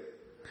வெறி.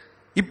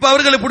 இப்ப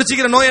அவர்களுக்கு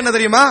பிடிச்சிக்கிற நோய் என்ன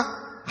தெரியுமா?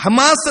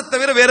 ஹமாஸ்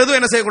தவிர வேற எதுவும்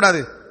என்ன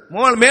செய்யக்கூடாது,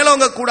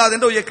 மேலோங்க கூடாது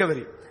என்ற இயக்க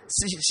வெறி.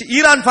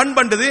 ஈரான் ஃபண்ட்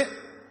பண்ணுது,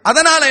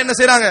 அதனால என்ன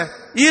செய்யறாங்க,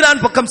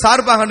 ஈரான் பக்கம்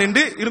சார்பாக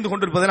நின்று இருந்து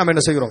கொண்டிருப்பதை நாம்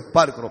என்ன செய்கிறோம்,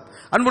 பார்க்கிறோம்.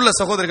 அன்புள்ள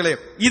சகோதரர்களே,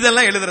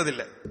 இதெல்லாம்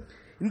எழுதுறதில்லை,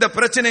 இந்த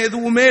பிரச்சனை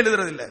எதுவுமே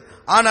எழுதுறதில்லை.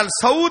 ஆனால்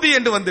சவுதி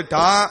என்று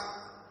வந்துட்டா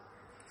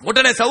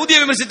உடனே சவுதியை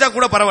விமர்சிச்சா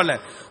கூட பரவாயில்ல,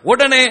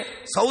 உடனே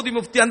சவுதி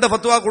முஃப்தி அந்த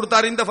ஃபத்வா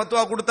கொடுத்தார், இந்த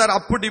ஃபத்வா கொடுத்தார்,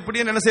 அப்படி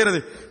இப்படி என்ன செய்யறது,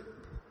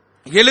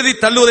 எழுதி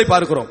தள்ளுவதை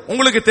பார்க்கிறோம்.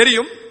 உங்களுக்கு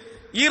தெரியும்,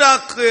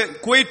 ஈராக்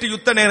குவைத்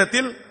யுத்த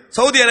நேரத்தில்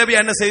சவுதி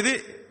அரேபியா என்ன செய்து,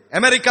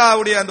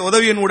 அமெரிக்காவுடைய அந்த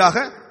உதவியின் ஊடாக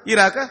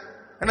ஈராக்க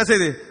என்ன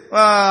செய்து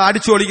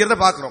அடிச்சு ஒழிக்கிறத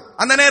பார்க்கிறோம்.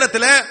 அந்த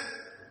நேரத்தில்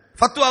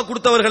ஃபத்வா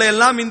கொடுத்தவர்களை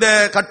எல்லாம் இந்த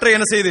கற்றை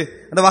என்ன செய்து,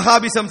 அந்த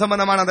வஹாபிசம்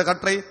சம்பந்தமான அந்த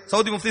கற்றை,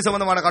 சவுதி முஃப்தி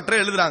சம்பந்தமான கற்றை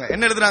எழுதுறாங்க.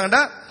 என்ன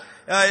எழுதுறாங்கன்னா,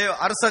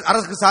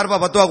 அரசுக்கு சார்பா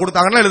ஃபத்வா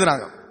கொடுத்தாங்கன்னு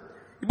எழுதுறாங்க.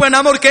 இப்ப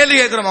நாம ஒரு கேள்வி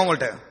கேட்கிறோம்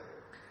அவங்கள்ட்ட,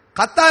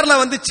 கத்தார்ல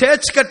வந்து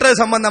சேர்ச் கட்டுறது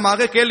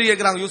சம்பந்தமாக கேள்வி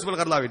கேட்கிறாங்க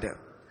யூசுப் கர்லாவிட்ட.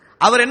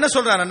 அவர் என்ன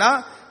சொல்றாருன்னா,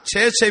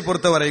 சேர்ச்சை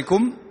பொறுத்த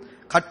வரைக்கும்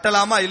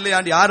கட்டலாமா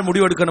இல்லையாண்டு யார்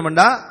முடிவு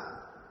எடுக்கணும்டா,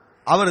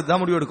 அவர்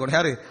தான் முடிவு எடுக்கணும்.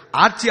 யாரு,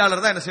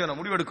 ஆட்சியாளர் தான் என்ன செய்யணும்,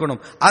 முடிவு எடுக்கணும்.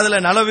 அதுல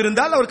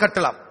நலவிருந்தால் அவர்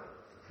கட்டலாம்,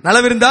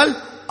 நலவிருந்தால்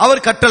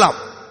அவர் கட்டலாம்,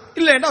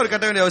 இல்லைன்னா அவர்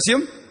கட்ட வேண்டிய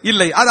அவசியம்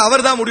இல்லை, அது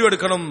அவர் தான் முடிவு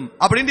எடுக்கணும்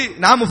அப்படின்னு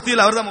நான்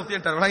முஃப்தியில் அவர் தான்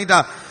முஃப்தி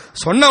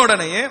சொன்ன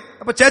உடனே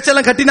அப்ப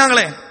சேர்ச்செல்லாம்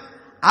கட்டினாங்களே,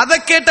 அதை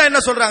கேட்டா என்ன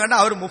சொல்றாங்கன்னா,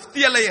 அவர்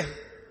முஃப்தி அல்லையே,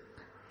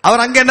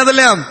 அவர் அங்க என்னது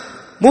இல்லையா,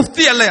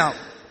 முஃப்தி அல்லையா.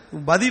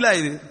 பதிலா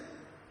இது,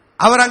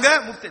 அவர் அங்க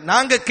முஃப்தி.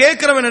 நாங்க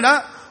கேட்கிறோம் என்னன்னா,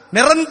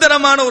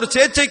 நிரந்தரமான ஒரு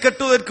சேர்ச்சை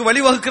கட்டுவதற்கு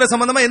வழிவகுக்கிற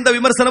சம்பந்தமா எந்த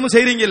விமர்சனமும்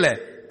செய்றீங்க இல்ல.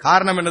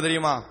 காரணம் என்ன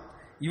தெரியுமா,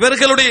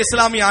 இவர்களுடைய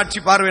இஸ்லாமிய ஆட்சி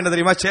பார்வை என்ன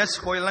தெரியுமா, சேர்ச்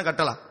கோயில்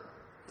கட்டலாம்,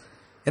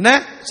 என்ன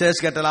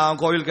சேர்ச் கட்டலாம்,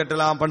 கோவில்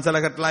கட்டலாம்,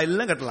 பன்சலை கட்டலாம்,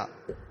 எல்லாம் கட்டலாம்,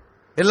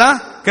 எல்லாம்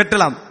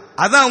கட்டலாம்.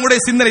 அதான்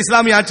அவங்களுடைய சிந்தனை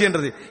இஸ்லாமிய ஆட்சி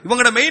என்றது.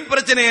 இவங்களோட மெயின்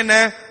பிரச்சனை என்ன,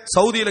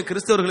 சவுதியில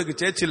கிறிஸ்தவர்களுக்கு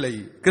சேர்ச் இல்லை,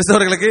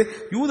 கிறிஸ்தவர்களுக்கு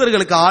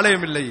யூதர்களுக்கு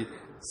ஆலயம் இல்லை,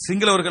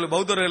 சிங்களவர்கள்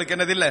பௌத்தர்களுக்கு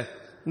என்னது இல்ல,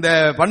 இந்த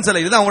பன்சலை.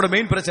 இதுதான் அவங்களோட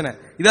மெயின் பிரச்சனை.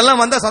 இதெல்லாம்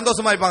வந்தா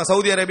சந்தோஷமா இருப்பாங்க.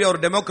 சவுதி அரேபியா ஒரு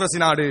டெமோக்ரசி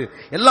நாடு,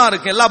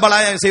 எல்லாருக்கும் எல்லா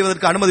பலாயம்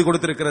செய்வதற்கு அனுமதி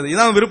கொடுத்திருக்கிறது,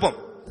 இதான் விருப்பம்.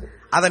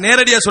 அதை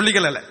நேரடியா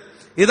சொல்லிக்கல,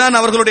 இதுதான்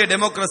அவர்களுடைய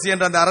டெமோக்ரசி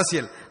என்ற அந்த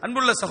அரசியல்.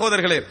 அன்புள்ள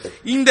சகோதரர்களே,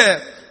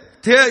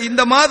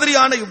 இந்த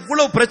மாதிரியான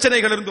இவ்வளவு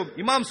பிரச்சனைகள் இருந்தும்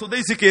இமாம்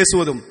சுதைசிக்கு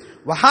ஏசுவதும்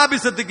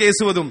வஹாபிசத்துக்கு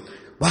ஏசுவதும்,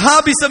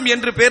 வஹாபிசம்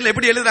என்ற பெயர்ல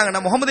எப்படி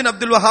எழுதுறாங்கன்னா, முகமது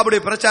அப்துல்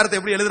வஹாபுடைய பிரச்சாரத்தை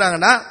எப்படி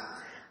எழுதுறாங்கன்னா,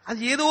 அது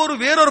ஏதோ ஒரு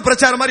வேறொரு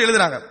பிரச்சாரம் மாதிரி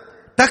எழுதுறாங்க.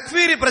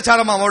 தக்ஃபீரி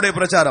பிரச்சாரமா அவருடைய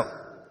பிரச்சாரம்.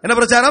 என்ன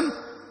பிரச்சாரம்,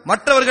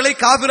 மற்றவர்களை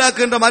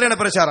காபிராக்குன்ற மாதிரியான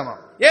பிரச்சாரமா.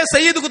 ஏன்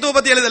சையீத் குத்துபை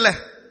பத்தி எழுதல?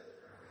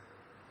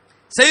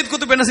 சையீத்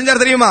குத்துப் என்ன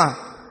செஞ்சார் தெரியுமா,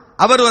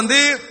 அவர் வந்து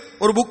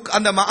ஒரு புக்,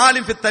 அந்த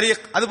மஆலிம் ஃபித்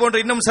தரீக், அது போன்ற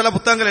இன்னும் சில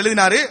புத்தகங்கள்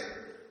எழுதினாரு.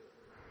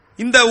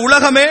 இந்த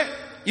உலகமே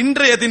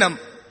இன்றைய தினம்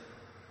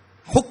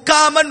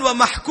ஹுக்காமன் வ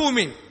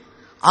மஹ்கூமின்,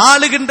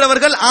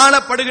 ஆளுகின்றவர்கள்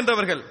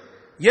ஆளப்படுகின்றவர்கள்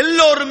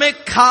எல்லோருமே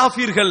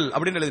காஃபிர்கள்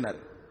அப்படின்னு எழுதினார்.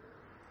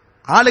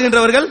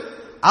 ஆளுகின்றவர்கள்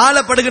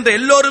ஆளப்படுகின்ற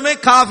எல்லோருமே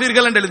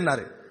காஃபிர்கள் என்று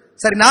எழுதினார்.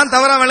 சரி, நான்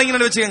தவறா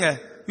விளங்கினேன்னு வச்சுக்கோங்க.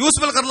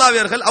 யூசுப் கர்லாவி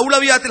அவர்கள்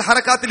அவுலவியாத்தில்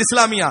ஹரகாத்தில்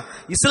இஸ்லாமியா,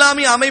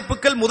 இஸ்லாமிய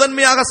அமைப்புகள்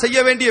முதன்மையாக செய்ய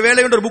வேண்டிய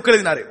வேலை என்ற ஒரு புக்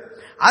எழுதினார்.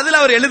 அதுல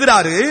அவர்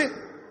எழுதுறாரு,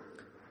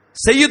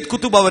 சையீத்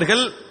குத்துப்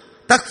அவர்கள்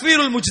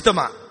தக்ஃபீருல்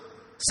முஜ்தமா,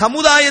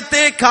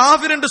 சமுதாயத்தை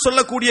காஃபிர் என்று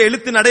சொல்லக்கூடிய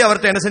எழுத்து நடை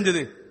அவர்கிட்ட என்ன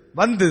செஞ்சது,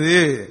 வந்தது,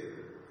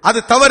 அது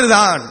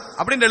தவறுதான்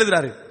அப்படின்னு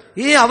எழுதுறாரு.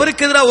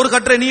 அவருக்கு எதிராக ஒரு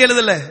கட்டுரை நீ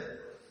எழுதல.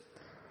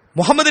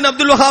 முகமது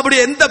அப்துல் வஹாபுடைய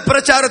எந்த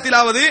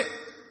பிரச்சாரத்திலாவது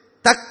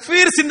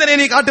தக்ஃபீர் சிந்தனை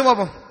நீ காட்டு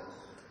பாப்போம்,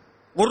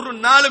 ஒரு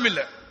நாளும் இல்ல.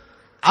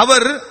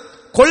 அவர்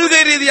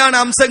கொள்கை ரீதியான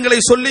அம்சங்களை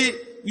சொல்லி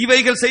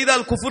இவைகள்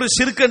செய்தால் குஃப்ரு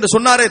ஷிர்க் என்று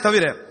சொன்னாரே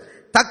தவிர,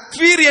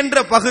 தக்ஃபீர்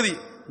என்ற பகுதி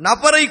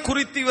நபரை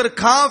குறித்து இவர்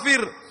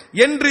காஃபிர்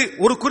என்று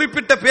ஒரு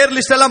குறிப்பிட்ட பேர்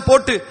லிஸ்ட் எல்லாம்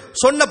போட்டு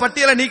சொன்ன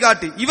பட்டியலை நீ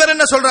காட்டி. இவர்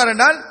என்ன சொல்றாரு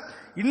என்றால்,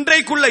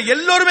 இன்றைக்குள்ள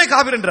எல்லோருமே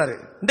காஃபிர் என்றாரு,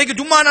 இன்றைக்கு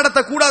ஜும்மா நடத்த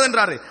கூடாது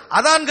என்றாரு,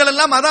 அதான்கள்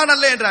எல்லாம் அதான்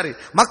அல்ல என்றாரு,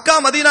 மக்கா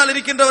மதீனாவில்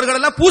இருக்கின்றவர்கள்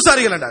எல்லாம்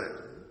பூசாரிகள் என்றாரு.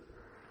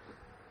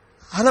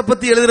 அதை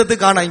பத்தி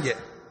எழுதுறதுக்கு ஆனா இங்க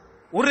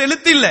ஒரு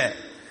எழுத்து இல்ல.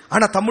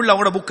 ஆனா தமிழ்ல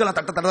அவங்களோட புக்கெல்லாம்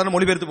தட்ட தட்ட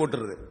மொழிபெயர்த்து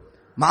போட்டுருது.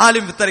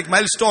 மாலிம் வித்தரிக்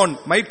மைல் ஸ்டோன்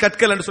மைட்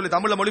கற்கள் என்று சொல்லி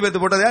தமிழ்ல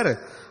மொழிபெயர்த்து போட்டது யாரு,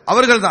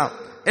 அவர்கள் தான்.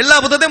 எல்லா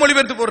புத்தகத்தையும்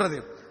மொழிபெயர்த்து போடுறது.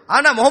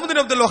 ஆனா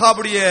முகமது அப்துல்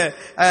வஹாபுடைய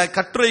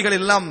கட்டுரைகள்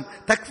எல்லாம்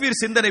தக்ஃபீர்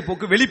சிந்தனை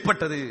போக்கு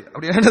வெளிப்பட்டது.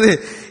 அப்படி என்னது,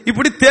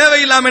 இப்படி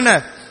தேவையில்லாம என்ன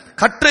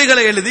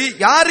கட்டுரைகளை எழுதி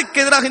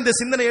யாருக்கு எதிராக இந்த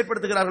சிந்தனை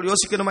ஏற்படுத்துகிறார்கள்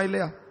யோசிக்கணுமா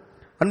இல்லையா?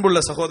 அன்புள்ள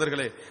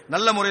சகோதரர்களே,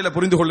 நல்ல முறையில்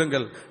புரிந்து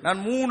கொள்ளுங்கள். நான்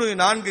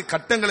 3-4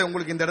 கட்டங்களை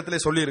உங்களுக்கு இந்த இடத்துல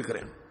சொல்லி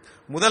இருக்கிறேன்.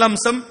 முதல்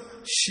அம்சம்,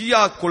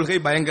 ஷியா கொள்கை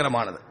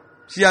பயங்கரமானது,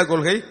 ஷியா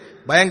கொள்கை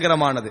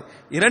பயங்கரமானது.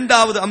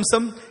 இரண்டாவது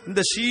அம்சம்,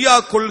 இந்த ஷியா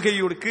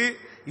கொள்கைக்கு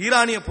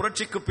ஈரானிய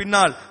புரட்சிக்கு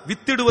பின்னால்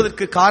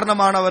வித்திடுவதற்கு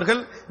காரணமானவர்கள்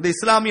இந்த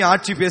இஸ்லாமிய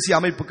ஆட்சி பேசிய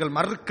அமைப்புகள்,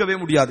 மறுக்கவே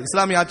முடியாது.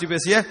 இஸ்லாமிய ஆட்சி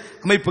பேசிய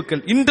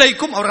அமைப்புகள்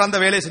இன்றைக்கும் அவர்கள் அந்த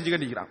வேலையை செஞ்சு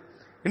கண்டிக்கிறாங்க.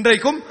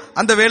 இன்றைக்கும்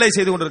அந்த வேலை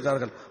செய்து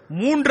கொண்டிருக்கிறார்கள்.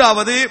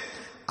 மூன்றாவது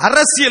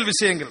அரசியல்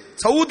விஷயங்கள்.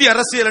 சவுதி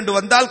அரசியல் என்று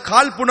வந்தால்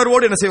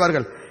காழ்ப்புணர்வோடு என்ன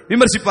செய்வார்கள்,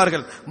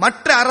 விமர்சிப்பார்கள்.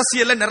 மற்ற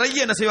அரசியல்ல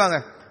நிறைய என்ன செய்வாங்க,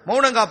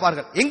 மௌனம்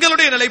காப்பார்கள்.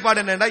 எங்களுடைய நிலைப்பாடு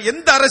என்னன்னா,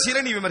 எந்த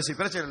அரசியலை நீ விமர்சி,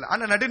 பிரச்சனை இல்லை,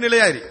 ஆனா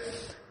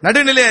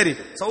நடுநிலையாரி.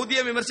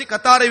 சவுதியை விமர்சி,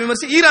 கத்தாரை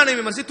விமர்சி, ஈரானை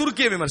விமர்சி,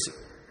 துருக்கியை விமர்சி.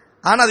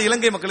 ஆனா அது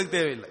இலங்கை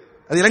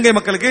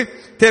மக்களுக்கு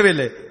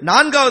தேவையில்லை.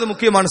 நான்காவது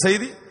முக்கியமான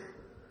செய்தி,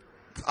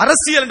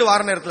 அரசியல் என்று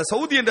வார நேரத்தில்,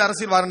 சவுதி என்று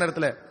அரசியல் வார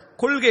நேரத்தில்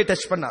கொள்கையை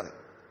டச் பண்ணாது.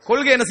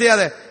 கொள்கை என்ன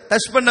செய்யாத,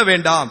 டச் பண்ண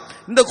வேண்டாம்.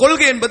 இந்த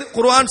கொள்கை என்பது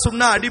குர்ஆன்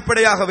சுன்னா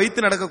அடிப்படையாக வைத்து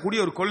நடக்கக்கூடிய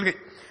ஒரு கொள்கை.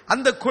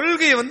 அந்த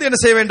கொள்கையை என்ன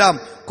செய்ய வேண்டாம்,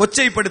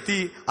 கொச்சைப்படுத்தி,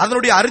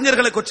 அதனுடைய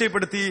அறிஞர்களை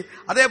கொச்சைப்படுத்தி,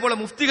 அதே போல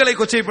முஃப்திகளை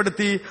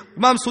கொச்சைப்படுத்தி,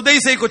 இமாம்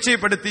சுதைஸை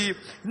கொச்சைப்படுத்தி,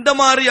 இந்த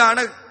மாதிரியான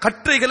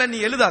கட்டுரைகளை நீ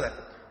எழுதாத.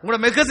 உங்களோட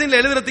மேகசின்ல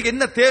எழுதுறதுக்கு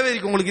என்ன தேவை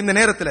இருக்கு உங்களுக்கு இந்த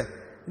நேரத்தில்?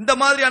 இந்த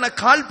மாதிரியான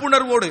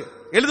காழ்ப்புணர்வோடு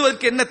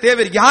எழுதுவதற்கு என்ன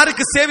தேவை?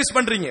 யாருக்கு சேவிஸ்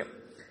பண்றீங்க?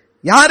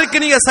 யாருக்கு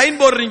நீங்க சைன்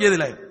போடுறீங்க?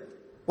 இதுல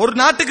ஒரு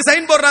நாட்டுக்கு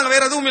சைன் போடுறாங்க,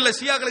 வேற எதுவும் இல்ல,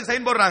 ஷியாக்களுக்கு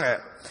சைன் போடுறாங்க.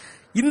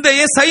 இந்த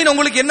சைன்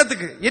உங்களுக்கு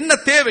என்னத்துக்கு, என்ன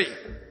தேவை?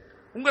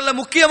 உங்கள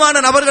முக்கியமான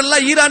நபர்கள்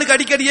எல்லாம் ஈரானுக்கு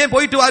அடிக்கடியே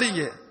போயிட்டு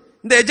வாரீங்க.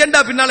 இந்த எஜெண்டா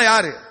பின்னால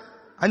யாரு?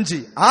 5.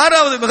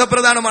 6வது மிக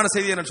பிரதானமான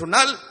செய்தி என்ன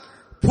சொன்னால்,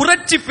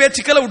 புரட்சி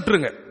பேச்சுக்களை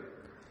விட்டுருங்க.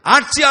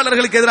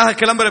 ஆட்சியாளர்களுக்கு எதிராக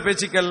கிளம்புற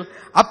பேச்சுக்கள்,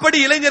 அப்படி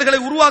இளைஞர்களை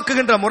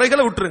உருவாக்குகின்ற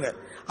முறைகளை விட்டுருங்க.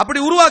 அப்படி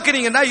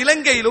உருவாக்கினீங்கன்னா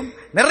இலங்கையிலும்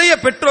நிறைய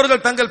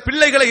பெற்றோர்கள் தங்கள்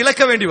பிள்ளைகளை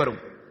இழக்க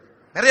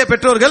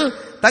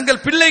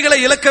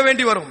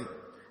வேண்டி வரும்.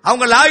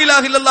 அவங்க லா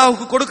இலாஹ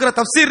இல்லல்லாஹுக்கு கொடுக்கிற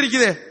தஃப்சீர்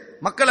இருக்குதே,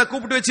 மக்களை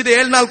கூப்பிட்டு வச்சுட்டு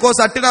 7 நாள் கோர்ஸ்,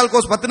 8 நாள்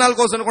கோர்ஸ், 10 நாள்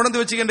கோர்ஸ் கொண்டு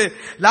வந்து வச்சுக்கிட்டு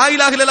லா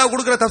இலாஹ இல்லல்லாஹு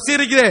கொடுக்கிற தஃப்சீர்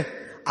இருக்குதே,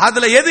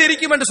 அதுல எது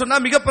இருக்கும் என்று சொன்னா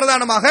மிக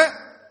பிரதானமாக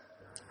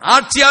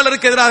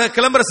ஆட்சியாளருக்கு எதிராக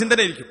கிளம்புற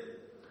சிந்தனை இருக்கும்.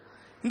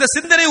 இந்த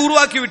சிந்தனை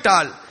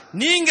உருவாக்கிவிட்டால்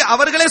நீங்க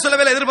அவர்களே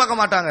சொல்லவே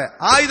எதிர்பார்க்க மாட்டாங்க,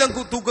 ஆயுதம்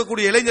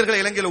தூக்கக்கூடிய இளைஞர்களை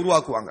இலங்கையில்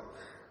உருவாக்குவாங்க.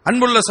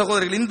 அன்புள்ள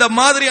சகோதரர்கள், இந்த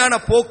மாதிரியான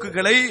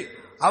போக்குகளை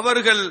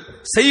அவர்கள்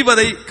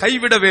செய்வதை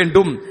கைவிட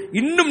வேண்டும்.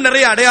 இன்னும்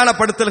நிறைய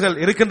அடையாளப்படுத்தல்கள்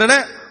இருக்கின்றன.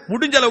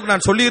 முடிஞ்ச அளவுக்கு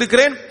நான் சொல்லி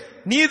இருக்கிறேன்.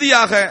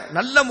 நீதியாக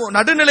நல்ல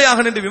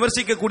நடுநிலையாக நின்று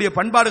விமர்சிக்கக்கூடிய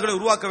பண்பாடுகளை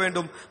உருவாக்க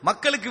வேண்டும்.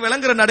 மக்களுக்கு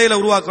விளங்குற நடையில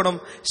உருவாக்கணும்.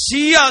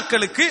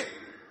 ஷியாக்களுக்கு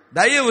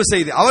தயவு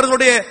செய்து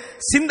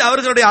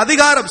அவர்களுடைய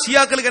அதிகாரம்,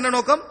 ஷியாக்களுக்கு என்ன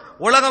நோக்கம்,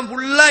 உலகம்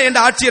ஃபுல்லா என்ற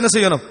ஆட்சி என்ன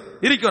செய்யணும்,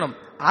 இருக்கணும்.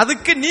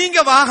 அதுக்கு நீங்க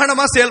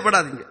வாகனமா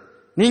செயல்படாதீங்க.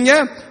 நீங்க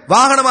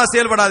வாகனமா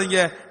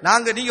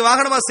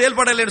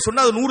செயல்படலைன்னு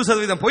சொன்னா அது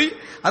 100% போய்.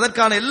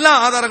 அதற்கான எல்லா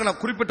ஆதாரங்களும்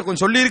குறிப்பிட்டு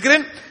கொஞ்சம் சொல்லி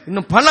இருக்கிறேன்.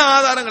 இன்னும் பல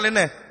ஆதாரங்கள்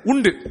என்ன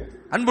உண்டு.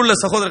 அன்புள்ள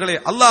சகோதரர்களே,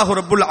 அல்லாஹு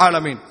ரப்புல்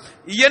ஆலமீன்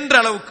இயன்ற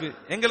அளவுக்கு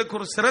எங்களுக்கு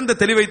ஒரு சிறந்த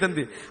தெளிவை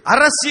தந்து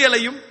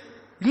அரசியலையும்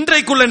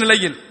இன்றைக்குள்ள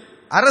நிலையில்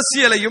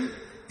அரசியலையும்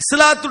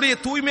இஸ்லாத்துடைய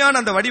தூய்மையான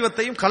அந்த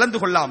வடிவத்தையும் கலந்து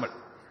கொள்ளாமல்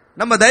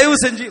நம்ம தயவு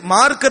செஞ்சு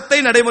மார்க்கத்தை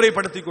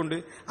நடைமுறைப்படுத்திக் கொண்டு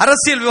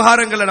அரசியல்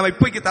விவகாரங்களை நம்ம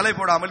இப்போக்கு தலை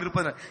போடாமல்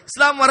இருப்பது.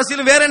 இஸ்லாம்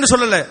அரசியல் வேற என்று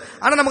சொல்லல,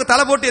 ஆனா நமக்கு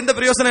தலை போட்டு எந்த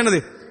பிரயோசனம்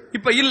என்னது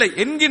இப்ப இல்லை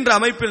என்கின்ற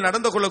அமைப்பில்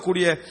நடந்து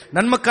கொள்ளக்கூடிய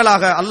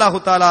நன்மக்களாக அல்லாஹு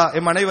தஆலா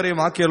எம்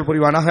அனைவரையும் ஆக்கியல்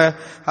புரிவானாக.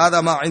 ஹாதா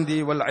மா இந்தி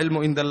வல் இல்மு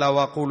இந்தல்லாஹ்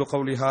வ அகூலு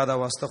கௌலி ஹாதா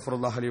வ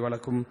அஸ்தக்ஃபிருல்லாஹ் லி வ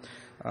லக்கும்.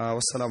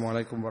 வஸ்ஸலாமு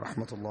அலைக்கும் வ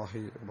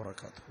ரஹ்மத்துல்லாஹி வ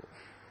பரகாத்துஹு.